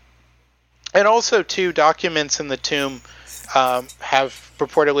 And also, too, documents in the tomb have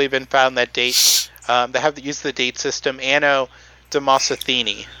purportedly been found that date. They have used the date system Anno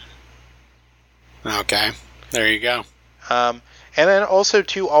Demostheni. Okay, there you go. And then also,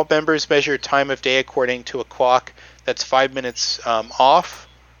 too, all members measure time of day according to a clock that's 5 minutes off.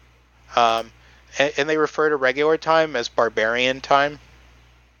 And they refer to regular time as barbarian time.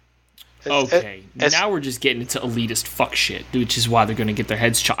 Okay, now we're just getting into elitist fuck shit, which is why they're going to get their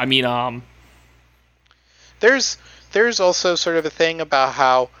heads chopped. I mean, There's also sort of a thing about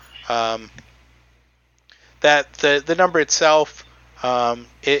how that the number itself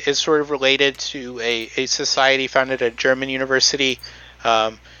is sort of related to a society founded at a German university,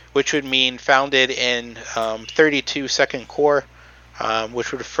 which would mean founded in 32 Second Corps,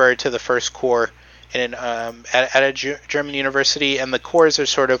 which would refer to the First Corps at a German university. And the corps are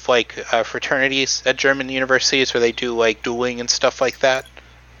sort of like fraternities at German universities where they do like dueling and stuff like that.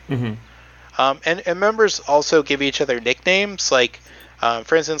 Mm-hmm. And members also give each other nicknames. Like,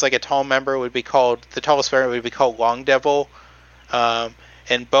 for instance, like the tallest member would be called Long Devil,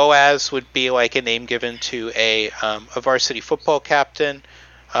 and Boaz would be like a name given to a varsity football captain,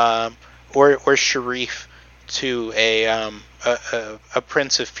 or Sharif to a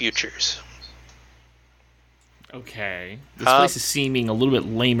prince of futures. Okay, this place is seeming a little bit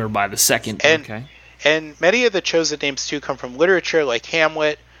lamer by the second. And many of the chosen names too come from literature, like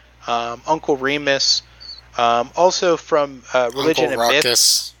Hamlet. Uncle Remus, also from religion Uncle and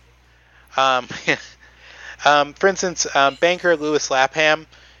Ruckus. myth. For instance, banker Louis Lapham,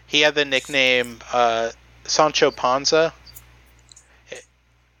 he had the nickname Sancho Panza,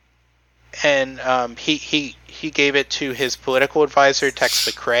 and he gave it to his political advisor Tex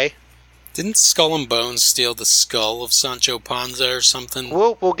McRae. Didn't Skull and Bones steal the skull of Sancho Panza or something?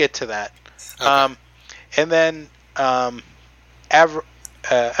 We'll get to that. Okay. And then a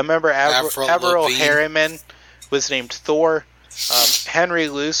member Averil Harriman was named Thor. Henry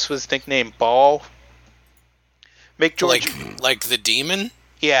Luce was nicknamed Ball. Mick George, like the demon.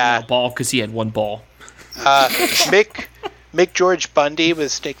 Yeah, Ball because he had one ball. Mick George Bundy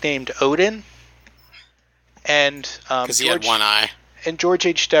was nicknamed Odin, and because he had one eye. And George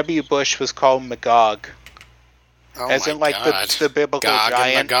H.W. Bush was called Magog, as in like the biblical Gog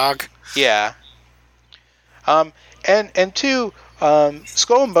giant. And Magog. Yeah. And two.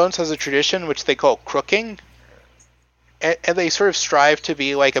 Skull and Bones has a tradition which they call crooking, and they sort of strive to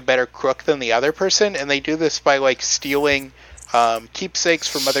be like a better crook than the other person, and they do this by like stealing keepsakes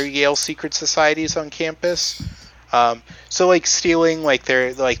from other Yale secret societies on campus. So like stealing like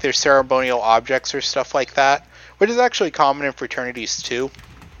their ceremonial objects or stuff like that, which is actually common in fraternities too.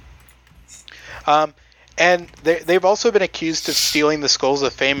 And they've also been accused of stealing the skulls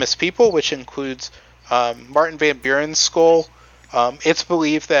of famous people, which includes Martin Van Buren's skull. It's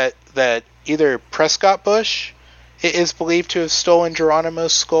believed that either Prescott Bush is believed to have stolen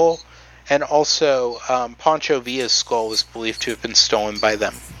Geronimo's skull, and also Pancho Villa's skull is believed to have been stolen by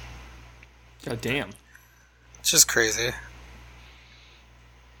them. God damn. It's just crazy.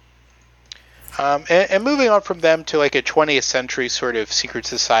 And moving on from them to like a 20th century sort of secret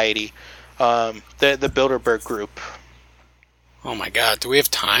society, the Bilderberg Group. Oh my god, do we have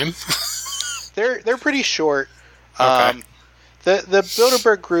time? They're pretty short. Okay. The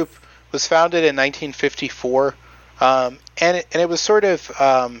Bilderberg Group was founded in 1954, and it was sort of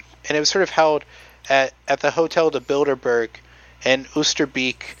held at the Hotel de Bilderberg in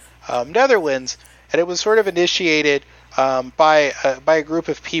Oosterbeek, Netherlands, and it was sort of initiated by a group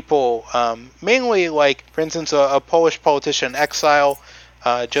of people, mainly like, for instance, a Polish politician in exile,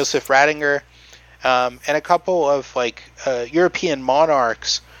 Joseph Ratzinger, and a couple of like European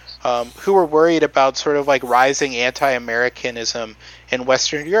monarchs. Who were worried about sort of like rising anti-Americanism in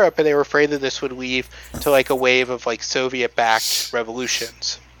Western Europe, and they were afraid that this would lead to like a wave of like Soviet-backed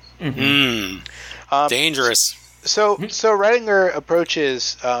revolutions. Mm-hmm. Dangerous. So Ratzinger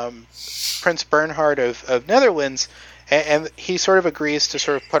approaches Prince Bernhard of Netherlands, and he sort of agrees to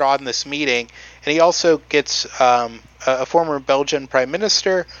sort of put on this meeting, and he also gets a former Belgian Prime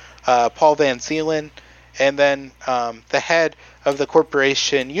Minister, Paul van Zeelen, and then the head of the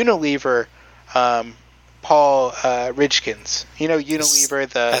corporation Unilever, Paul Ridgkins. You know Unilever,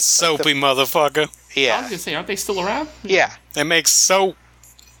 that soapy motherfucker. Yeah. I was gonna say, aren't they still around? Yeah. They make soap.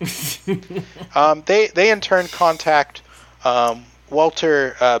 They in turn contact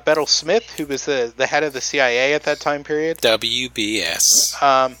Walter Bedell Smith, who was the head of the CIA at that time period.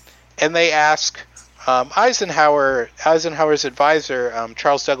 WBS. And they ask Eisenhower's advisor,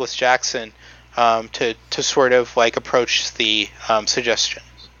 Charles Douglas Jackson, to sort of like approach the suggestion.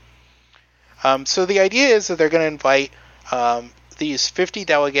 So the idea is that they're going to invite these 50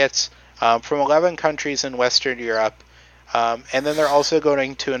 delegates from 11 countries in Western Europe, and then they're also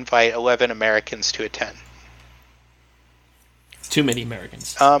going to invite 11 Americans to attend. Too many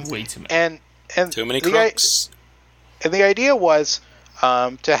Americans. Way too many. And too many crooks. And the idea was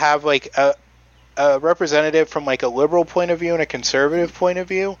to have like a representative from like a liberal point of view and a conservative point of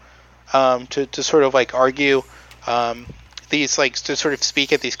view, to sort of like argue these, like, to sort of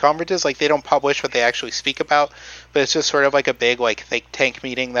speak at these conferences. Like, they don't publish what they actually speak about, but it's just sort of like a big like think tank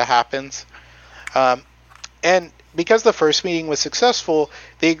meeting that happens. And because the first meeting was successful,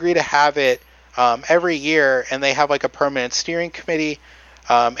 they agree to have it every year, and they have like a permanent steering committee,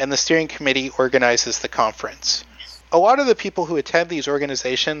 and the steering committee organizes the conference. A lot of the people who attend these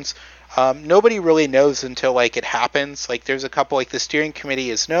organizations, nobody really knows until like it happens. Like, there's a couple, like the steering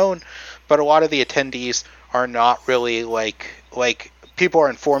committee is known, but a lot of the attendees are not really like people are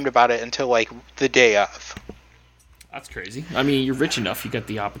informed about it until like the day of. That's crazy. I mean, you're rich enough, you got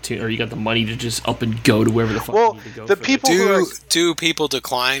the opportunity, or you got the money to just up and go to wherever the fuck you need to go. The people do people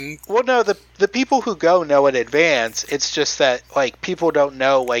decline? Well, no, the people who go know in advance. It's just that like people don't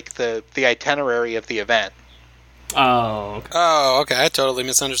know like the itinerary of the event. Oh, okay. I totally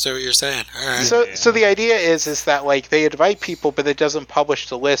misunderstood what you're saying. All right. So the idea is that like they invite people, but it doesn't publish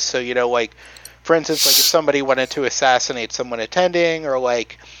the list. So, you know, like, for instance, like if somebody wanted to assassinate someone attending, or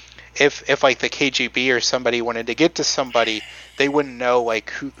like if like the KGB or somebody wanted to get to somebody, they wouldn't know like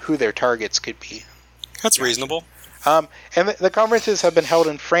who their targets could be. That's reasonable. And the conferences have been held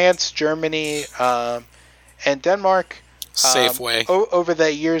in France, Germany, and Denmark. Safeway. Over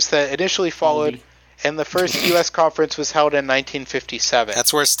the years that initially followed. And the first U.S. conference was held in 1957.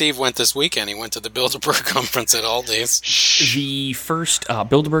 That's where Steve went this weekend. He went to the Bilderberg conference at Aldi's. The first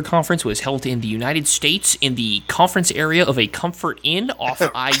Bilderberg conference was held in the United States in the conference area of a Comfort Inn off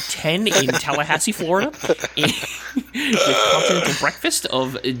I-10 in Tallahassee, Florida. With continental breakfast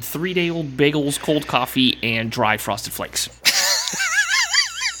of 3-day-old bagels, cold coffee, and dry Frosted Flakes.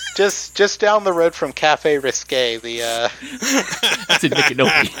 Just down the road from Cafe Risque, that's in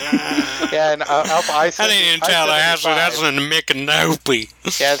Micanopy. Yeah, and Alpha I-75. That ain't in Tallahassee, that's in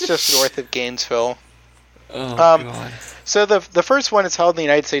Micanopy. Yeah, it's just north of Gainesville. Oh, God. So the first one is held in the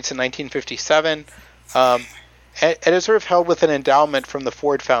United States in 1957, and it is sort of held with an endowment from the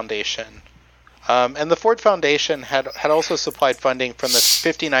Ford Foundation. And the Ford Foundation had also supplied funding from the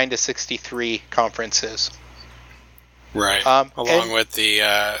 59 to 63 conferences. Right, along with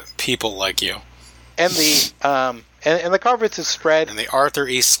the people like you. And the conference is spread. And the Arthur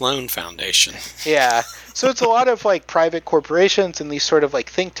E. Sloan Foundation. Yeah, so it's a lot of like private corporations and these sort of like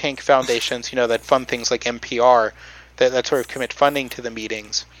think tank foundations, you know, that fund things like NPR, that sort of commit funding to the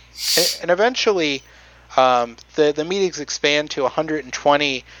meetings. And eventually, the meetings expand to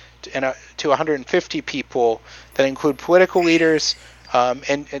 120 to 150 people that include political leaders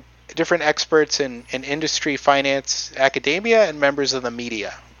and different experts in industry, finance, academia, and members of the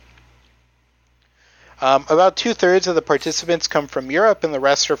media. About 2/3 of the participants come from Europe, and the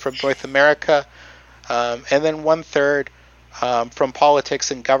rest are from North America, and then 1/3 from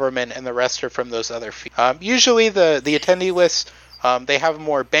politics and government, and the rest are from those other fields. Usually the attendee list, they have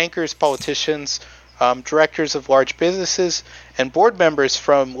more bankers, politicians, directors of large businesses, and board members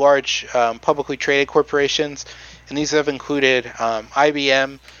from large publicly traded corporations, and these have included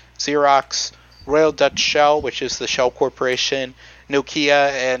IBM, Xerox, Royal Dutch Shell, which is the Shell Corporation, Nokia,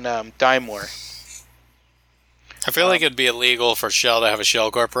 and Daimler. I feel like it'd be illegal for Shell to have a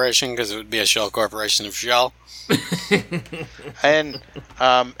Shell Corporation because it would be a Shell Corporation of Shell. And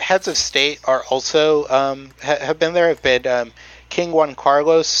heads of state are also have been there. Have been King Juan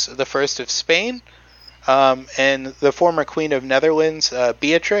Carlos I of Spain, and the former Queen of Netherlands,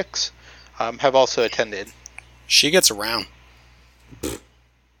 Beatrix, have also attended. She gets around.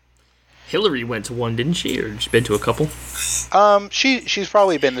 Hillary went to one, didn't she? Or she's been to a couple? She's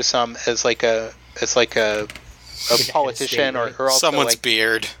probably been to some as like a politician or also someone's like,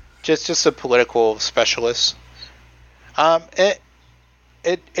 beard. Just a political specialist.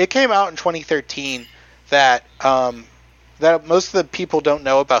 It came out in 2013 that most of the people don't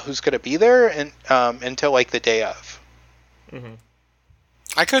know about who's going to be there until like the day of. Mm-hmm.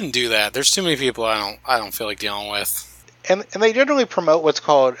 I couldn't do that. There's too many people I don't feel like dealing with. And they generally promote what's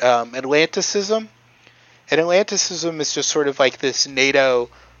called Atlanticism, Atlanticism is just sort of like this NATO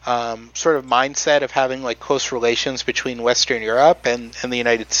sort of mindset of having like close relations between Western Europe and the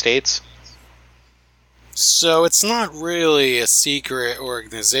United States. So it's not really a secret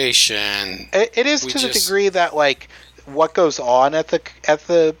organization. It is to the degree that like what goes on at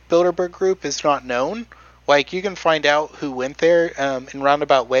the Bilderberg Group is not known. Like you can find out who went there in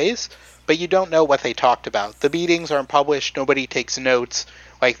roundabout ways, but you don't know what they talked about. The meetings aren't published. Nobody takes notes,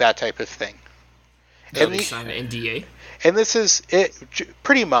 like that type of thing. Nobody signed an NDA. And this is it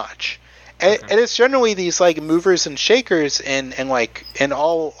pretty much. And it's generally these like movers and shakers in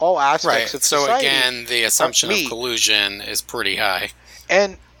all aspects of society. So again, the assumption of collusion is pretty high.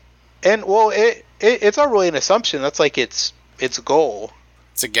 And well, it's not really an assumption. That's like its goal.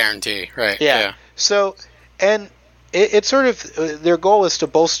 It's a guarantee, right? Yeah. So, and it's sort of their goal is to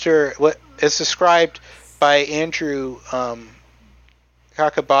bolster what is described by Andrew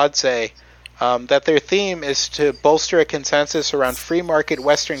Kakabadze. That their theme is to bolster a consensus around free market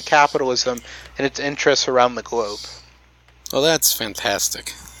Western capitalism and its interests around the globe. Well, that's fantastic.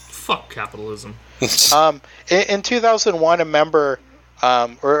 Fuck capitalism. In 2001, a member,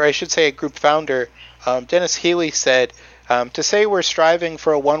 or I should say a group founder, Dennis Healy said, to say we're striving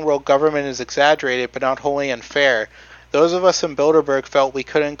for a one-world government is exaggerated but not wholly unfair. Those of us in Bilderberg felt we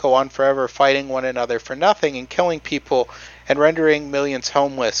couldn't go on forever fighting one another for nothing and killing people and rendering millions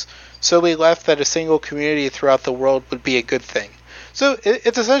homeless. So we left that a single community throughout the world would be a good thing. So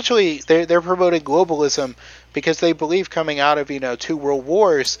it's essentially they're promoting globalism because they believe coming out of 2 world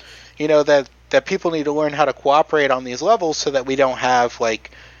wars, that people need to learn how to cooperate on these levels so that we don't have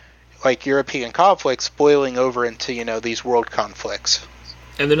like European conflicts boiling over into these world conflicts.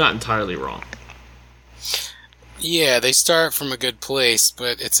 And they're not entirely wrong. Yeah, they start from a good place,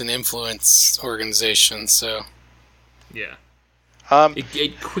 but it's an influence organization, so yeah.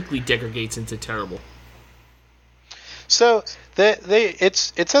 It quickly degrades into terrible. So it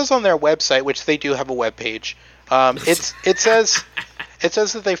says on their website, which they do have a webpage. It says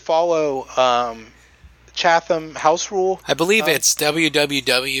that they follow Chatham House Rule. I believe it's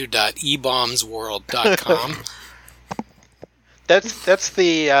www.ebombsworld.com.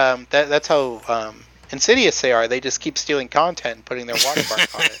 That's how insidious they are. They just keep stealing content and putting their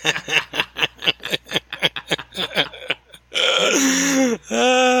watermark on it.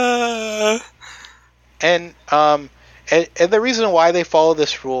 And the reason why they follow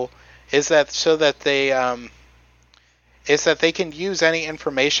this rule is that they can use any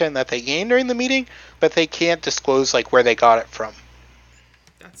information that they gain during the meeting, but they can't disclose like where they got it from.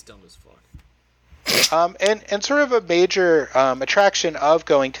 That's dumb as fuck. And sort of a major attraction of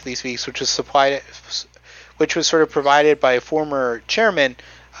going to these meetings, which was sort of provided by a former chairman,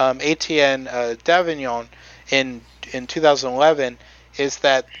 Etienne Davignon, in 2011, is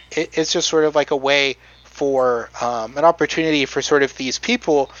that it's just sort of like a way for an opportunity for sort of these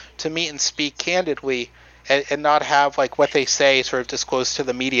people to meet and speak candidly and not have like what they say sort of disclosed to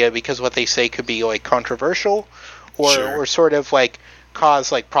the media because what they say could be like controversial or sort of like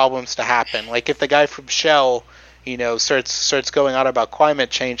cause like problems to happen. Like if the guy from Shell, starts going on about climate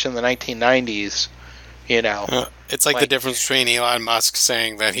change in the 1990s, it's like the difference between Elon Musk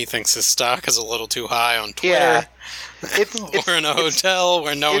saying that he thinks his stock is a little too high on Twitter. Yeah. Or in a hotel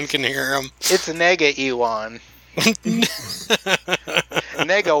where no one can hear him. It's Nega Elon.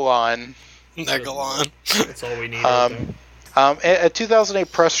 Negalon. That's all we need. A 2008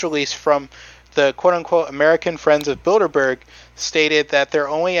 press release from the quote-unquote American Friends of Bilderberg stated that their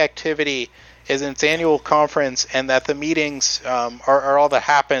only activity is its annual conference and that the meetings are all that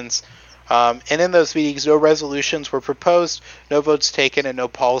happens. And in those meetings, no resolutions were proposed, no votes taken, and no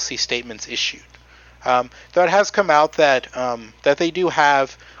policy statements issued. Though it has come out that they do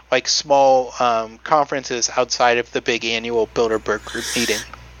have like small conferences outside of the big annual Bilderberg Group meeting.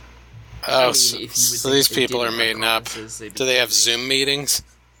 Oh, so these people are made up. Do they have Zoom meetings?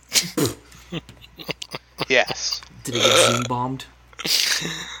 Yes. Did they get Zoom bombed?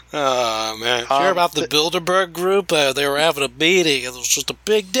 Oh, man. Did you hear about the Bilderberg Group? They were having a meeting. It was just a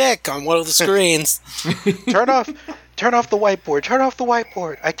big dick on one of the screens. Turn off the whiteboard. Turn off the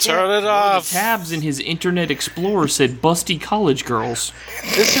whiteboard. I can't. Turn it off. The tabs in his Internet Explorer said busty college girls.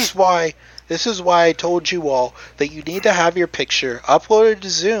 This is why I told you all that you need to have your picture uploaded to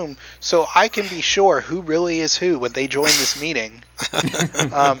Zoom so I can be sure who really is who when they join this meeting.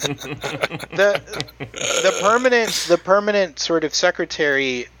 The permanent sort of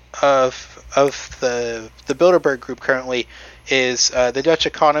secretary of the Bilderberg Group currently is the Dutch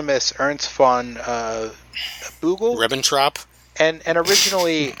economist Ernst von Bügel. Ribbentrop. And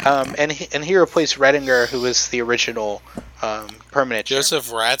originally, and he replaced Redinger, who was the original permanent chairman.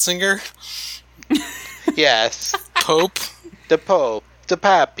 Joseph Ratzinger? Yes. Pope? The Pope. The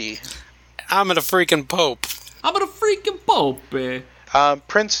Pappy. I'm a freaking Pope.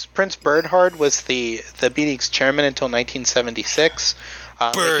 Prince Bernhard was the meeting's chairman until 1976.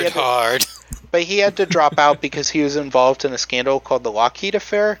 Bernhard. But he had to drop out because he was involved in a scandal called the Lockheed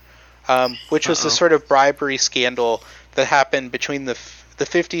Affair, which was the sort of bribery scandal that happened between the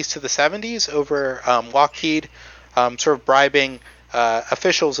 50s to the 70s over Lockheed sort of bribing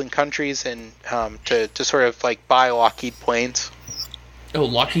officials in countries and to sort of like buy Lockheed planes. Oh,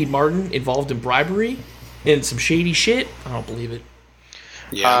 Lockheed Martin involved in bribery and some shady shit? I don't believe it.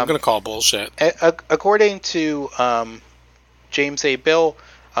 Yeah, I'm going to call bullshit. According to James A. Bill,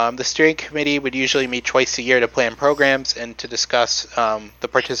 the steering committee would usually meet twice a year to plan programs and to discuss the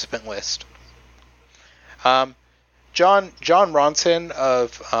participant list. John Ronson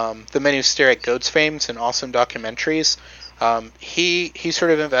of The Men Who Stare at Goats fames and awesome documentaries, he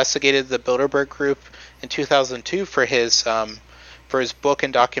sort of investigated the Bilderberg Group in 2002 for his book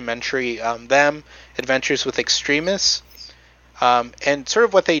and documentary Them, Adventures with Extremists. And sort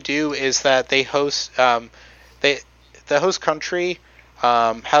of what they do is that they host the host country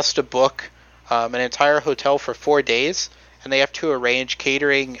has to book an entire hotel for 4 days, and they have to arrange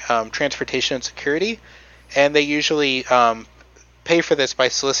catering, transportation, and security. And they usually pay for this by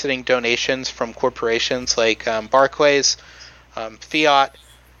soliciting donations from corporations like Barclays, Fiat,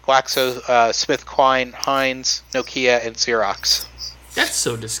 GlaxoSmithKline, Heinz, Nokia, and Xerox. That's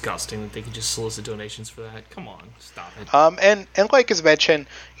so disgusting that they could just solicit donations for that. Come on, stop it. And like as mentioned,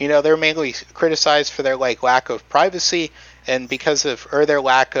 they're mainly criticized for their lack of privacy, and because of their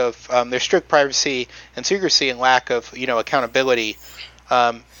lack of their strict privacy and secrecy and lack of accountability.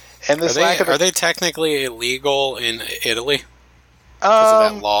 And this are they technically illegal in Italy because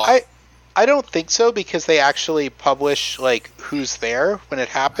of that law? I don't think so, because they actually publish who's there when it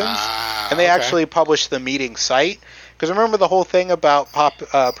happens, and they actually publish the meeting site. Because remember, the whole thing about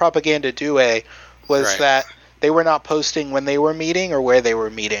Propaganda Due was that they were not posting when they were meeting or where they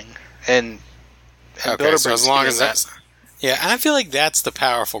were meeting, and okay, so as long as that's and I feel like that's the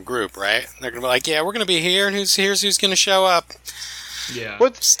powerful group, right? They're gonna be like, yeah, we're gonna be here, and here's who's gonna show up. Yeah,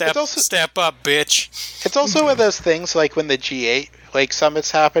 step up, bitch. It's also one of those things like when the G8 summits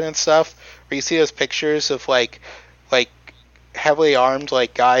happen and stuff, where you see those pictures of like heavily armed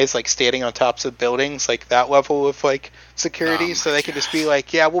guys standing on tops of buildings, that level of security, so they can just be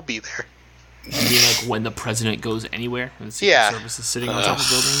yeah, we'll be there. You mean when the president goes anywhere and the Secret Service is sitting on top of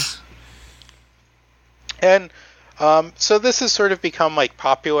buildings? And so this has sort of become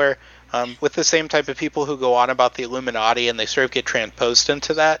popular with the same type of people who go on about the Illuminati, and they sort of get transposed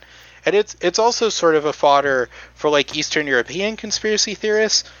into that. And it's also sort of a fodder for Eastern European conspiracy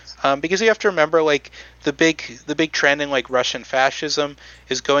theorists, because you have to remember the big trend in Russian fascism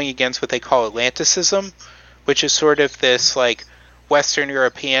is going against what they call Atlanticism, which is sort of this Western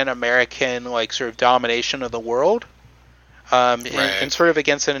European American sort of domination of the world, and sort of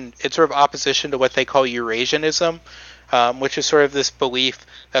against it's sort of opposition to what they call Eurasianism, which is sort of this belief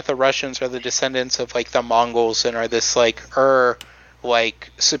that the Russians are the descendants of the Mongols and are this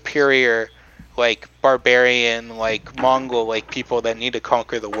superior barbarian Mongol people that need to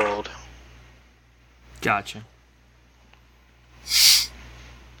conquer the world. Gotcha. Is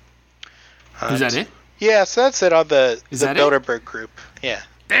that it? Yeah, so that's it on the Bilderberg Group. Yeah.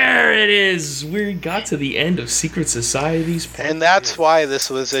 There it is. We got to the end of Secret Societies. And that's why this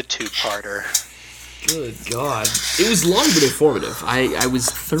was a two-parter. Good God. It was long but informative. I was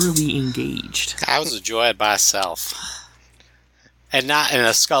thoroughly engaged. I was a joy by myself. And not in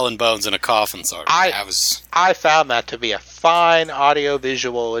a skull and bones in a coffin, sort of. I found that to be a fine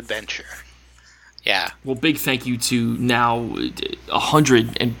audio-visual adventure. Yeah. Well, big thank you to now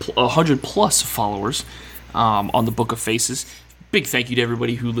 100 plus followers on the Book of Faces. Big thank you to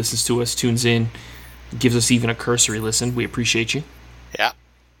everybody who listens to us, tunes in, gives us even a cursory listen. We appreciate you. Yeah.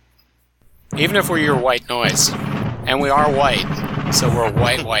 Even if we're your white noise. And we are white, so we're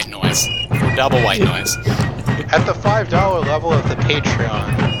white noise. We're double white noise. At the $5 level of the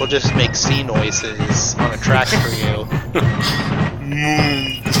Patreon, we'll just make sea noises on a track for you.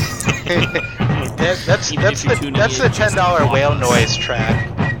 That's the $10 whale noise track.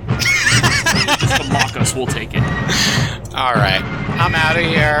 Just to mock us, we'll take it. All right, I'm out of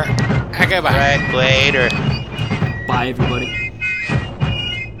here. Okay, bye. Right, later. Bye, everybody.